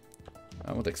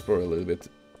 I want to explore a little bit.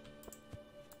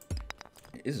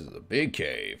 This is a big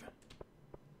cave.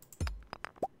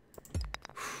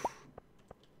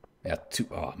 Yeah,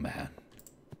 oh man.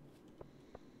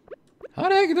 How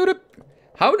the heck do the...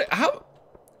 How...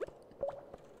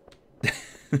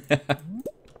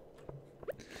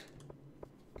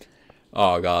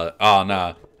 Oh god. Oh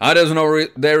nah.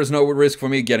 There is no risk for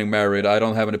me getting married. I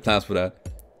don't have any plans for that.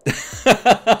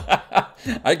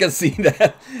 I can see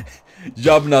that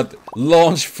Jobnut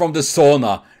launched from the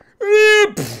sauna.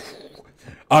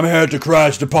 I'm here to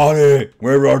crash the party.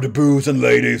 Where are the booze and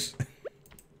ladies?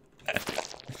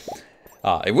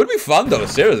 It would be fun though,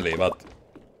 seriously, but...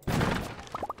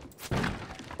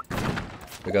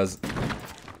 Because...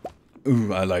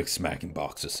 Ooh, I like smacking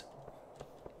boxes.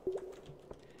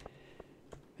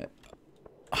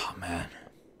 Oh, man.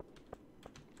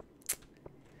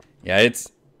 Yeah,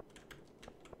 it's...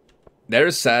 There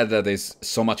is sad that there's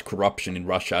so much corruption in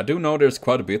Russia. I do know there's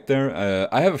quite a bit there.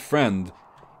 I have a friend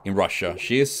in Russia.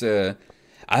 She's... I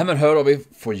haven't heard of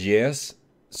it for years,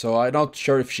 so I'm not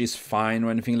sure if she's fine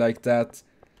or anything like that.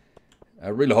 I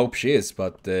really hope she is,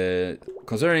 but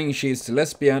considering she's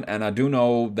lesbian, and I do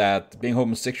know that being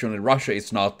homosexual in Russia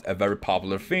is not a very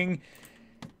popular thing.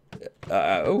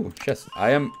 Oh, yes, I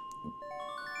am...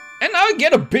 And I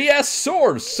get a BS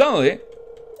sword, suddenly!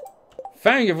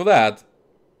 Thank you for that.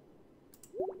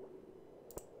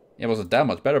 It wasn't that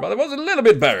much better, but it was a little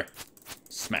bit better.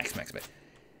 Smack, smack, smack.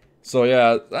 So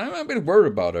yeah, I'm a bit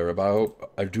worried about her, but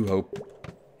I do hope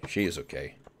she is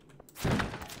okay.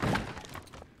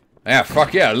 Yeah,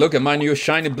 fuck yeah, look at my new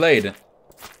shiny blade.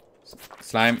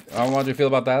 Slime, how do you feel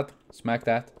about that? Smack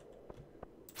that.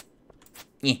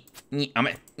 Niet.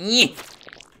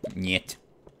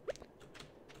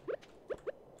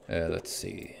 Let's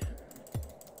see.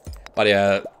 But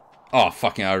yeah. Oh,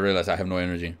 fucking, I realize I have no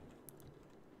energy.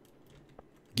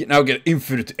 Now get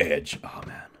infinite edge. Oh,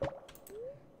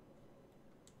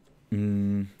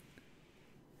 man.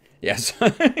 Yes.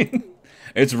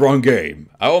 It's wrong game.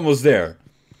 I'm almost there.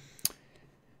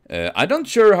 I'm not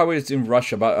sure how it's in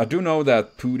Russia, but I do know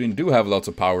that Putin do have lots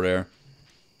of power there.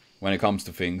 When it comes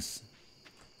to things.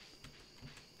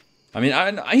 I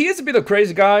mean, he is a bit of a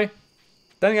crazy guy.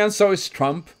 Then again, so is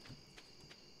Trump.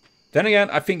 Then again,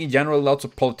 I think in general lots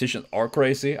of politicians are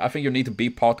crazy. I think you need to be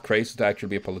part crazy to actually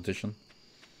be a politician.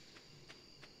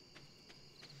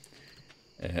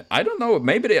 I don't know.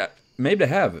 Maybe they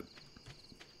have.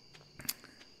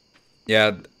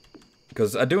 Yeah,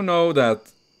 because I do know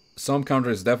that some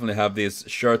countries definitely have this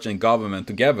church and government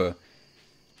together.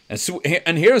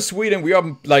 And here in Sweden, we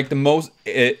are like the most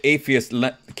atheist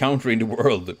country in the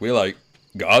world. We're like,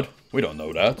 God? We don't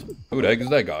know that. Who the heck is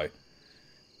that guy?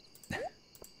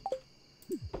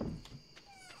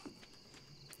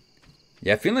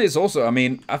 Yeah, Finland is also, I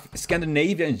mean,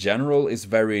 Scandinavia in general is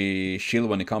very chill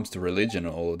when it comes to religion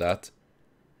and all of that.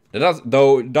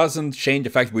 Though it doesn't change the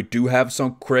fact we do have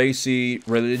some crazy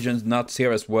religions nuts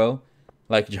here as well.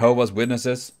 Like Jehovah's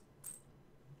Witnesses.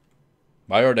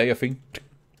 Why are they a thing?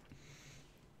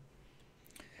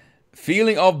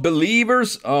 Feeling of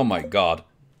believers? Oh my god.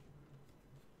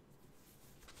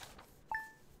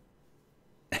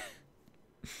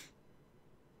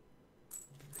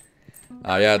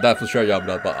 Yeah, that for sure, job,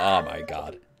 but oh my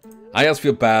god. I just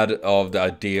feel bad of the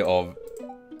idea of...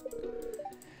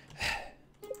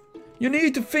 You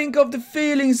need to think of the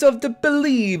feelings of the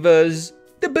believers.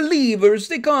 The believers,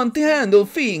 they can't handle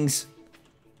things.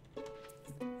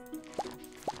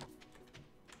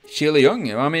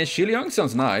 Chiliung, I mean, Chiliung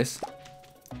sounds nice.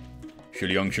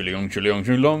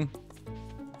 Chiliung.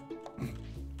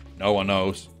 No one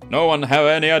knows. No one have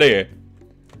any idea.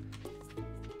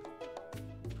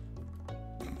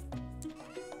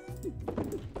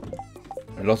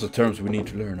 There are lots of terms we need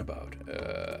to learn about.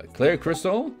 Clear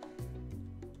crystal.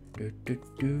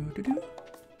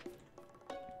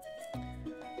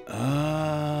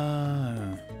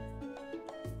 Ah.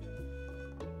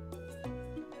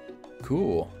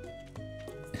 Cool.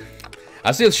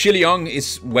 I still Chiliung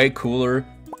is way cooler.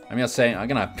 I'm just saying, I'm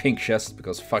gonna have pink chest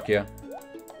because fuck yeah.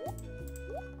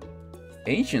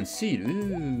 Ancient seed.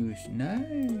 Ooh,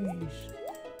 nice.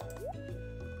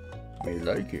 We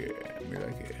like it. We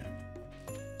like it.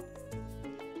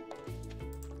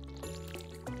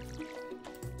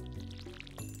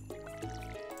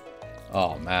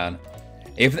 Oh man.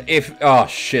 If oh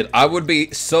shit, I would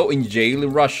be so in jail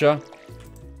in Russia.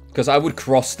 Because I would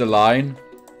cross the line.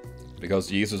 Because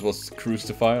Jesus was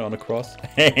crucified on a cross.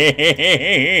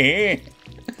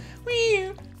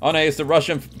 Oh no, it's the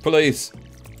Russian police.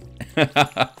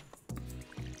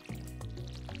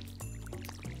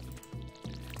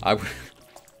 I would...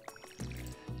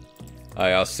 Oh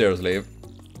yeah, seriously.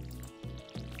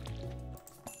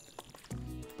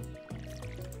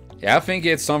 Yeah, I think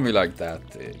it's something like that.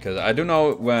 Because I do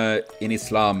know where in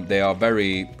Islam they are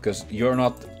very... Because you're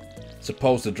not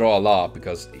supposed to draw a law.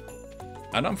 Because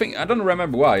I don't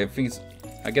remember why. I think it's...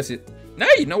 I guess it...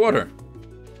 Nay, no water!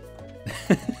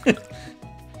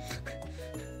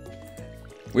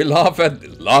 We laugh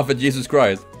at Jesus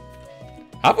Christ.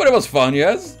 I thought it was fun,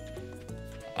 yes?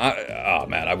 Oh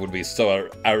man, I would be so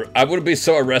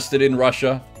arrested in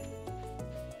Russia.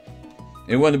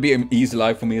 It wouldn't be an easy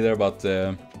life for me there, but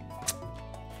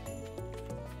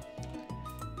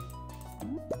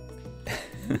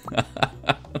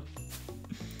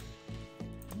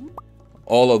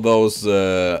all of those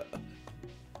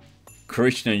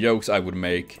Christian jokes I would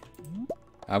make,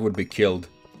 I would be killed.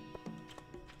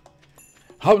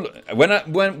 How when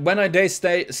I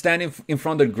stand in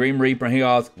front of the Grim Reaper and he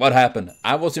asks, what happened?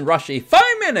 I was in Russia 5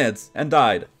 minutes and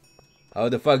died. How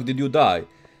the fuck did you die?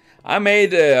 I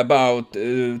made about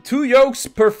 2 jokes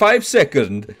per 5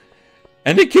 seconds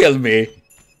and he killed me.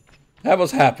 That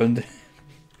was happened.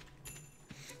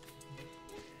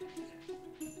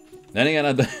 Then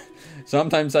again,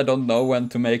 sometimes I don't know when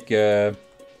to make draw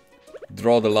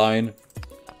the line.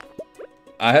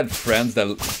 I had friends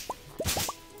that...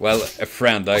 Well, a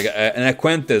friend, an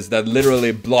acquaintance that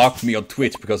literally blocked me on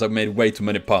Twitch because I made way too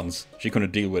many puns. She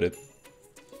couldn't deal with it.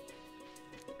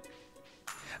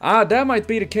 Ah, that might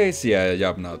be the case, yeah,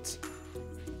 Jabnut.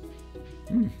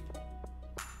 You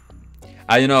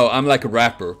know, I'm like a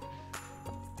rapper.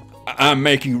 I'm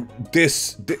making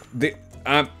this...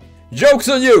 jokes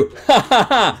on you! Ha ha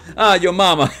ha! Ah, your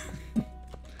mama.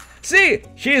 See,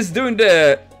 she's doing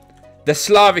the The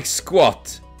Slavic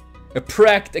squat. A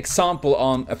practical example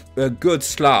on a good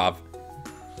Slav.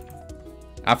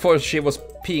 I thought she was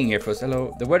peeing here first.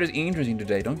 Hello. The weather is interesting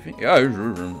today, don't you think? Yeah.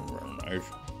 Nice.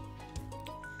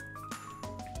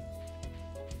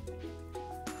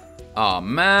 Oh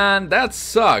man, that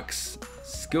sucks.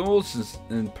 Schools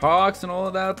and parks and all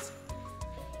of that.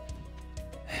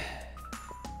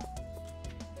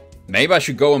 Maybe I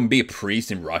should go and be a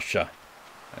priest in Russia.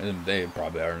 They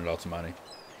probably earn lots of money.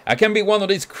 I can be one of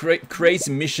these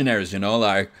crazy missionaries, you know,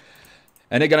 like...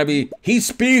 And they're gonna be... He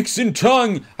speaks in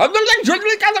tongue! Praise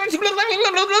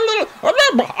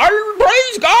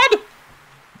God!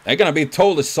 They're gonna be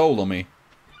totally sold on me.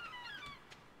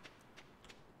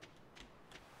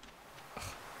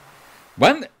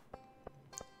 When...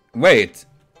 Wait.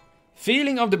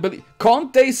 Feeling of the belief...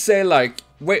 Can't they say, like...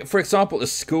 Wait, for example, a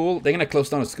school... They're gonna close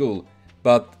down a school.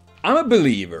 But I'm a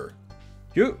believer.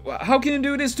 How can you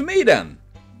do this to me, then?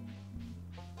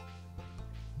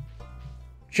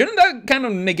 Shouldn't that kind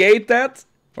of negate that?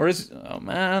 Or is... Oh,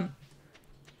 man.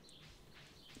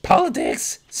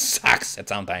 Politics sucks at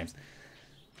sometimes.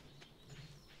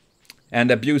 And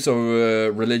abuse of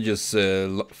religious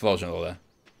thoughts and all that.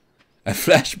 A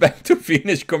flashback to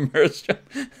Finnish commercial.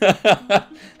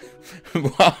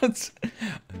 What?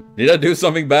 Did I do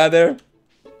something bad there?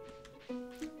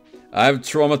 I've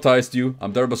traumatized you.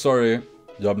 I'm terribly sorry.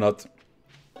 Job not.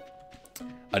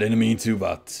 I didn't mean to,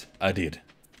 but I did.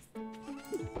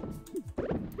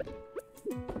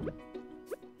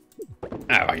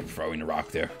 Ah, I'm throwing a rock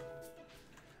there.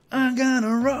 I got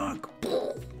a rock.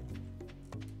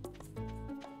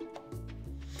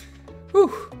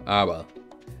 Whew. Ah, well.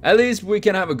 At least we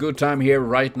can have a good time here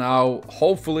right now.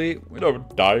 Hopefully, we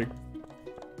don't die.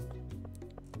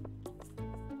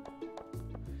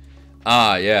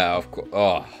 Ah, yeah, of course.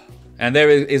 Oh. And there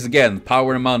is again,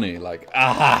 power and money. Like,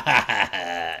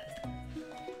 ah,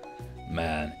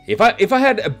 man. If I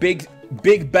had a big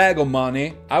bag of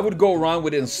money, I would go around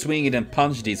with it and swing it and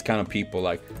punch these kind of people.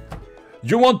 Like,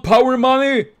 you want power and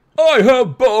money? I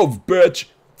have both, bitch.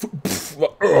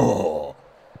 Oh.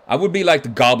 I would be like the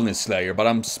Goblin Slayer, but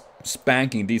I'm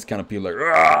spanking these kind of people. Like,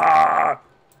 ah!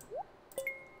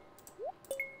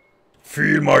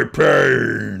 Feel my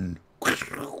pain.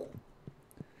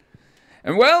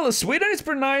 And well, Sweden is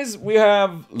pretty nice. We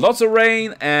have lots of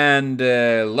rain and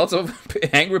lots of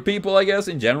angry people, I guess,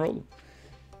 in general.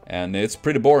 And it's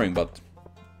pretty boring, but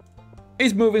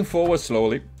it's moving forward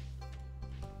slowly.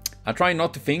 I try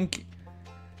not to think.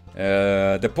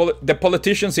 The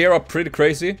politicians here are pretty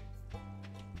crazy.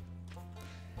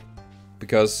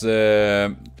 Because we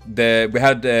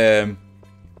had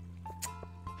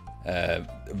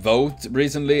vote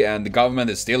recently, and the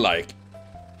government is still like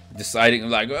deciding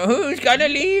like who's gonna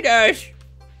lead us,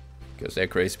 because they're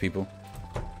crazy people.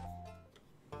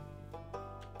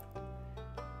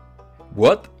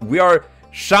 What? We are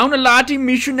Saunalati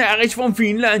missionaries from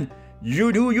Finland.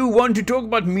 Do you want to talk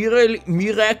about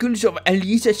miracles of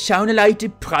Alisa's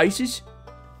Saunalite prices?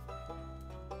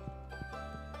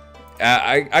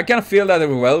 I kind of feel that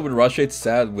well with Russia. It's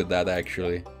sad with that,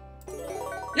 actually.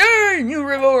 Yay! New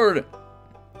reward!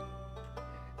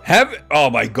 Oh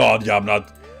my god, yeah, I'm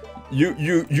not...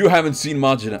 You haven't seen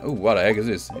much in... Oh, what the heck is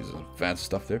this? This is fancy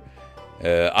stuff there.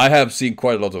 I have seen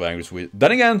quite a lot of angry Swedes.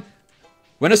 Then again,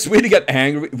 when a Swede get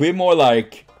angry, we're more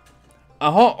like...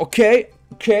 okay.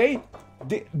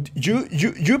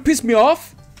 You piss me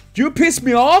off? You piss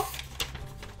me off?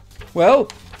 Well...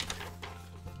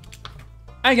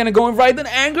 I'm gonna go and write an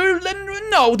angry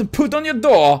note to put on your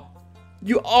door.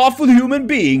 You awful human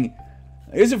being.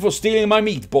 Is it for stealing my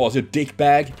meatballs, you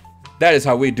dickbag? That is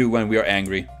how we do when we are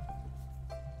angry.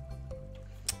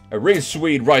 A real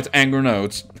Swede writes angry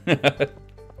notes. Yeah,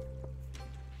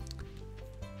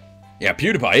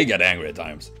 PewDiePie, he get angry at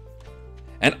times.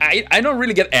 And I don't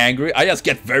really get angry, I just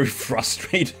get very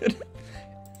frustrated.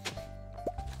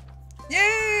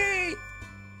 Yay!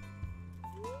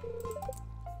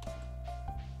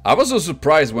 I was so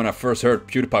surprised when I first heard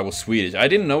PewDiePie was Swedish. I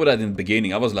didn't know that in the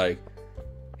beginning. I was like,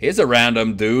 he's a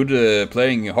random dude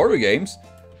playing horror games.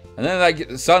 And then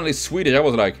like suddenly Swedish. I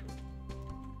was like,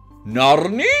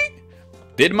 Narni?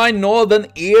 Did my northern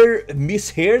ear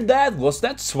mishear that? Was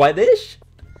that Swedish?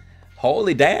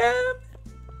 Holy damn.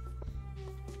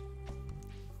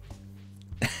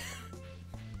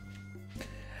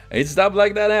 It's stuff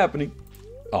like that happening.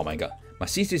 Oh my god. My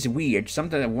sister's weird.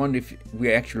 Sometimes I wonder if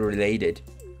we're actually related.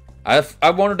 I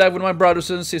wondered that with my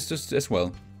brothers and sisters as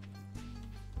well.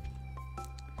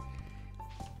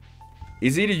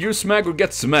 It's either you smack or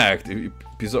get smacked.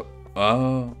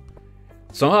 Oh.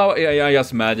 Somehow I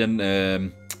just imagine,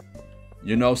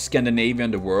 you know, Scandinavia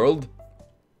and the world.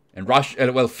 And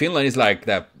well, Finland is like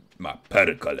that.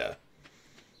 Perkele.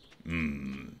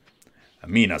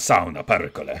 Mina sauna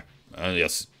perkele.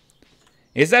 Yes.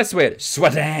 Is that Swedish?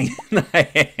 Swadang.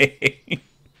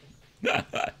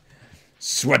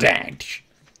 Swadang.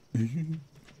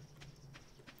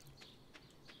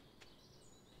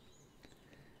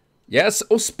 Yes,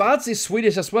 Spats is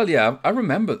Swedish as well, yeah, I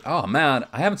remember. Oh man,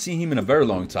 I haven't seen him in a very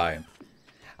long time.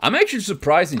 I'm actually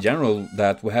surprised in general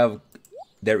that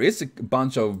there is a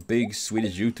bunch of big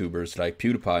Swedish YouTubers like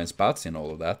PewDiePie and Spats and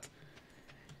all of that.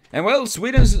 And well,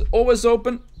 Sweden's always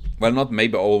open. Well, not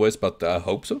maybe always, but I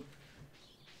hope so.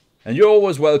 And you're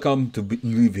always welcome to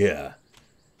live here.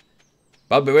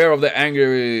 But beware of the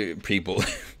angry people.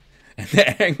 And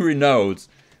the angry notes.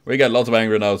 We got lots of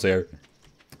angry notes here.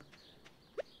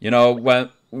 You know, when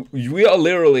we are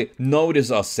literally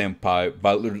notice us, senpai,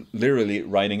 by literally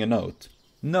writing a note.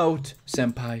 Note,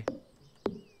 senpai.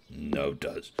 Note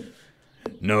us.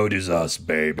 Notice us,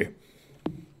 baby.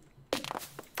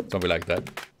 Something like that.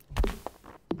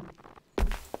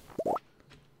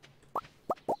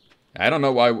 I don't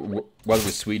know what we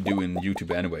Swede do in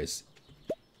YouTube anyways.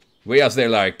 We as they're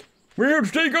like, we're here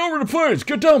to take over the place.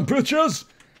 Get down, bitches.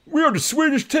 We are the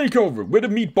Swedish takeover with the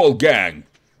meatball gang.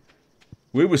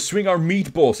 We will swing our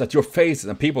meatballs at your faces,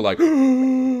 and people like,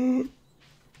 no!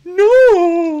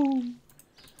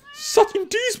 Such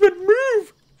indecent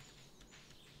move!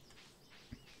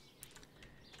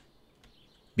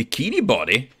 Bikini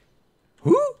body?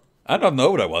 Who? I don't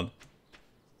know that one.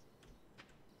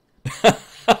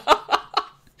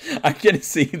 I can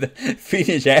see the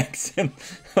Finnish accent.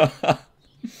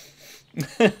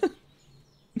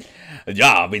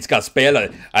 Ja, vi ska spela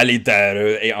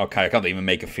lite... Okay, I can't even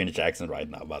make a Finnish accent right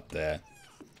now, but...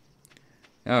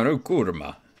 ja, nu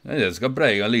kurma. Jag ska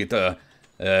börja lite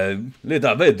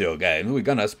video game. We're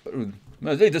gonna...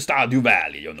 lite Stardew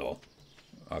Valley, you know.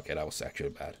 Okay, that was actually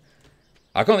bad.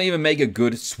 I can't even make a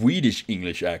good Swedish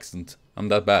English accent. I'm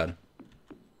that bad.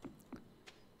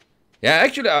 Yeah,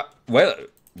 actually, well,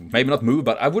 maybe not move,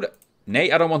 but I would...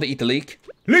 Nay, I don't want to eat the leek.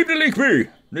 Leave the leek be!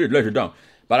 Let it down.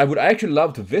 But I would actually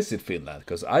love to visit Finland,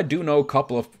 because I do know a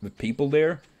couple of people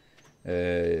there.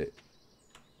 Oh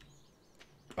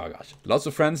gosh, lots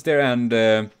of friends there,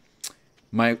 and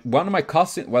one of my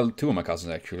cousins, well, two of my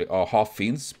cousins actually, are half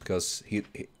Finns, because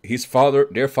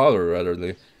their father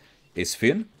rather, is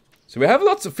Finn. So we have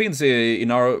lots of Finns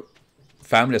in our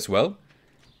family as well.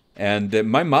 And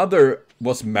my mother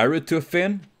was married to a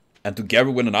Finn, and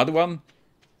together with another one,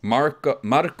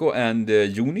 Marco and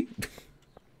Juni.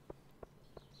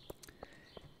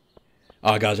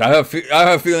 Oh gosh, I have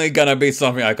a feeling it's gonna be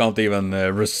something I can't even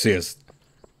resist.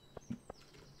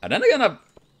 And then again,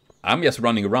 I'm just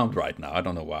running around right now. I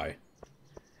don't know why.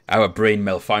 I have a brain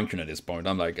malfunction at this point.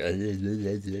 I'm like...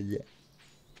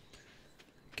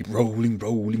 keep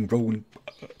rolling.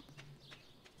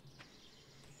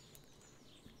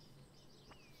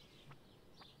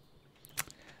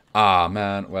 Ah,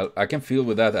 man. Well, I can feel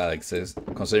with that, Alex,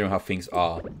 considering how things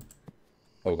are.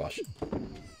 Oh gosh.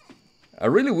 I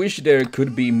really wish there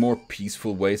could be more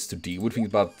peaceful ways to deal with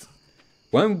things, but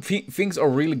when things are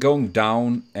really going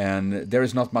down and there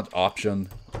is not much option,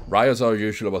 riots are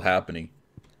usually what's happening.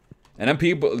 And then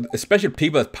people, especially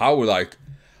people at power, like,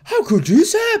 how could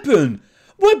this happen?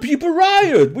 Why people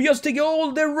riot? We just take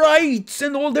all their rights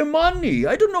and all their money.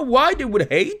 I don't know why they would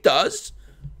hate us.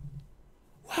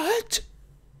 What?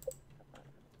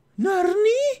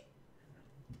 Narni?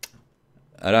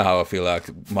 I don't know how I feel like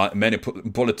many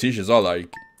politicians are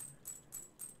like...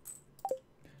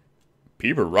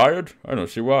 People riot? I don't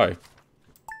see why.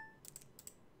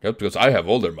 Just because I have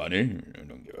all their money. I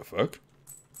don't give a fuck.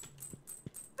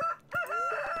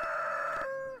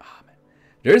 Oh, man.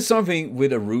 There is something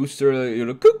with a rooster, you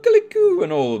know, coo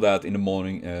and all of that in the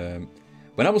morning.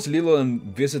 When I was little and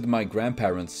visited my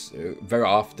grandparents very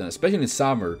often, especially in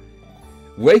summer,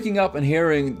 waking up and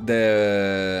hearing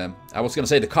the... I was gonna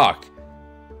say the cock.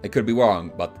 I could be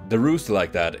wrong, but the rooster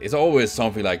like that is always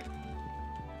something like,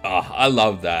 ah, I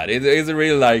love that. It's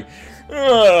really like,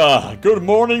 good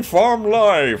morning farm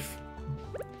life.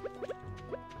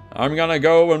 I'm gonna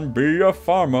go and be a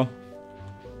farmer.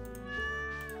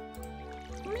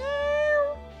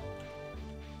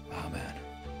 Oh man.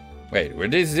 Wait,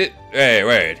 where is it? Hey,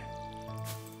 wait.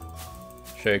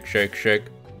 Shake, shake, shake.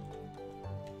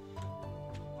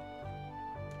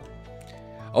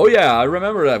 Oh yeah, I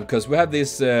remember that because we had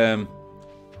this what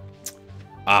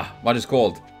is it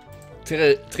called?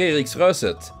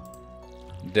 Treriksröset.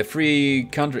 The free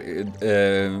country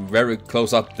very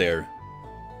close up there.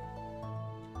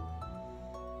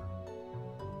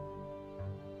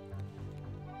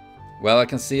 Well, I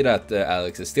can see that,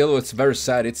 Alex. It's very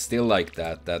sad. It's still like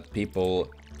that. That people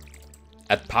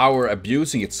at power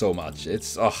abusing it so much.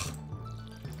 It's, ugh.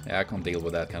 Yeah, I can't deal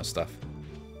with that kind of stuff.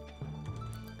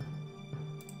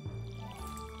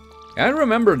 I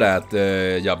remember that,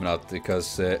 Jabnat,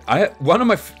 because one of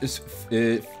my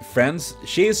friends,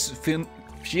 she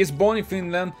is born in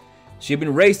Finland, she's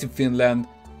been raised in Finland,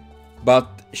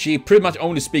 but she pretty much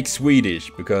only speaks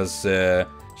Swedish because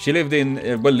she lives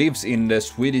in the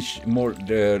Swedish.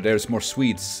 There's more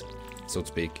Swedes, so to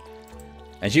speak,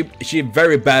 and she's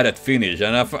very bad at Finnish,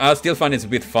 and I still find it a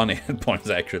bit funny at points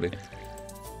actually.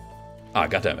 Ah,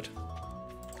 goddammit.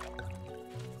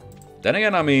 Then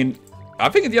again, I mean, I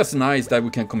think it's just nice that we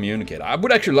can communicate. I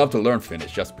would actually love to learn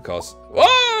Finnish just because.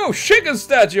 Whoa, chicken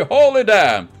statue! Holy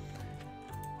damn!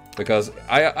 Because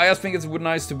I just think it would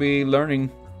nice to be learning.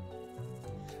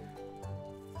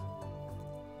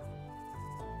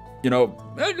 You know,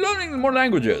 learning more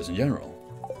languages in general.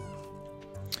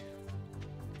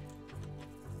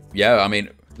 Yeah, I mean,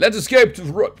 let's escape to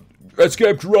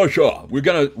Russia. We're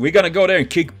gonna go there and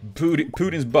kick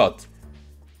Putin's butt,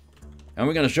 and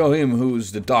we're gonna show him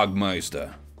who's the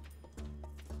Dogmeister.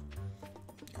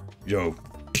 Yo.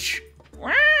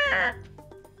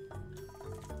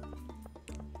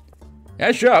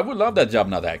 Yeah, sure, I would love that job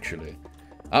not actually.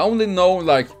 I only know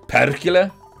like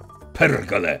perkele.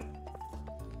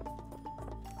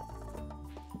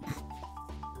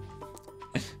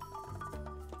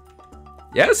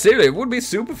 Yeah, seriously, it would be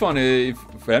super fun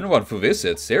if anyone to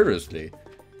visit, seriously.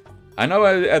 I know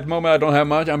at the moment I don't have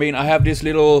much. I mean, I have this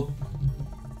little...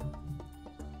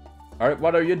 Alright,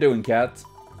 what are you doing, cat?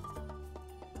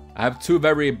 I have two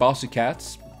very bossy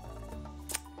cats.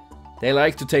 They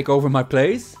like to take over my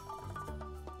place.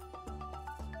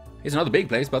 It's not a big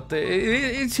place, but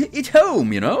it's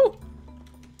home, you know?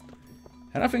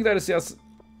 And I think that is just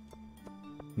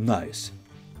nice.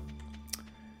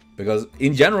 Because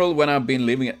in general, when I've been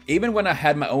living, even when I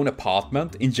had my own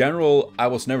apartment, in general, I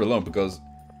was never alone because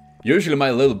usually my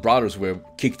little brothers were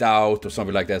kicked out or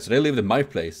something like that, so they lived in my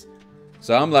place.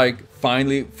 So I'm like,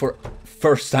 finally, for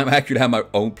first time I actually have my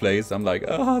own place. I'm like,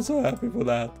 oh, I'm so happy for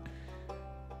that.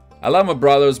 I love my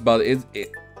brothers, but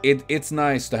it's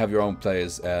nice to have your own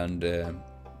place and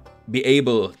be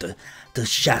able to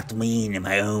shut me in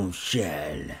my own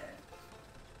shell.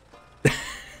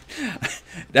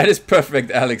 That is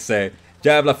perfect, Alex say.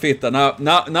 Jävla fitta.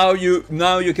 Now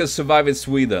you can survive in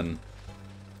Sweden.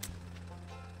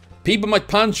 People might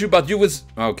punch you, but you will...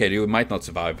 Okay, you might not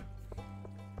survive.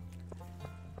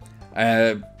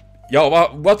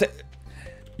 What...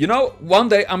 You know, one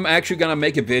day I'm actually gonna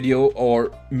make a video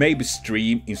or maybe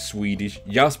stream in Swedish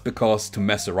just because to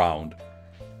mess around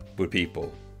with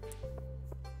people.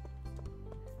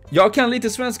 Jag kan lite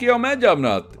svenska jag med,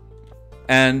 Jamnat.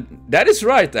 And that is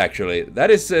right, actually. That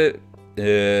is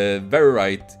very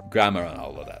right grammar and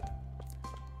all of that.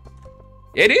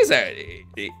 It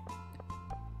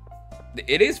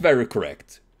is very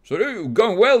correct. So you're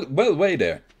going well way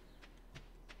there.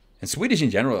 And Swedish in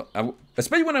general,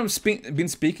 especially when I've been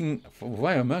speaking.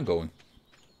 Where am I going?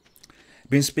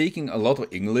 Been speaking a lot of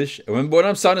English. When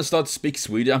I'm starting to start to speak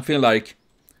Swedish, I feel like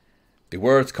the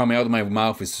words coming out of my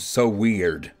mouth is so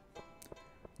weird.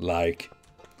 Like,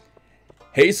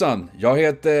 hejsan, jag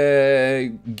heter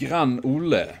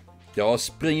Grann-Olle. Jag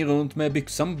springer runt med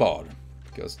byxan bar.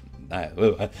 Because,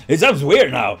 it sounds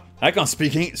weird now. I can't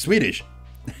speak Swedish.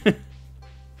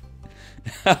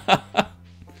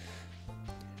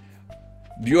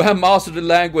 You have mastered the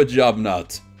language,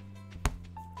 Jobnut.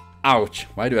 Ouch,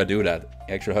 why do I do that?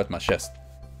 It actually hurt my chest.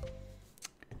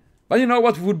 But you know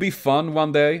what would be fun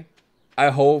one day?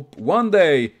 I hope one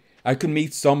day I could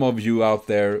meet some of you out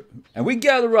there and we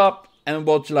gather up and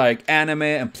watch like anime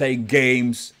and play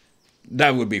games.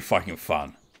 That would be fucking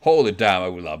fun. Holy damn, I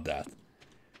would love that.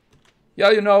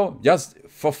 Yeah, you know, just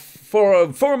for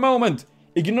a moment,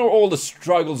 ignore all the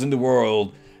struggles in the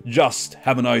world. Just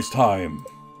have a nice time.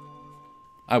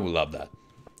 I would love that.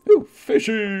 Ooh,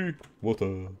 fishy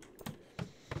water.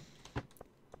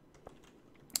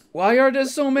 Why are there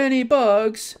so many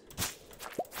bugs?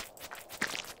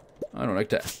 I don't like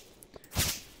that.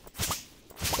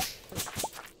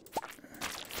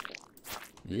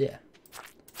 Yeah.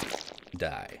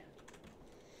 Die.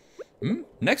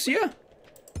 Next year?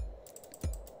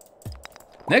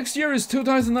 Next year is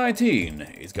 2019.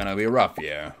 It's gonna be a rough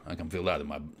year. I can feel that in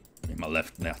my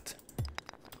left nut.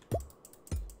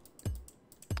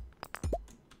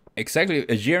 Exactly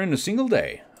a year in a single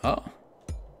day. Oh.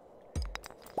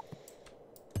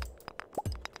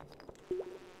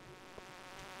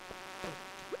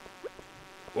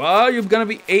 Well, you're gonna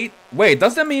be 8. Wait,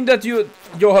 does that mean that you...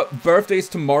 your birthday is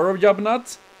tomorrow,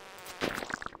 Jabnut?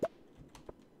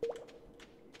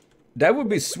 That would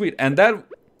be sweet, and that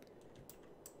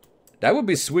would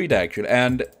be sweet actually.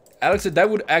 And Alex said that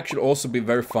would actually also be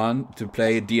very fun to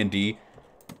play D&D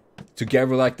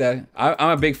together like that.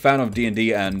 I'm a big fan of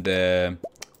D&D and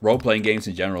role-playing games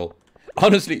in general.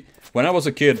 Honestly, when I was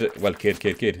a kid, well,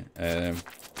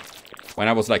 when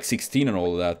I was like 16 and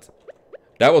all of that,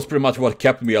 that was pretty much what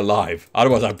kept me alive.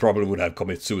 Otherwise, I probably would have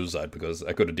committed suicide because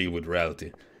I couldn't deal with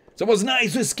reality. So it was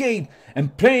nice to escape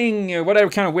and playing whatever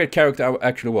kind of weird character I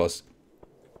actually was.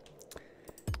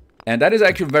 And that is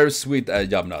actually very sweet,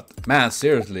 Jabnut. Man,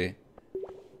 seriously.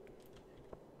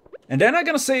 And then I'm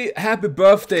gonna say happy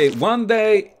birthday one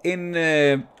day in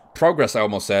progress, I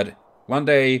almost said. One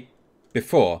day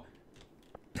before.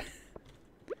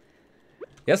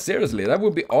 Yes, seriously, that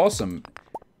would be awesome,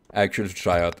 actually, to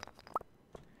try out.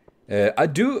 I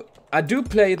do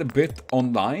play it a bit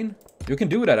online. You can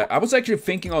do that. I was actually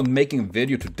thinking on making a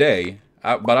video today,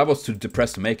 but I was too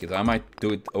depressed to make it. I might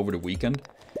do it over the weekend.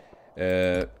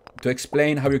 To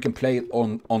explain how you can play it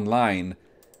online.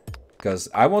 Because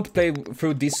I want to play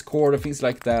through Discord or things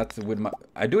like that with my...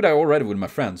 I do that already with my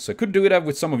friends, so I could do that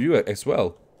with some of you as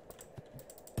well.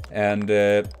 And,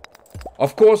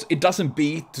 of course, it doesn't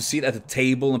beat to sit at a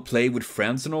table and play with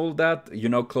friends and all that, you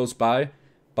know, close by.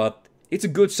 But it's a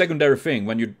good secondary thing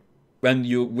when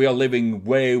we are living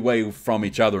way, way from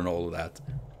each other and all of that.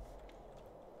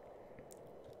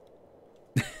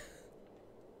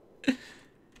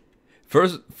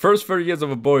 First 30 years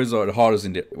of a boy are the hardest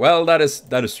in the... Well, that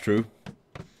is true.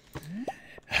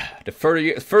 The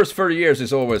first 30 years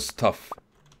is always tough.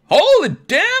 Holy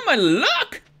damn, my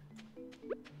luck!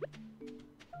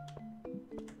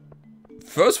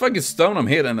 First fucking stone I'm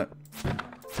hitting,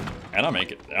 and I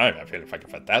make it. I feel fucking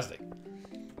fantastic.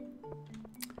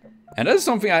 And that's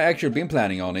something I actually been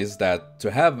planning on, is that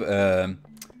to have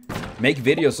make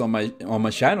videos on my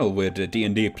channel with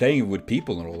D&D, playing with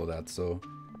people and all of that. So.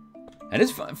 And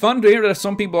it's fun to hear that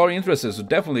some people are interested, so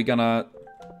definitely gonna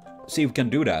see if we can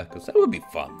do that, because that would be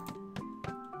fun.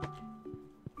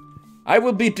 I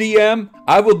will be DM,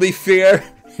 I will be Fear.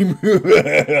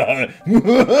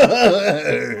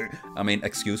 I mean,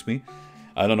 excuse me.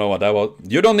 I don't know what that was.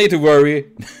 You don't need to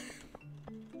worry.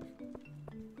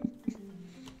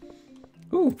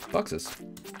 Ooh, boxes.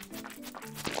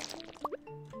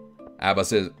 Abba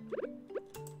says...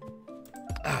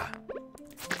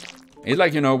 It's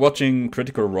like, you know, watching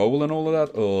Critical Role and all of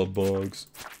that. Oh, bugs.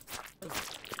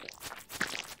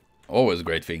 Always a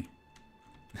great thing.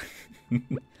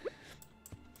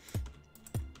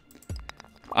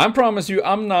 I promise you,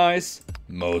 I'm nice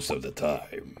most of the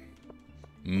time.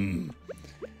 Me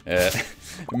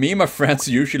and my friends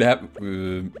usually have...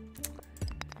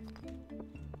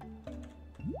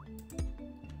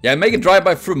 yeah, make a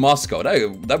drive-by through Moscow.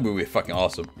 That would be fucking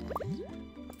awesome.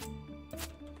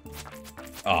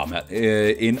 Oh man,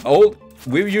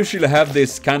 we usually have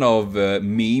this kind of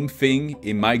meme thing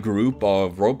in my group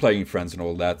of role-playing friends and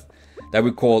all that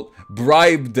we call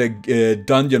bribe the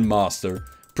dungeon master.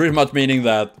 Pretty much meaning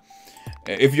that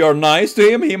if you're nice to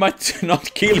him, he might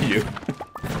not kill you.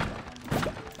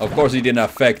 Of course, it didn't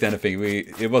affect anything.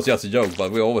 It was just a joke,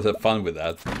 but we always have fun with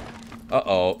that.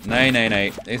 Uh-oh.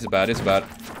 Nay. It's bad.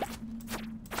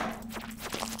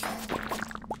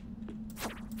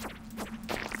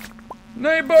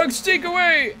 Nay, bug, stick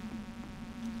away!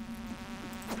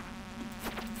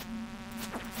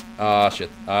 Ah, shit.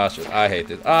 I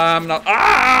hate it. I'm not...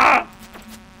 Ah!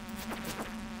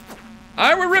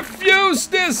 I will refuse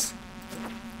this!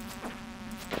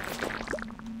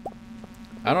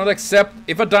 I don't accept...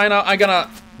 If I die now, I'm gonna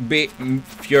be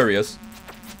furious.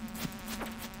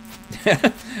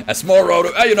 A small road...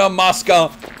 you know,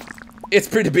 Moscow. It's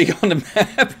pretty big on the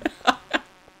map.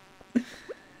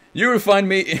 You will find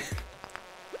me...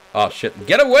 Oh shit,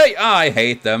 get away! I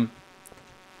hate them.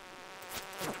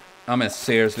 I mean,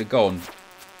 seriously, go and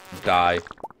die.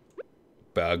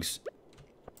 Bugs.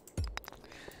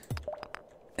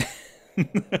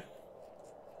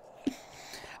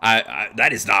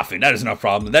 That is nothing, that is no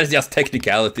problem. That is just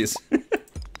technicalities.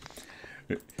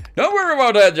 Don't worry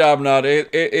about that job now.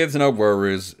 It's no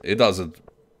worries. It doesn't.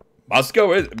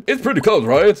 Moscow, it's pretty close,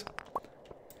 right?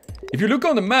 If you look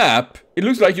on the map, it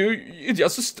looks like it's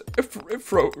just a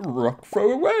rock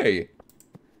throw away.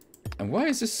 And why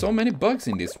is there so many bugs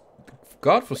in this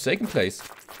godforsaken place?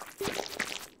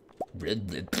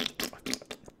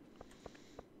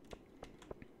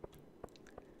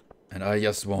 And I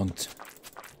just want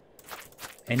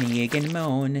an egg and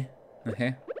moan.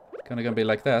 Okay, gonna be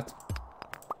like that.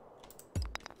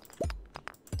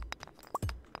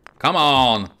 Come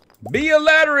on! Be a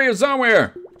ladder here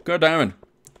somewhere! God damn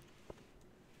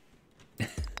it.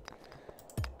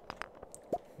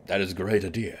 That is a great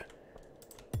idea.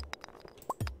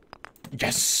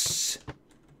 Yes!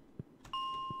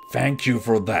 Thank you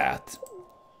for that.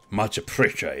 Much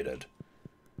appreciated.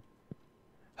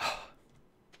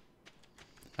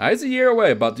 It's a year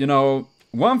away, but you know,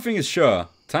 one thing is sure.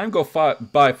 Time goes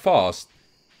by fast.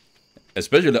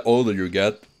 Especially the older you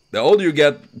get. The older you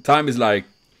get, time is like...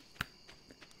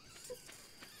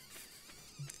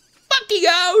 fucking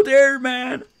out there,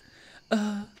 man!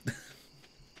 But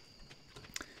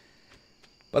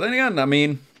then again, I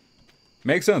mean...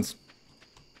 makes sense.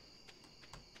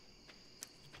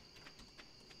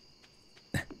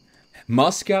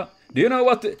 Moscow? Do you know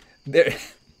what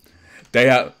they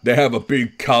have a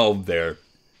big cow there.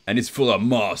 And it's full of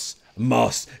moss.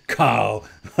 Moss cow.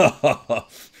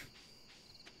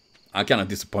 I'm kind of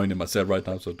disappointed in myself right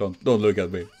now, so don't look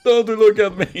at me. Don't look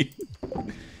at me.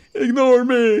 Ignore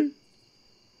me.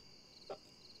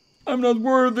 I'm not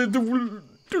worthy to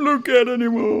look at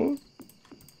anymore.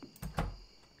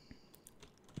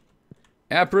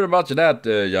 Yeah, pretty much that,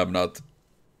 Jabnut.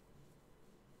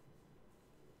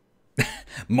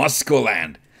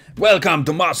 Moscowland. Welcome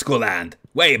to Moscowland.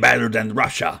 Way better than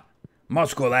Russia.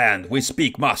 Moscowland, we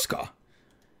speak Moscow.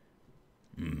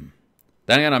 Then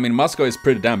again, I mean, Moscow is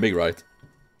pretty damn big, right?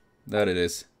 That it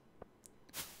is.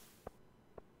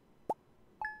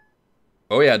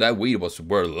 Oh yeah, that weed was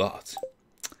worth a lot.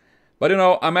 But you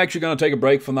know, I'm actually gonna take a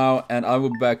break for now, and I will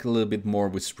be back a little bit more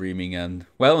with streaming and,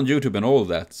 well, on YouTube and all of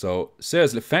that. So,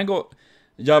 seriously, thank you,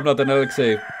 Jabnut and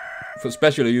Alexei,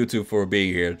 especially you two, for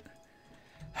being here.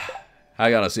 I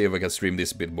gotta see if I can stream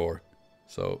this a bit more.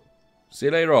 So, see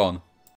you later on.